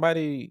like, can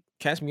somebody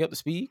catch me up to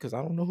speed? Because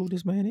I don't know who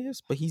this man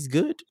is, but he's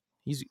good.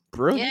 He's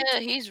brilliant.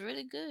 Yeah, he's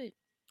really good.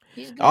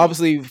 He's good.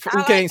 Obviously,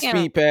 we can't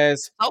speed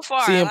past. So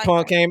far, CM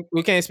Punk came.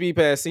 We can't speed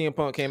past. CM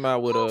Punk came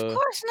out with of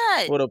course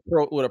not.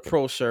 With a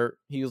pro shirt.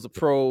 He was a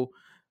pro.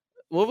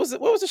 What was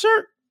it? What was the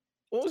shirt?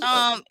 What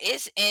was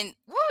it's in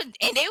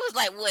and they was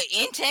like what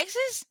in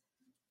Texas?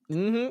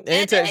 Mm-hmm.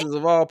 In Texas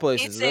of all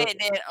places. It said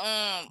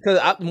that because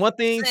one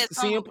thing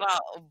CM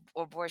about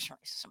abortion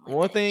rights.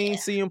 One thing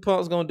CM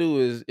Punk's gonna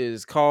do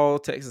is call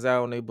Texas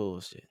out on their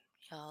bullshit.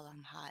 Y'all,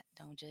 I'm hot.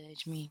 Don't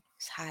judge me.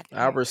 It's hot.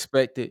 I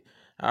respect it.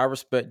 I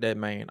respect that,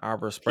 man. I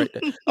respect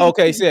that.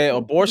 Okay, so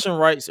abortion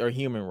rights are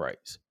human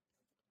rights.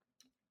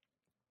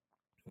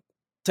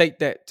 Take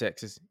that,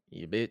 Texas,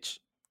 you bitch.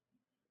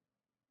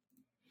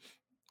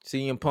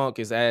 CM Punk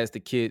is, as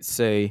the kids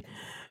say,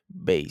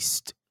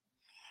 based.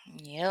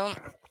 Yep.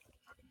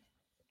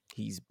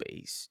 He's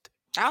based.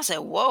 I said,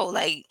 whoa,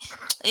 like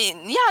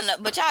y'all know,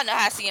 but y'all know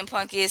how CM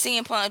Punk is.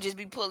 CM Punk just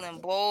be pulling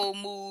bold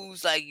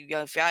moves, like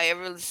if y'all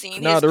ever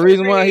seen. No, the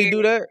reason why he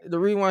do that,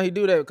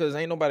 because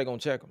ain't nobody gonna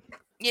check him.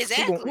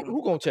 Exactly.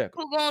 Who gonna check him?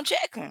 Who gonna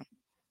check him?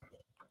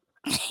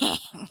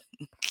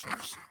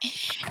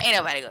 Ain't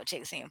nobody gonna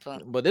check CM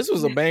Punk. But this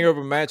was a banger of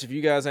a match. If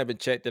you guys haven't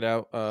checked it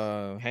out,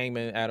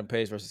 Hangman Adam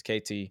Page versus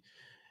KT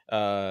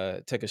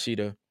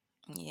Takashita.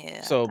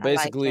 Yeah. So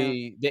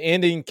basically, the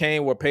ending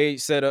came where Page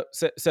set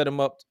him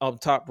up on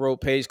top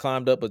rope. Page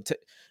climbed up,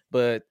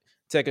 but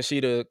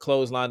Takashita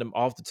clotheslined him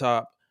off the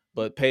top.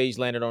 But Page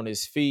landed on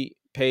his feet.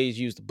 Page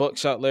used the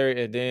buckshot lariat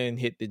and then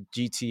hit the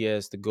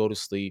GTS to go to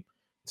sleep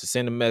to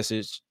send a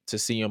message to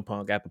CM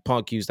Punk after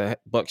Punk used the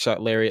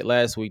buckshot lariat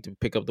last week to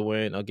pick up the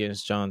win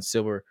against John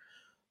Silver.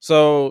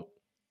 So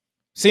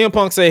CM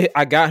Punk said,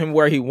 I got him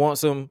where he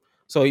wants him.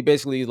 So he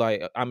basically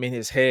like, I'm in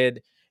his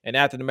head. And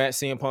after the match,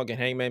 CM Punk and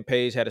Hangman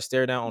Page had a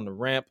stare down on the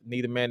ramp.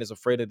 Neither man is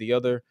afraid of the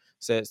other,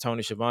 says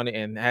Tony Schiavone.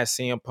 And has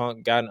CM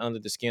Punk gotten under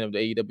the skin of the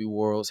AEW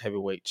World's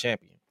Heavyweight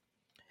Champion?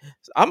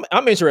 So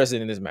I'm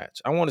interested in this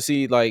match. I want to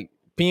see like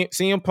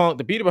CM Punk,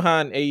 the beauty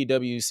behind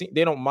AEW,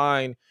 they don't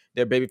mind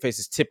their baby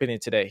faces tipping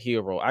into that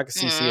heel role. I can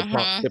see CM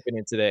Punk tipping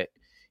into that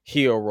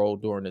heel role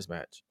during this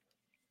match.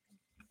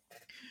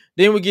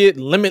 Then we get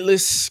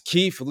Limitless,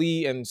 Keith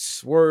Lee, and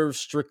Swerve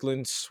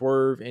Strickland,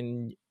 Swerve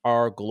in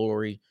Our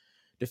Glory,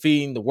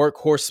 defeating the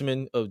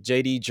workhorsemen of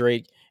JD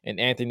Drake and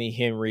Anthony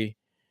Henry.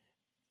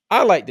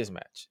 I like this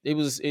match. It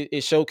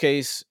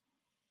showcased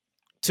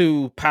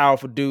two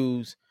powerful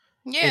dudes.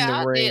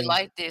 Yeah, I did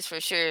like this for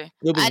sure.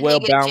 It was well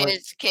balanced. I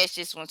did catch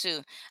this one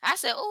too. I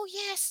said, "Oh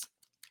yes."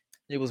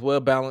 It was well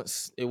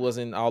balanced. It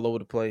wasn't all over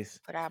the place.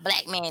 Put our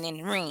black man in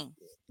the ring.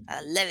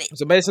 I love it.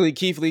 So basically,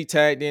 Keith Lee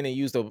tagged in and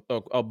used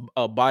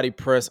a body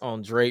press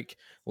on Drake.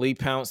 Lee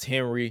pounced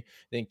Henry.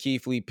 Then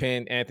Keith Lee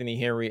pinned Anthony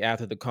Henry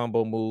after the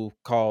combo move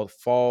called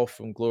Fall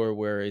from Glory,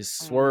 where it's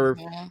Swerve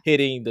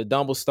hitting the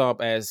dumble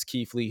stomp as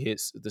Keith Lee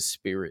hits the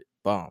Spirit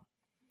Bomb.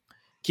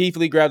 Keith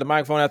Lee grabbed the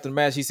microphone after the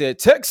match. He said,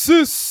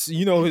 "Texas,"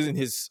 in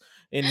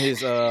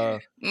his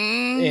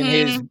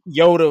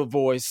Yoda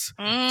voice.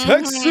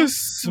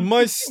 "Texas,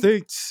 my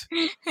state.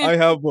 I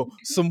have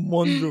some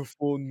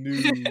wonderful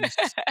news.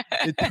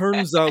 It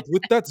turns out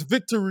with that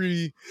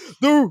victory,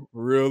 the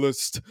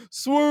realist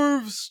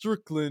Swerve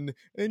Strickland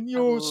and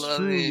yours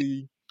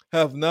truly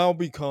have now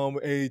become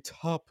a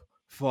top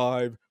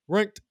 5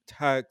 ranked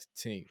tag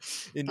team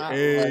in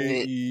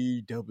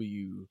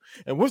AEW.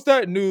 And with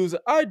that news,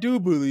 I do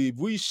believe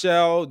we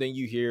shall." Then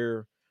you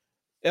hear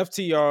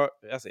FTW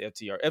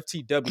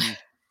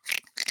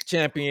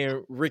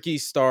champion Ricky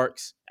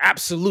Starks,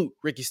 absolute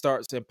Ricky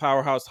Starks and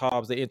Powerhouse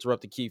Hobbs. They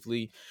interrupted Keith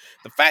Lee.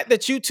 "The fact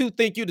that you two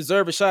think you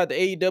deserve a shot at the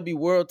AEW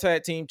World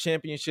Tag Team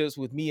Championships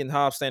with me and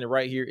Hobbs standing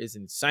right here is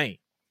insane."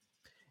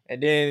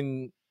 And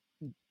then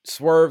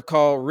Swerve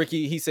called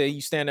Ricky. He said,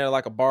 "You stand there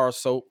like a bar of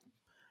soap."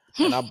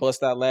 And I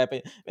bust out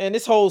laughing. Man,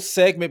 this whole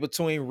segment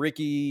between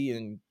Ricky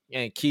and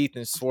Keith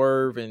and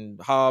Swerve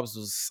and Hobbs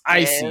was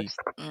icy.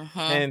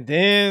 And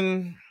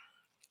then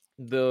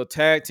the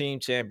tag team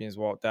champions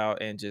walked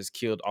out and just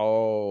killed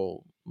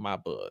all my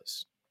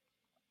buzz.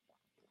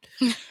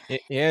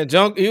 Yeah,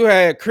 you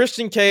had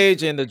Christian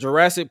Cage and the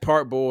Jurassic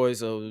Park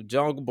boys of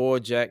Jungle Boy,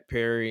 Jack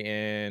Perry,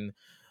 and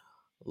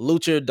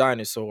Lucha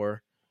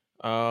Dinosaur.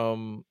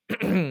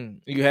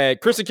 You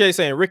had Christian Cage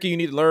saying, "Ricky, you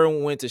need to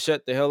learn when to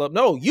shut the hell up."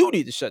 No, you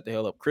need to shut the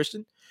hell up,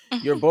 Christian.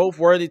 "You're both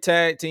worthy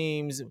tag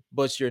teams,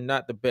 but you're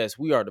not the best.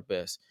 We are the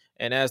best.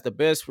 And as the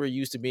best, we're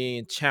used to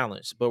being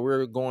challenged. But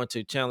we're going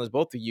to challenge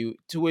both of you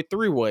to a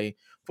 3-way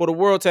for the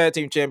World Tag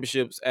Team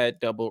Championships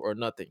at Double or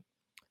Nothing."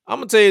 I'm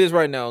going to tell you this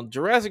right now.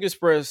 Jurassic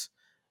Express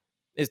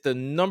is the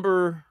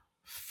number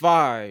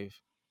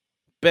 5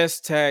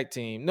 best tag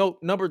team. No,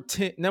 number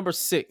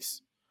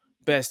 6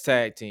 best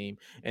tag team.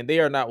 And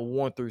they are not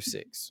 1 through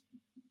 6.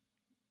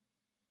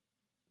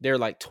 They're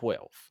like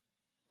 12.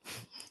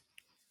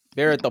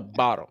 They're at the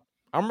bottom.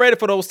 I'm ready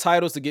for those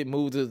titles to get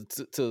moved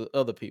to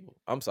other people.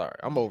 I'm sorry.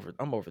 I'm over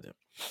them.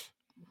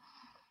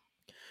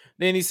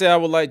 Then he said, "I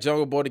would like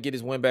Jungle Boy to get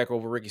his win back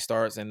over Ricky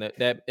Starks and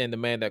the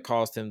man that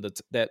caused him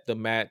the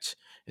match."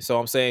 And so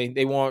I'm saying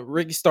they want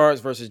Ricky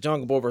Starks versus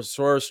Jungle Boy versus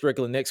Swerve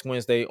Strickland next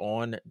Wednesday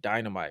on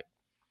Dynamite.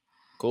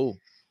 Cool.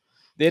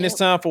 Then it's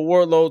time for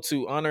Wardlow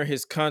to honor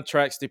his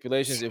contract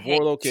stipulations. If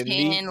Wardlow can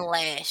meet 10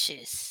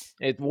 lashes.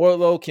 If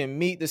Wardlow can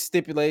meet the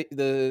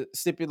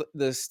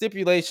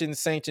stipulation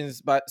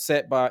sanctions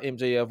set by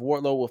MJF,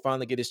 Wardlow will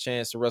finally get his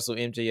chance to wrestle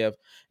MJF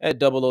at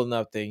Double or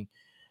Nothing.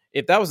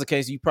 If that was the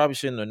case, you probably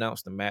shouldn't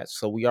announce the match.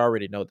 So we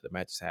already know that the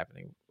match is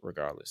happening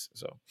regardless.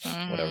 So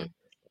whatever.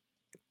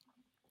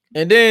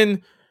 And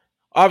then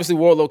obviously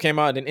Wardlow came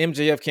out, and then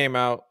MJF came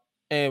out.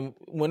 And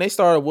when they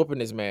started whooping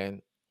this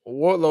man,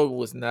 Wardlow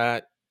was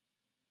not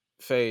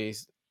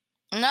phased.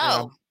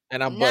 No.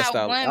 And I bust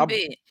out.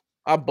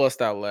 I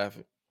bust out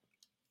laughing.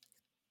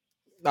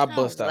 I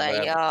bust out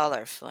laughing. Y'all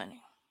are funny.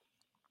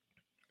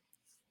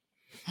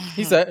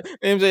 He said,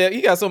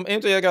 MJF got something.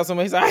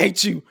 He said, "I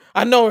hate you.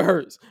 I know it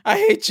hurts. I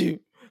hate you."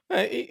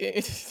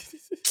 Like,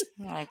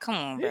 come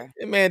on, bro.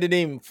 That man didn't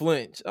even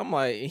flinch. I'm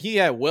like, he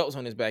had welts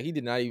on his back. He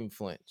did not even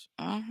flinch.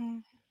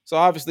 So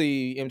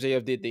obviously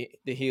MJF did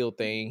the heel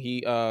thing.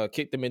 He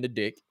kicked him in the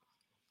dick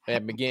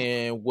and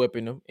began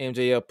whipping him.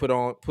 MJF put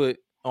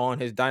on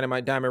his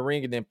Dynamite diamond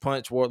ring and then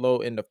punched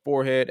Wardlow in the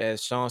forehead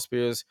as Shawn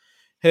Spears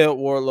held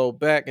Wardlow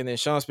back, and then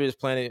Shawn Spears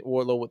planted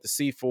Wardlow with the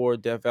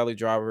C4 Death Valley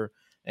Driver,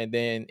 and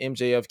then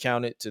MJF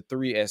counted to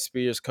 3 as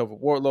Spears covered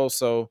Wardlow.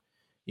 So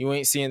you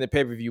ain't seeing the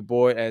pay-per-view,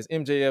 boy, as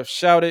MJF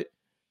shouted.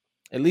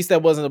 At least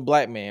that wasn't a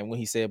black man when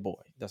he said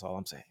boy. That's all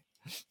I'm saying.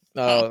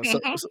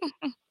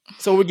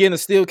 So we're getting a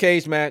steel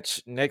cage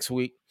match next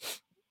week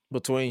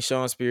between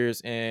Shawn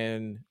Spears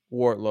and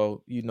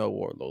Wardlow. You know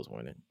Wardlow's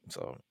winning.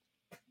 So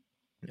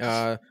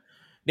then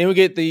we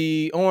get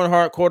the Owen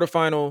Hart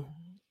quarterfinal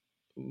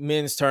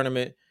men's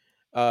tournament.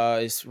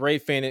 It's Ray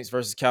Phoenix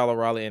versus Kyle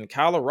O'Reilly, and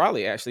Kyle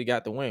O'Reilly actually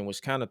got the win,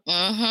 which kind of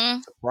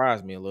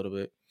surprised me a little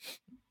bit.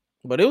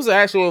 But it was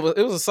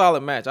a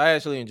solid match. I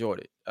actually enjoyed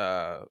it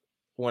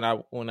when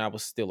I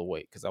was still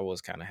awake because I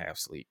was kind of half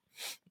asleep.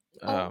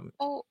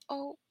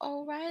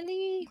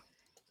 O'Reilly.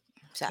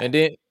 Sorry. And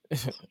then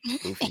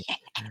goofy.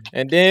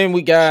 And then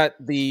we got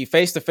the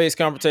face-to-face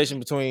confrontation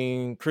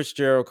between Chris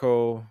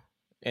Jericho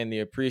and the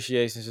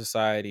Appreciation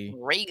Society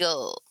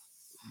Regal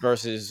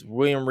versus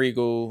William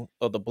Regal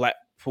of the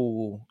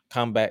Blackpool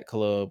Combat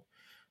Club.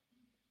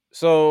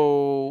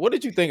 So, what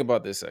did you think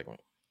about this segment?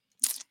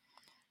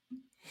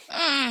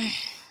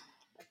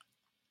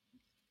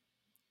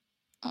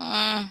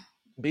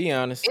 Be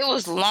honest. It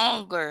was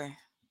longer.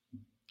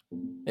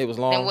 It was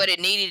long than what it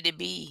needed to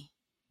be.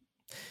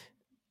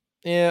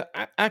 Yeah,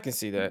 I can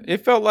see that.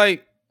 It felt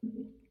like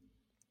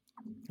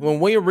when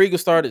William Regal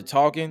started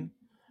talking,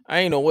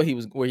 I didn't know where he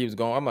was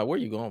going. I'm like, where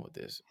are you going with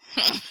this?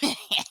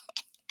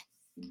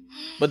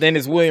 But then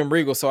it's William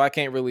Regal, so I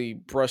can't really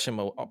brush him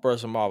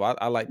off.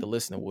 I like to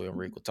listen to William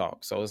Regal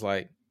talk. So it's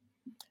like,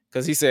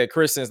 because he said,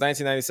 Chris, since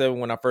 1997,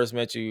 when I first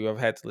met you, I've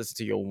had to listen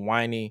to your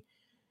whiny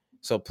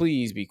So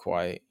please be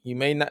quiet. You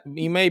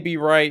may be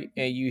right,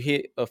 and you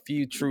hit a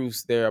few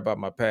truths there about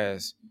my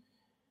past.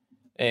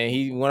 And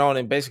he went on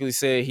and basically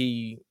said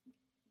he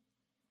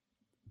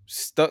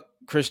stuck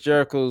Chris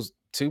Jericho's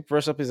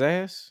toothbrush up his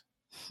ass.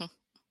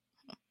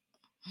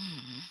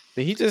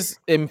 Did he just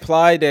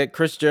imply that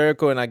Chris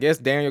Jericho and I guess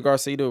Daniel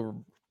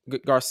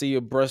Garcia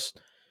brushed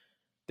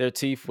their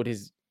teeth with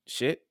his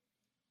shit?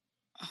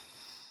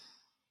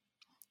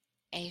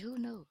 Hey, who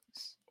knows?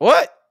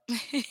 What?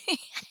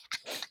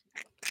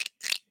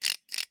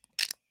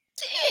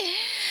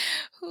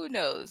 Who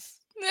knows?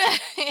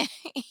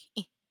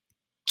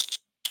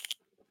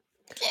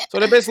 So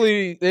they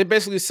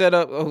basically set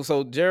up. Oh,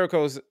 so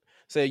Jericho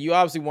said, "You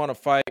obviously want to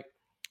fight,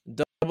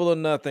 double or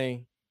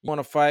nothing. You want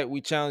to fight?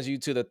 We challenge you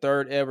to the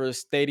third ever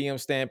Stadium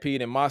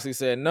Stampede." And Moxley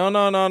said, "No,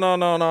 no, no, no,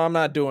 no, no. I'm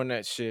not doing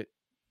that shit."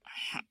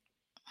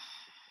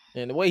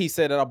 And the way he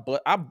said it,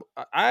 I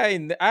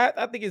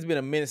think it's been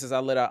a minute since I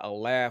let out a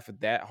laugh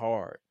that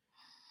hard.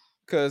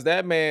 Cause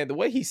that man, the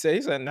way he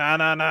said, "Nah,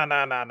 nah, nah,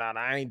 nah, nah, nah,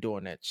 I ain't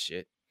doing that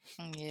shit."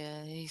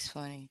 Yeah, he's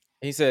funny.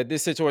 He said,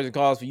 "This situation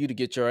calls for you to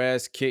get your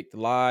ass kicked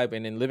live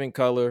and in living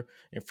color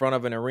in front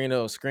of an arena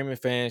of screaming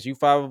fans. You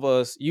five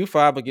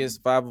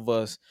against five of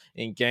us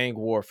in gang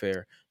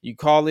warfare. You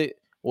call it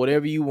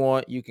whatever you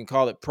want. You can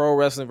call it pro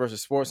wrestling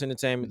versus sports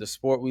entertainment, the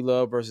sport we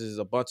love versus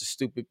a bunch of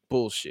stupid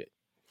bullshit."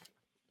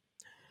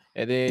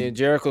 And then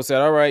Jericho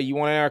said, "All right, you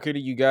want anarchy?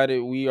 You got it.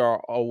 We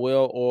are a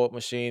well-oiled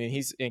machine."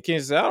 And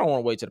Ken said, "I don't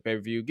want to wait till the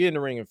pay-per-view. Get in the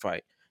ring and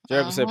fight."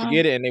 Jericho said,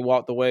 "Forget it," and they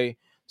walked away.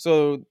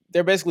 So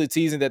they're basically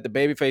teasing that the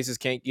baby faces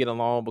can't get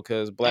along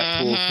because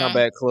Blackpool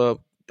Combat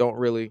Club don't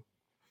really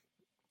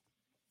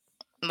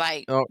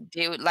like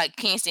they would like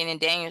Kingston and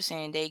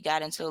Danielson. They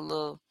got into a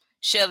little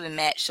shoving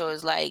match, so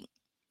it's like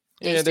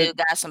they still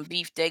got some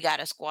beef. They got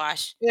to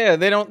squash. Yeah,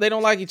 they don't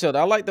like each other.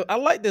 I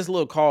like this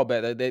little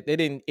callback that they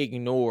didn't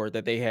ignore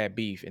that they had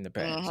beef in the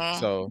past.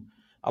 So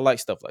I like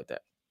stuff like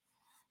that.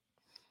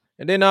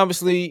 And then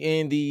obviously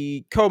in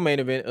the co-main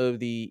event of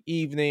the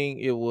evening,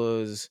 it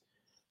was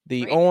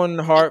the Owen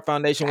Hart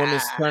Foundation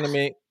Women's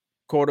Tournament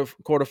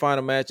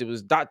quarterfinal match. It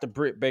was Dr.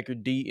 Britt Baker,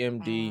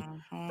 DMD,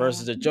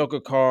 versus the Joker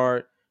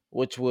card,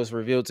 which was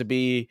revealed to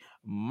be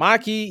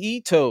Maki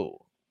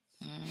Ito.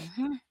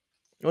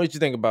 What did you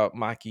think about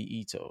Maki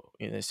Ito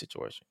in this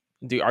situation?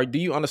 Do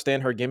you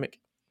understand her gimmick?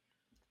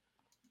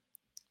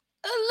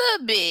 A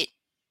little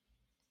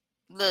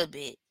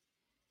bit.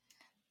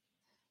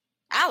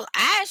 I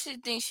actually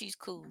think she's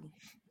cool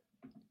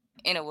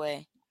in a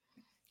way.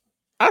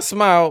 I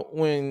smiled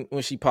when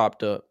she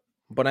popped up,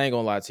 but I ain't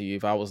gonna lie to you.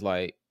 If I was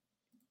like,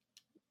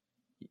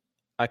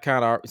 I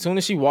kind of, as soon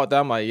as she walked out,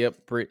 I'm like,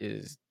 yep, Britt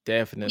is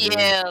definitely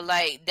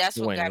like that's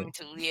what got me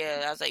to.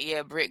 Yeah, I was like,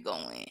 yeah, Britt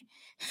gonna win.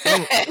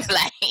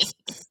 Like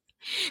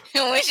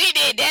when she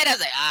did that, I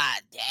was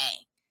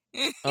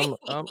like,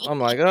 dang. I'm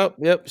like, oh,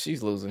 yep,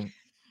 she's losing,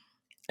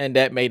 and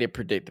that made it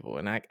predictable.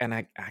 And I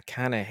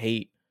kind of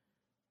hate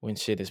when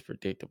shit is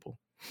predictable.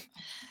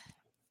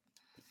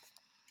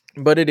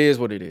 But it is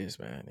what it is,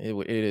 man. It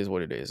is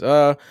what it is.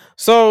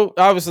 So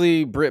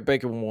obviously Britt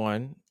Baker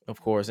won,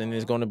 of course, and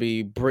it's going to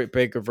be Britt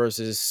Baker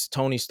versus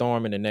Toni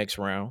Storm in the next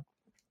round.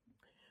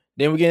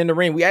 Then we get in the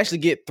ring. We actually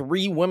get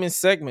 3 women's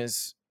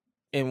segments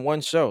in one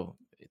show.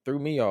 It threw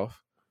me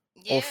off.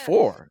 Yeah.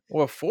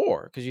 Or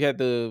four, because you had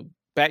the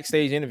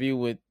backstage interview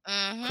with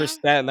Chris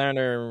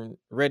Statlander and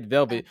Red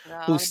Velvet,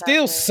 who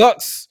still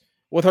sucks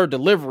with her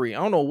delivery.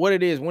 I don't know what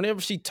it is. Whenever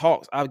she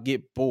talks, I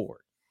get bored.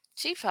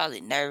 She's probably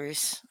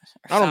nervous.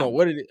 I don't know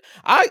what it is.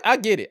 I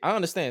get it. I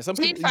understand. Some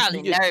people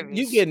probably nervous.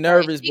 You get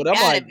nervous, but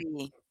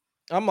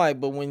I'm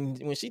like, but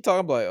when she talk,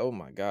 I'm like, oh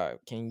my God,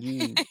 can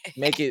you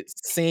make it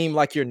seem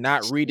like you're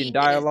not reading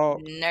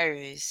dialogue?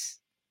 Nervous.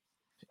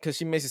 Because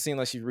she makes it seem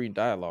like she's reading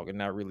dialogue and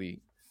not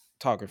really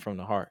talking from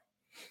the heart.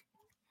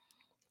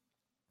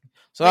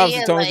 So but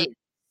obviously, Tony.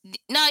 You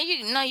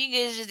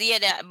guys just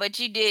that, but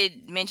you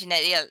did mention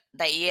that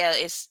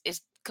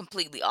it's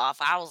completely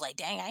off. I was like,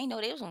 dang, I didn't know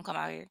they was gonna come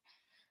out here.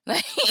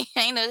 Like,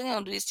 I ain't know they're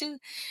gonna do this too.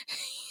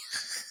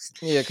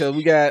 Yeah, because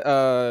we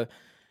got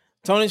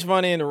Tony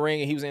Schiavone in the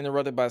ring, and he was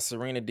interrupted by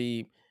Serena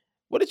Deeb.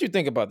 What did you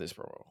think about this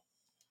promo?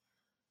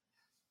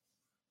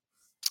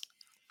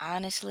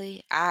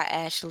 Honestly,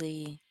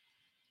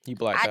 you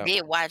blacked out. I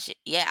did watch it.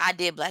 Yeah, I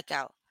did black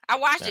out. I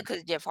watched it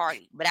because Jeff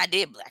Hardy, but I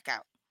did black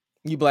out.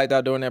 You blacked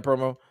out during that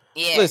promo?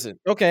 Yeah. Listen,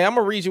 okay, I'm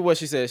gonna read you what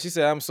she said. She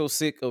said, "I'm so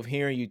sick of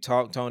hearing you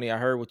talk, Tony. I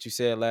heard what you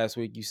said last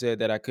week. You said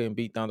that I couldn't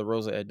beat Thunder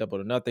Rosa at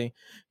Double or Nothing.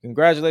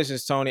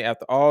 Congratulations, Tony.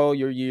 After all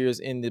your years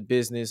in the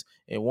business,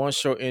 in one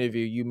short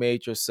interview, you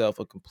made yourself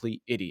a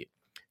complete idiot."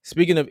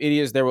 Speaking of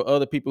idiots, there were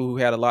other people who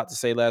had a lot to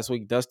say last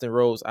week. Dustin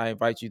Rhodes, I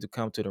invite you to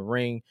come to the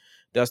ring.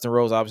 Dustin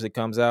Rhodes obviously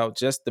comes out.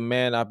 Just the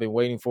man I've been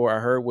waiting for. I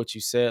heard what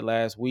you said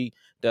last week,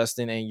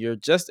 Dustin, and you're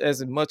just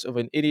as much of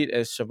an idiot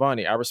as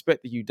Schiavone. I respect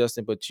you,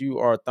 Dustin, but you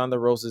are Thunder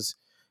Rosa's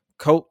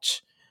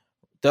coach.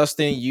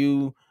 Dustin,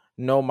 you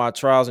know my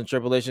trials and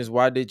tribulations.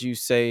 Why did you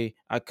say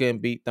I couldn't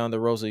beat Thunder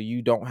Rosa?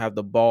 You don't have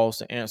the balls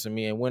to answer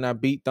me. And when I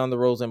beat Thunder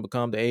Rosa and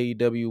become the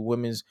AEW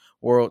Women's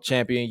World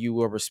Champion, you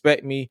will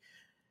respect me.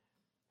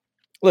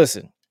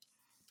 Listen,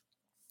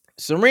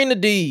 Serena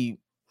Deeb,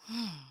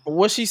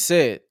 what she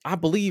said, I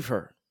believe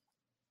her.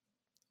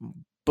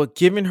 But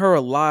giving her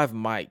a live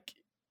mic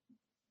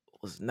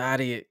was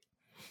not it.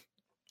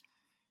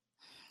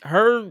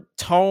 Her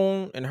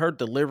tone and her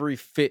delivery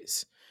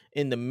fits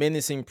in the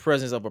menacing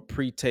presence of a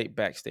pre-tape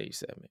backstage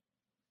segment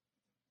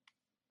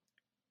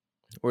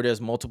where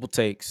there's multiple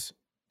takes.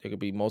 There could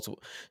be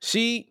multiple.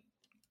 It's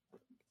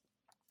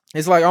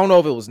like, I don't know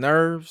if it was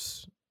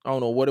nerves. I don't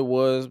know what it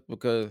was,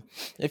 because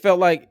it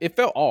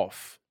felt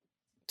off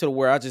to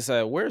where I just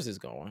said, where is this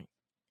going?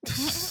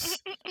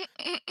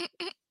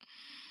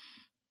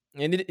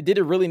 And did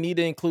it really need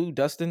to include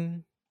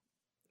Dustin?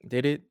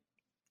 Did it?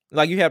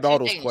 Like, you have all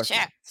those questions.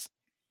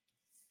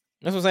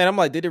 That's what I'm saying. I'm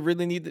like, did it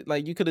really need to,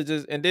 like, you could have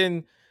just, and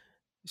then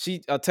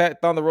she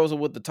attacked Thunder Rosa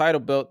with the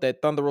title belt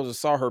that Thunder Rosa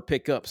saw her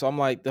pick up. So I'm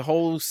like, the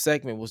whole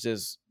segment was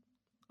just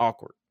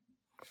awkward.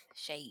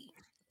 Shade.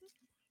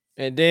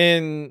 And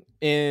then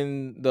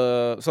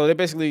so they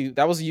basically,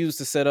 that was used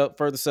to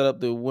further set up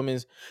the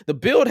women's. The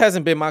build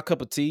hasn't been my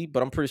cup of tea,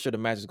 but I'm pretty sure the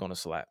match is going to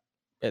slap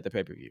at the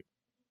pay-per-view.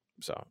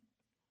 So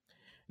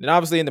then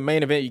obviously in the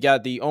main event, you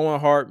got the Owen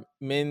Hart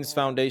Men's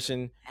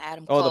Foundation.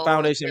 The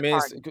Foundation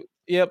Men's.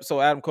 Yep. So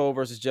Adam Cole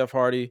versus Jeff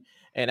Hardy.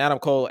 And Adam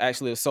Cole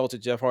actually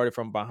assaulted Jeff Hardy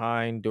from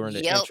behind during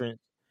the entrance.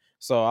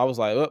 So I was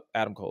like, oh,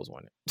 Adam Cole's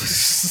winning.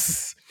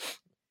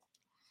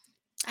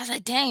 I was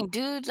like, dang,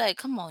 dude, like,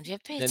 come on,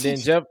 Jeff, pay attention.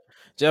 And then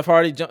Jeff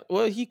Hardy jumped.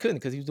 Well, he couldn't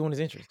because he was doing his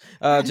entrance.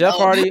 Jeff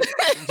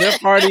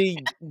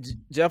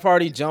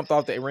Hardy jumped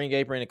off the ring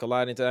apron and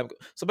collided into Adam.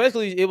 So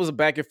basically, it was a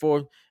back and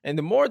forth. And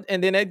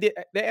then they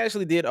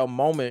actually did a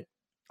moment.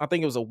 I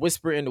think it was a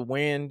whisper in the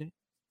wind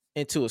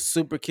into a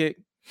super kick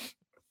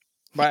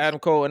by Adam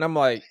Cole. And I'm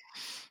like,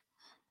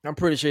 I'm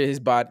pretty sure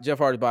Jeff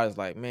Hardy's body is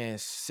like, man,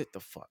 sit the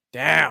fuck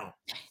down.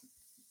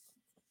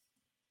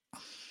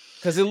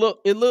 Because it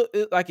looked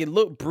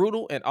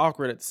brutal and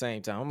awkward at the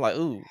same time. I'm like,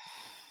 ooh.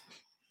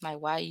 Like,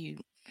 why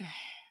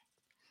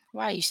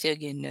are you still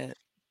getting up?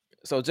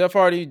 So Jeff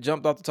Hardy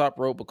jumped off the top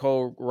rope, but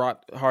Cole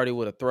rocked Hardy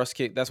with a thrust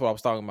kick. That's what I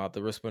was talking about,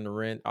 the whisper in the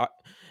ring.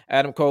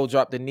 Adam Cole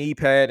dropped the knee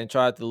pad and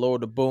tried to lower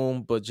the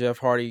boom, but Jeff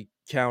Hardy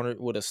countered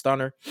with a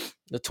stunner.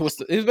 It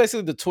was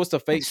basically the twist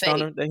of fate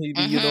stunner that he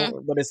be,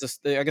 but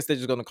I guess they're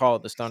just gonna call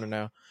it the stunner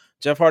now.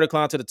 Jeff Hardy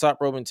climbed to the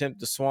top rope and attempted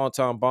the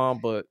Swanton bomb,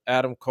 but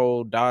Adam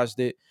Cole dodged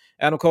it.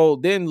 Adam Cole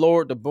then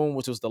lowered the boom,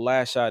 which was the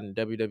last shot in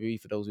WWE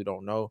for those who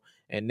don't know,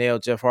 and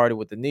nailed Jeff Hardy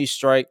with the knee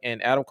strike.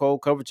 And Adam Cole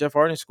covered Jeff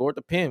Hardy and scored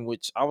the pin,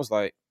 which I was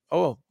like,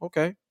 oh,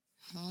 okay.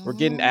 We're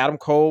getting Adam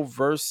Cole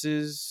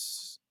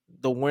versus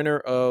the winner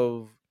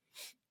of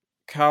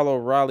Kyle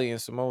O'Reilly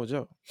and Samoa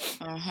Joe.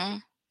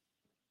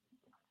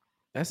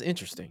 That's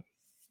interesting.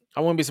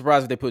 I wouldn't be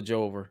surprised if they put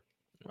Joe over.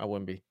 I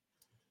wouldn't be.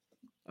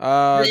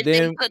 If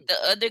they put the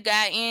other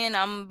guy in,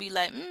 I'm gonna be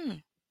like,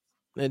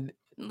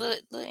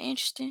 look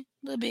interesting,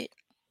 a little bit.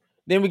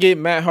 Then we get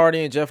Matt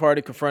Hardy and Jeff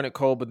Hardy confronted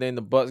Cole, but then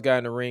the Bucks got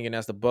in the ring, and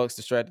as the Bucks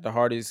distracted the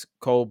Hardys,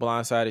 Cole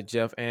blindsided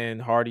Jeff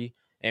and Hardy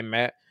and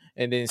Matt.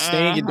 And then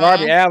Sting and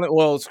Darby Allin.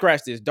 Well,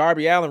 scratch this.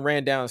 Darby Allin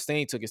ran down.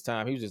 Sting took his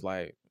time. He was just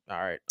like, all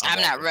right.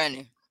 I'm not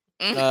running.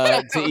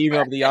 To even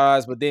up the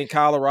odds. But then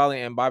Kyle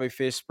O'Reilly and Bobby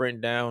Fish sprint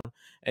down.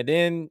 And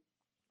then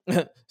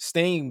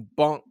Sting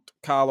bumped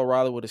Kyle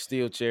O'Reilly with a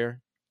steel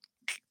chair.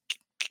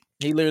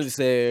 He literally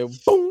said,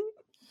 boom.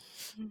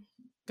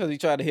 Because he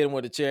tried to hit him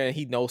with a chair and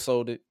he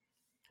no-sold it.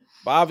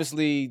 But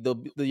obviously, the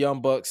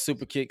Young Bucks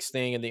super kick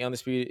Sting, and the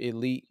Undisputed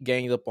Elite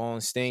ganged up on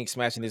Sting,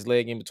 smashing his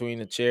leg in between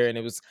the chair. And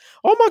it was,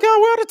 oh my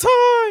God, we're out of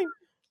time.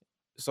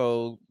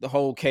 So the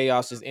whole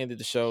chaos just ended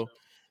the show.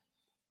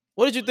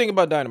 What did you think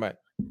about Dynamite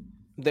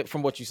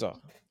from what you saw?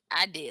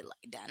 I did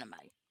like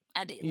Dynamite.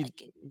 I did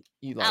like it.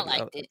 I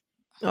liked it.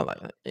 I like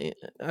it.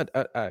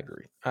 I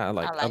agree. I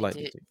liked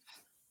it too.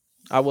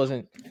 I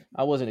wasn't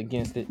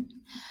against it.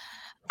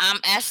 I'm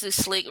actually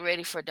slick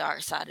ready for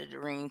Dark Side of the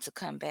Ring to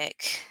come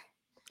back.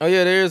 Oh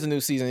yeah, there is a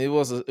new season. It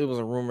was a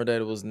rumor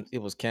that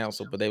it was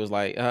canceled, but they was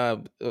like,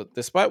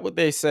 despite what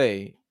they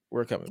say,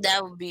 we're coming back.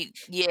 That would be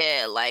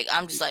like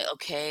I'm just like,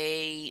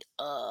 okay,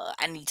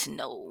 I need to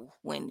know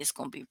when it's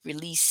gonna be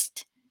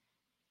released,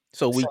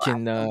 so we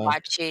can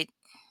watch it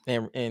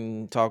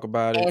and talk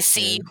about it and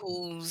see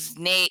who's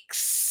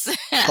next.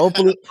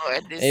 Hopefully,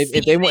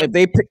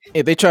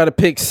 if they try to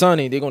pick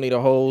Sunny, they're gonna need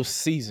a whole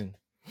season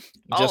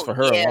just for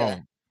her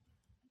alone.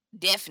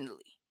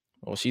 Definitely.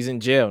 Well, she's in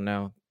jail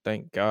now.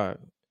 Thank God.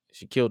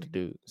 She killed the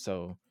dude,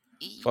 so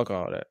fuck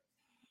all that.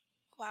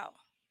 Wow.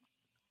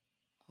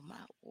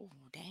 Oh,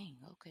 dang.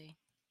 Okay.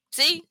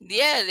 See,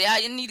 yeah,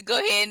 you need to go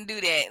ahead and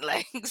do that.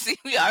 Like, see,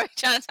 we already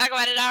trying to talk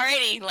about it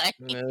already. Like,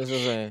 yeah, that's what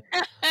I'm saying.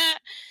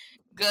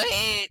 Go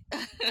ahead.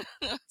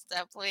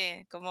 Stop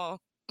playing. Come on.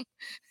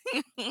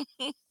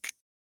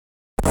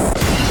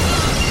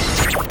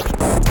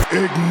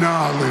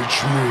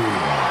 Acknowledge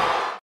me.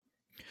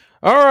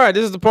 All right,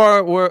 this is the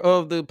part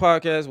of the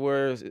podcast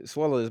where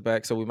Swallow is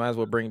back, so we might as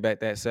well bring back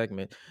that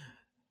segment.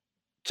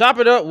 Chop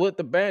it up with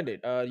the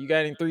Bandit. You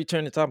got any 3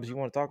 trending topics you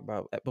want to talk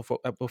about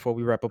before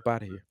we wrap up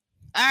out of here?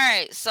 All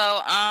right, so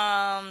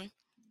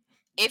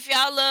if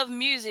y'all love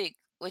music,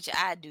 which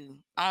I do,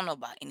 I don't know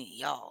about any of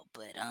y'all,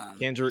 but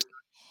Kendrick.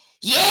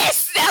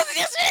 Yes, I was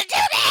just gonna do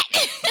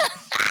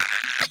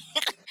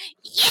that.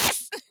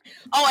 Yes.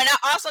 Oh, and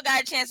I also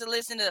got a chance to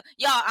listen to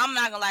y'all. I'm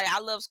not gonna lie, I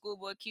love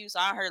Schoolboy Q, so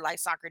I heard like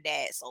Soccer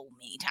Dad so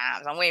many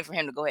times. I'm waiting for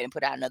him to go ahead and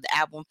put out another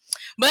album.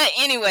 But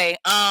anyway,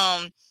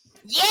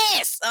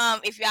 yes,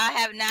 if y'all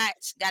have not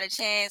got a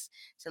chance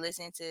to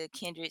listen to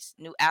Kendrick's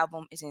new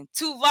album, it's in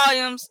 2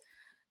 volumes.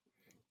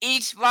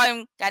 Each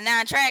volume got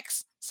 9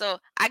 tracks. So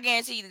I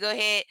guarantee you to go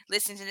ahead,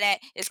 listen to that.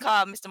 It's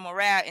called Mr.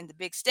 Morale and the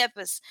Big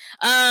Steppers.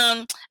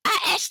 I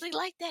actually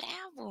like that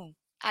album.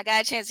 I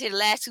got a chance to hear the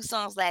last 2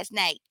 songs last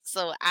night.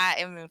 So I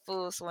am in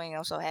full swing.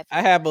 I'm so happy.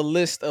 I have a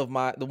list of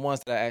the ones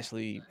that I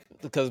actually,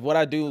 because what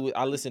I do,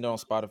 I listen on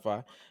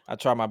Spotify. I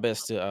try my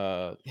best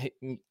to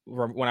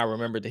when I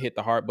remember to hit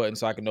the heart button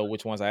so I can know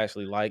which ones I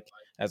actually like,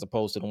 as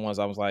opposed to the ones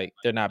I was like,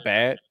 they're not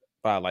bad,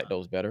 but I like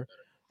those better.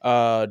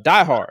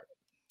 Die Hard.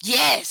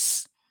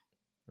 Yes.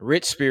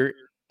 Rich Spirit.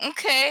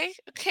 Okay.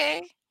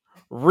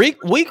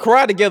 We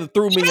Cry Together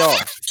threw me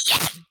off.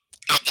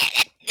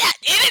 It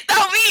didn't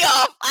throw me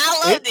off.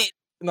 I loved it.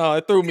 No,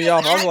 it threw me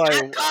off. I was like,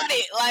 I caught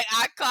it. Like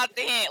I caught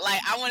the hint. Like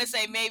I want to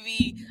say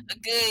maybe a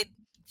good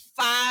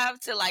 5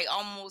 to like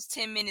almost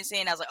 10 minutes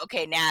in. I was like,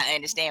 okay, now I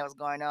understand what's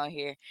going on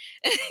here.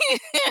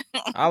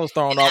 I was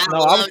thrown off. No,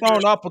 I was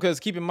thrown off because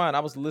keep in mind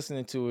I was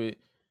listening to it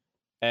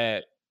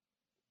at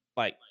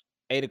like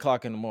 8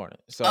 o'clock in the morning.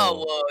 So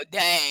well,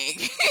 dang.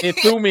 It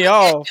threw me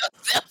off.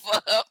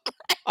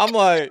 I'm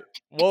like,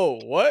 whoa,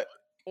 what?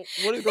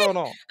 What is going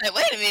on? Like,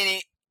 wait a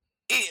minute.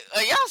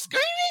 Are y'all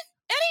screaming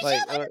at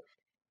each other?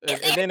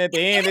 And then at the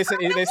end they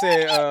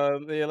said,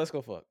 yeah, let's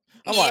go fuck.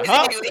 I'm like,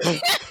 huh?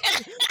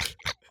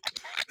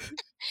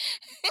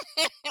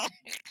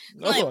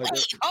 Like,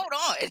 wait, hold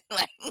on.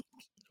 Like,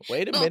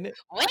 wait a minute.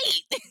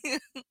 Wait.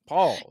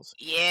 Pause.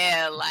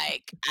 Yeah,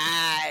 like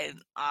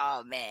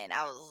oh man,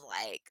 I was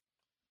like,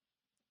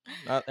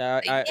 but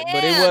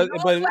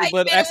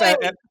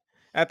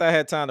after I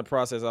had time to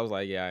process, I was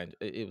like, yeah,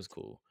 it was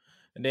cool.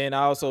 And then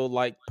I also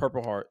like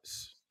Purple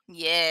Hearts.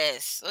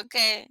 Yes.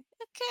 Okay.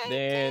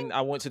 Then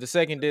I went to the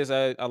second disc.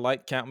 I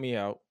like Count Me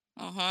Out.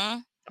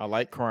 I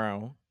like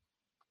Crown.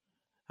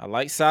 I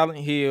like Silent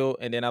Hill,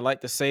 and then I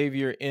like the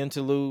Savior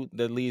interlude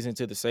that leads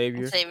into the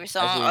Savior. Savior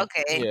song.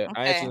 Actually, yeah,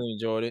 I actually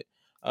enjoyed it.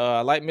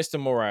 I like Mr.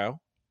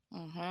 Morale.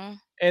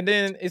 And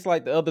then it's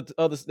like the other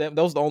those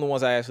are the only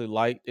ones I actually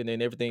liked, and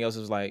then everything else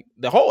was like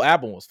the whole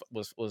album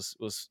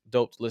was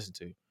dope to listen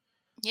to.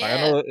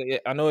 Yeah.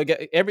 Like, I know it got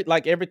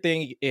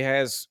everything. It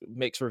has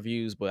mixed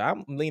reviews, but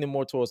I'm leaning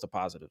more towards the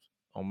positive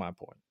on my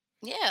point.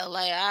 Yeah,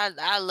 like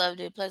I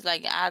loved it. Plus,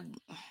 like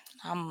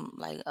I'm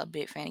like a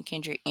big fan of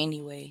Kendrick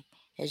anyway.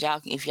 As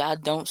y'all, if y'all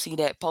don't see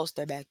that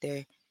poster back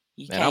there,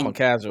 you can't. I'm a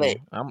casual.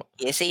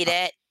 You see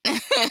that?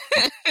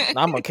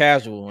 I'm a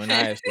casual, and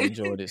I actually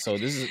enjoyed it. So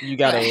this is you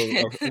got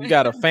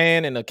a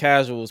fan and a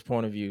casual's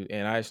point of view,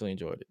 and I actually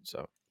enjoyed it.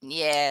 So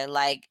yeah,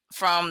 like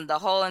from the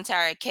whole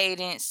entire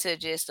cadence to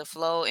just the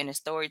flow and the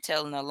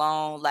storytelling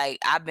alone. Like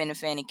I've been a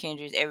fan of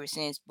Kendrick ever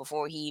since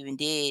before he even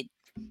did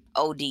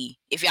OD.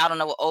 If y'all don't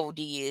know what OD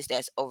is,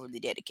 that's overly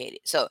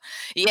dedicated. So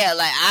yeah,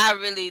 like I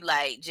really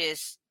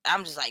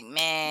I'm just like,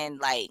 man,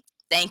 like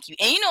thank you.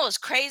 And you know what's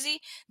crazy?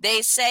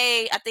 They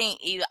say, I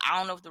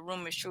don't know if the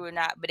rumor is true or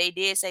not, but they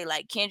did say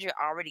like Kendrick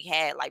already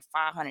had like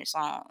 500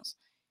 songs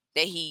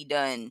that he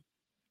done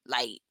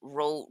like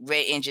wrote,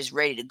 read, and just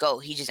ready to go.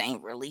 He just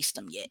ain't released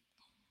them yet.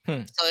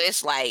 So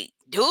it's like,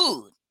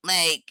 dude,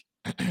 like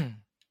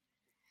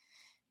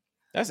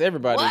that's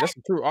everybody. What?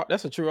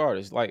 That's a true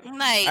artist. Like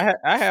I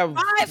have 500.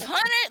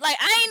 Like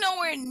I ain't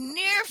nowhere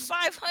near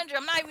 500.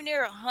 I'm not even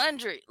near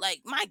 100.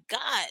 Like my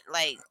God.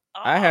 Like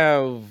I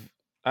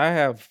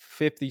have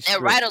 50 scripts.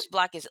 That writer's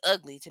block is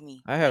ugly to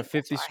me. I have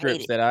 50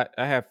 scripts that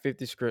I have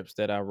 50 scripts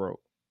that I wrote,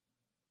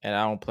 and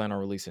I don't plan on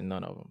releasing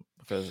none of them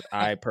because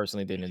I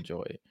personally didn't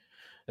enjoy it.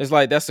 It's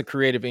like that's the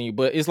creative in you,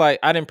 but it's like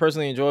I didn't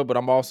personally enjoy it, but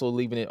I'm also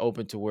leaving it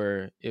open to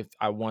where if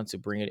I want to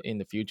bring it in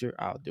the future,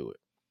 I'll do it.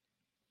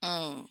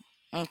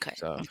 Okay.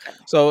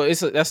 So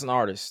that's an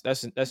artist.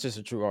 That's just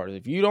a true artist.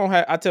 If you don't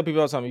have, I tell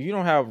people all the time, if you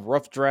don't have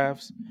rough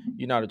drafts,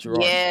 you're not a true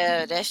artist.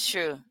 Yeah, that's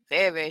true.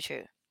 Very, very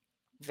true.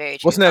 Very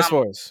true. What's next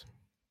for us?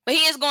 But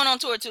he is going on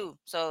tour too,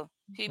 so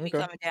he'll be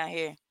coming down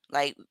here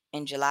like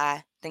in July.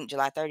 I think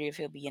July 30th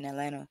he'll be in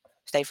Atlanta,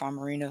 State Farm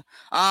Arena.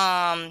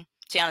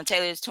 Tiana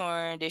Taylor's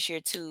touring this year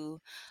too.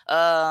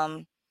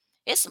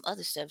 There's some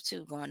other stuff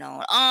too going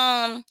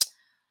on.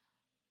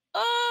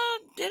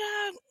 Did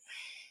I?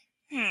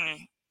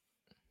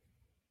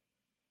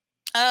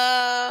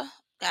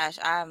 Gosh,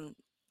 I'm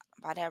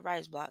by that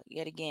writer's block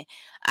yet again.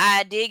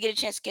 I did get a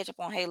chance to catch up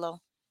on Halo,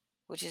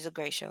 which is a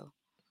great show.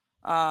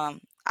 I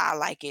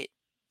like it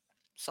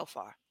so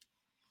far.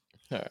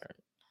 All right.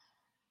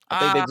 I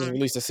think they just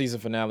released the season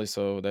finale,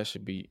 so that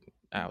should be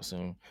out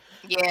soon.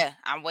 Yeah,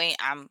 I'm waiting.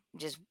 I'm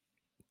just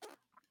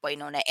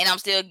waiting on that, and I'm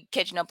still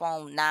catching up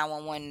on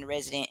 911 and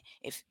Resident.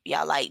 If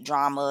y'all like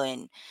drama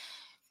and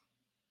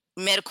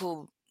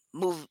medical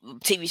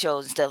TV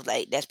shows and stuff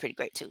like that's pretty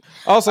great too.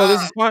 Also,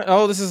 this is fine.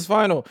 Oh, this is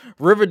final.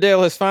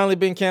 Riverdale has finally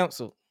been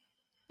canceled.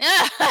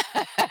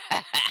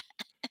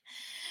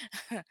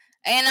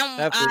 And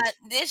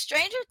this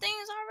Stranger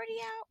Things already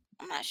out.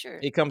 I'm not sure.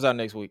 It comes out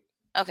next week.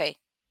 Okay,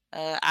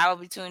 I will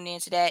be tuning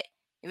into that.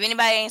 If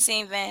anybody ain't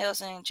seen Van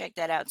Helsing, check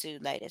that out too.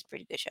 Like that's a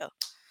pretty good show.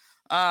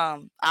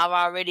 I've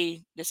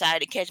already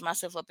decided to catch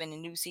myself up in the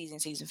new season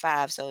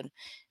 5. So,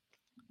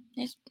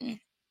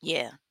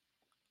 yeah,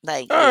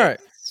 like all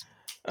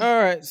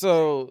right.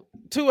 So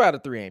 2 out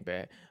of 3 ain't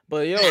bad,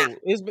 but yo,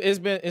 it's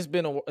been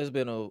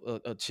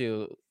a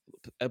chill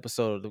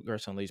episode of the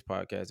Gersh Unleashed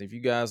podcast. If you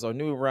guys are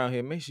new around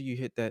here, make sure you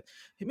hit that.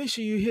 Make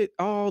sure you hit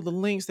all the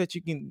links that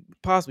you can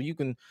possibly. You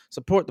can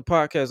support the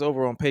podcast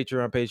over on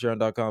Patreon,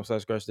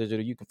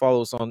 patreon.com/GreshDigital. You can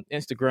follow us on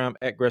Instagram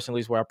at Gersh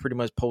Unleashed, where I pretty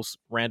much post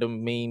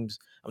random memes.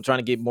 I'm trying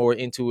to get more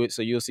into it,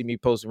 so you'll see me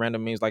post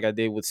random memes like I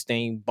did with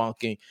Stain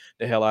bunking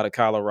the hell out of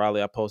Kyle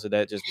O'Reilly. I posted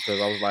that just because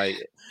I was like,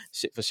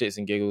 shit for shits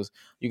and giggles.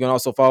 You can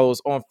also follow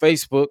us on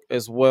Facebook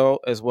as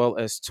well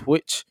as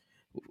Twitch,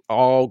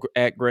 all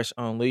at Gresh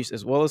Unleashed,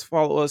 as well as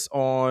follow us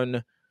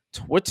on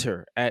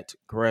Twitter at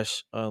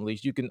Gresh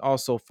Unleashed. You can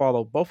also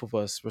follow both of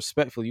us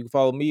respectfully. You can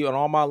follow me on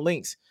all my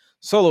links,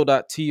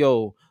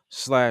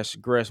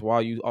 solo.to/Gresh,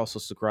 while you also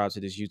subscribe to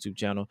this YouTube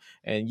channel.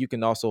 And you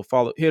can also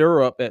hit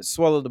her up at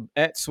Swallow the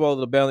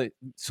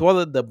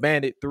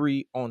Bandit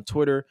 3 on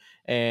Twitter.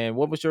 And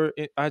what was your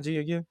IG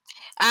again?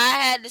 I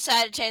had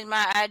decided to change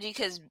my IG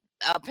because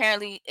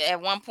apparently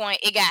at one point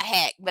it got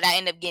hacked, but I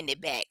ended up getting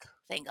it back.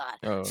 Thank God.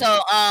 Oh. So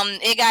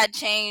it got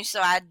changed,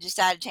 so I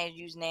decided to change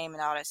the username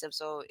and all that stuff.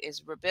 So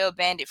it's Rebel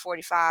Bandit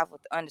 45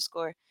 with the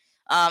underscore.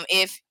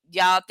 If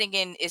y'all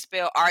thinking it's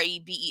spelled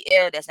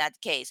REBEL, that's not the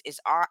case. It's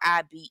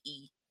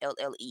RIBELLE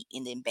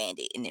and then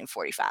Bandit and then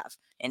 45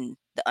 and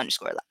the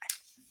underscore line.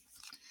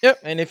 Yep,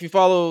 and if you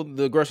follow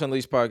the Gresh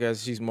Unleashed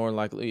podcast, she's more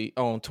likely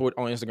on Twitter,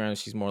 on Instagram.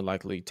 She's more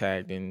likely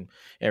tagged in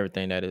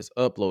everything that is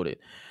uploaded.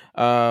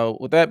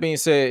 With that being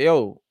said,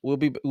 we'll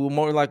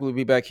more likely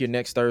be back here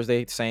next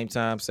Thursday, same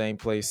time, same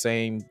place,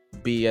 same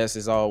BS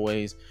as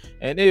always.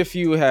 And if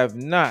you have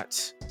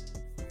not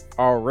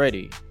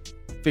already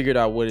figured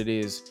out what it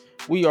is,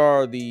 we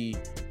are the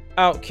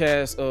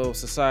outcast of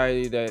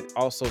society that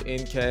also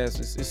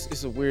incast.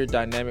 It's a weird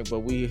dynamic,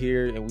 but we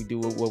here and we do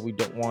what we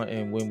don't want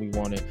and when we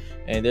want it.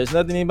 And there's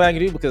nothing anybody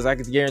can do because I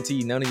can guarantee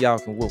you none of y'all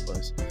can whoop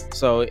us.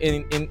 So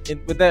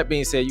with that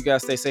being said, you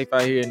guys stay safe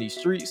out here in these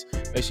streets.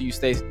 Make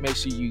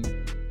sure you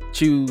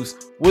choose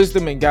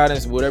wisdom and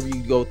guidance whatever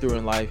you go through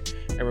in life.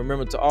 And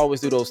remember to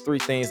always do those 3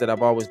 things that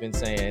I've always been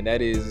saying.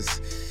 That is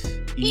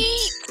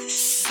eat,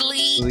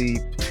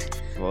 sleep,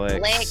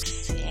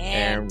 flex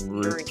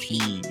and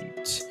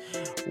repeat.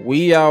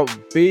 We out.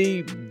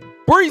 Be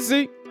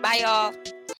breezy. Bye, y'all.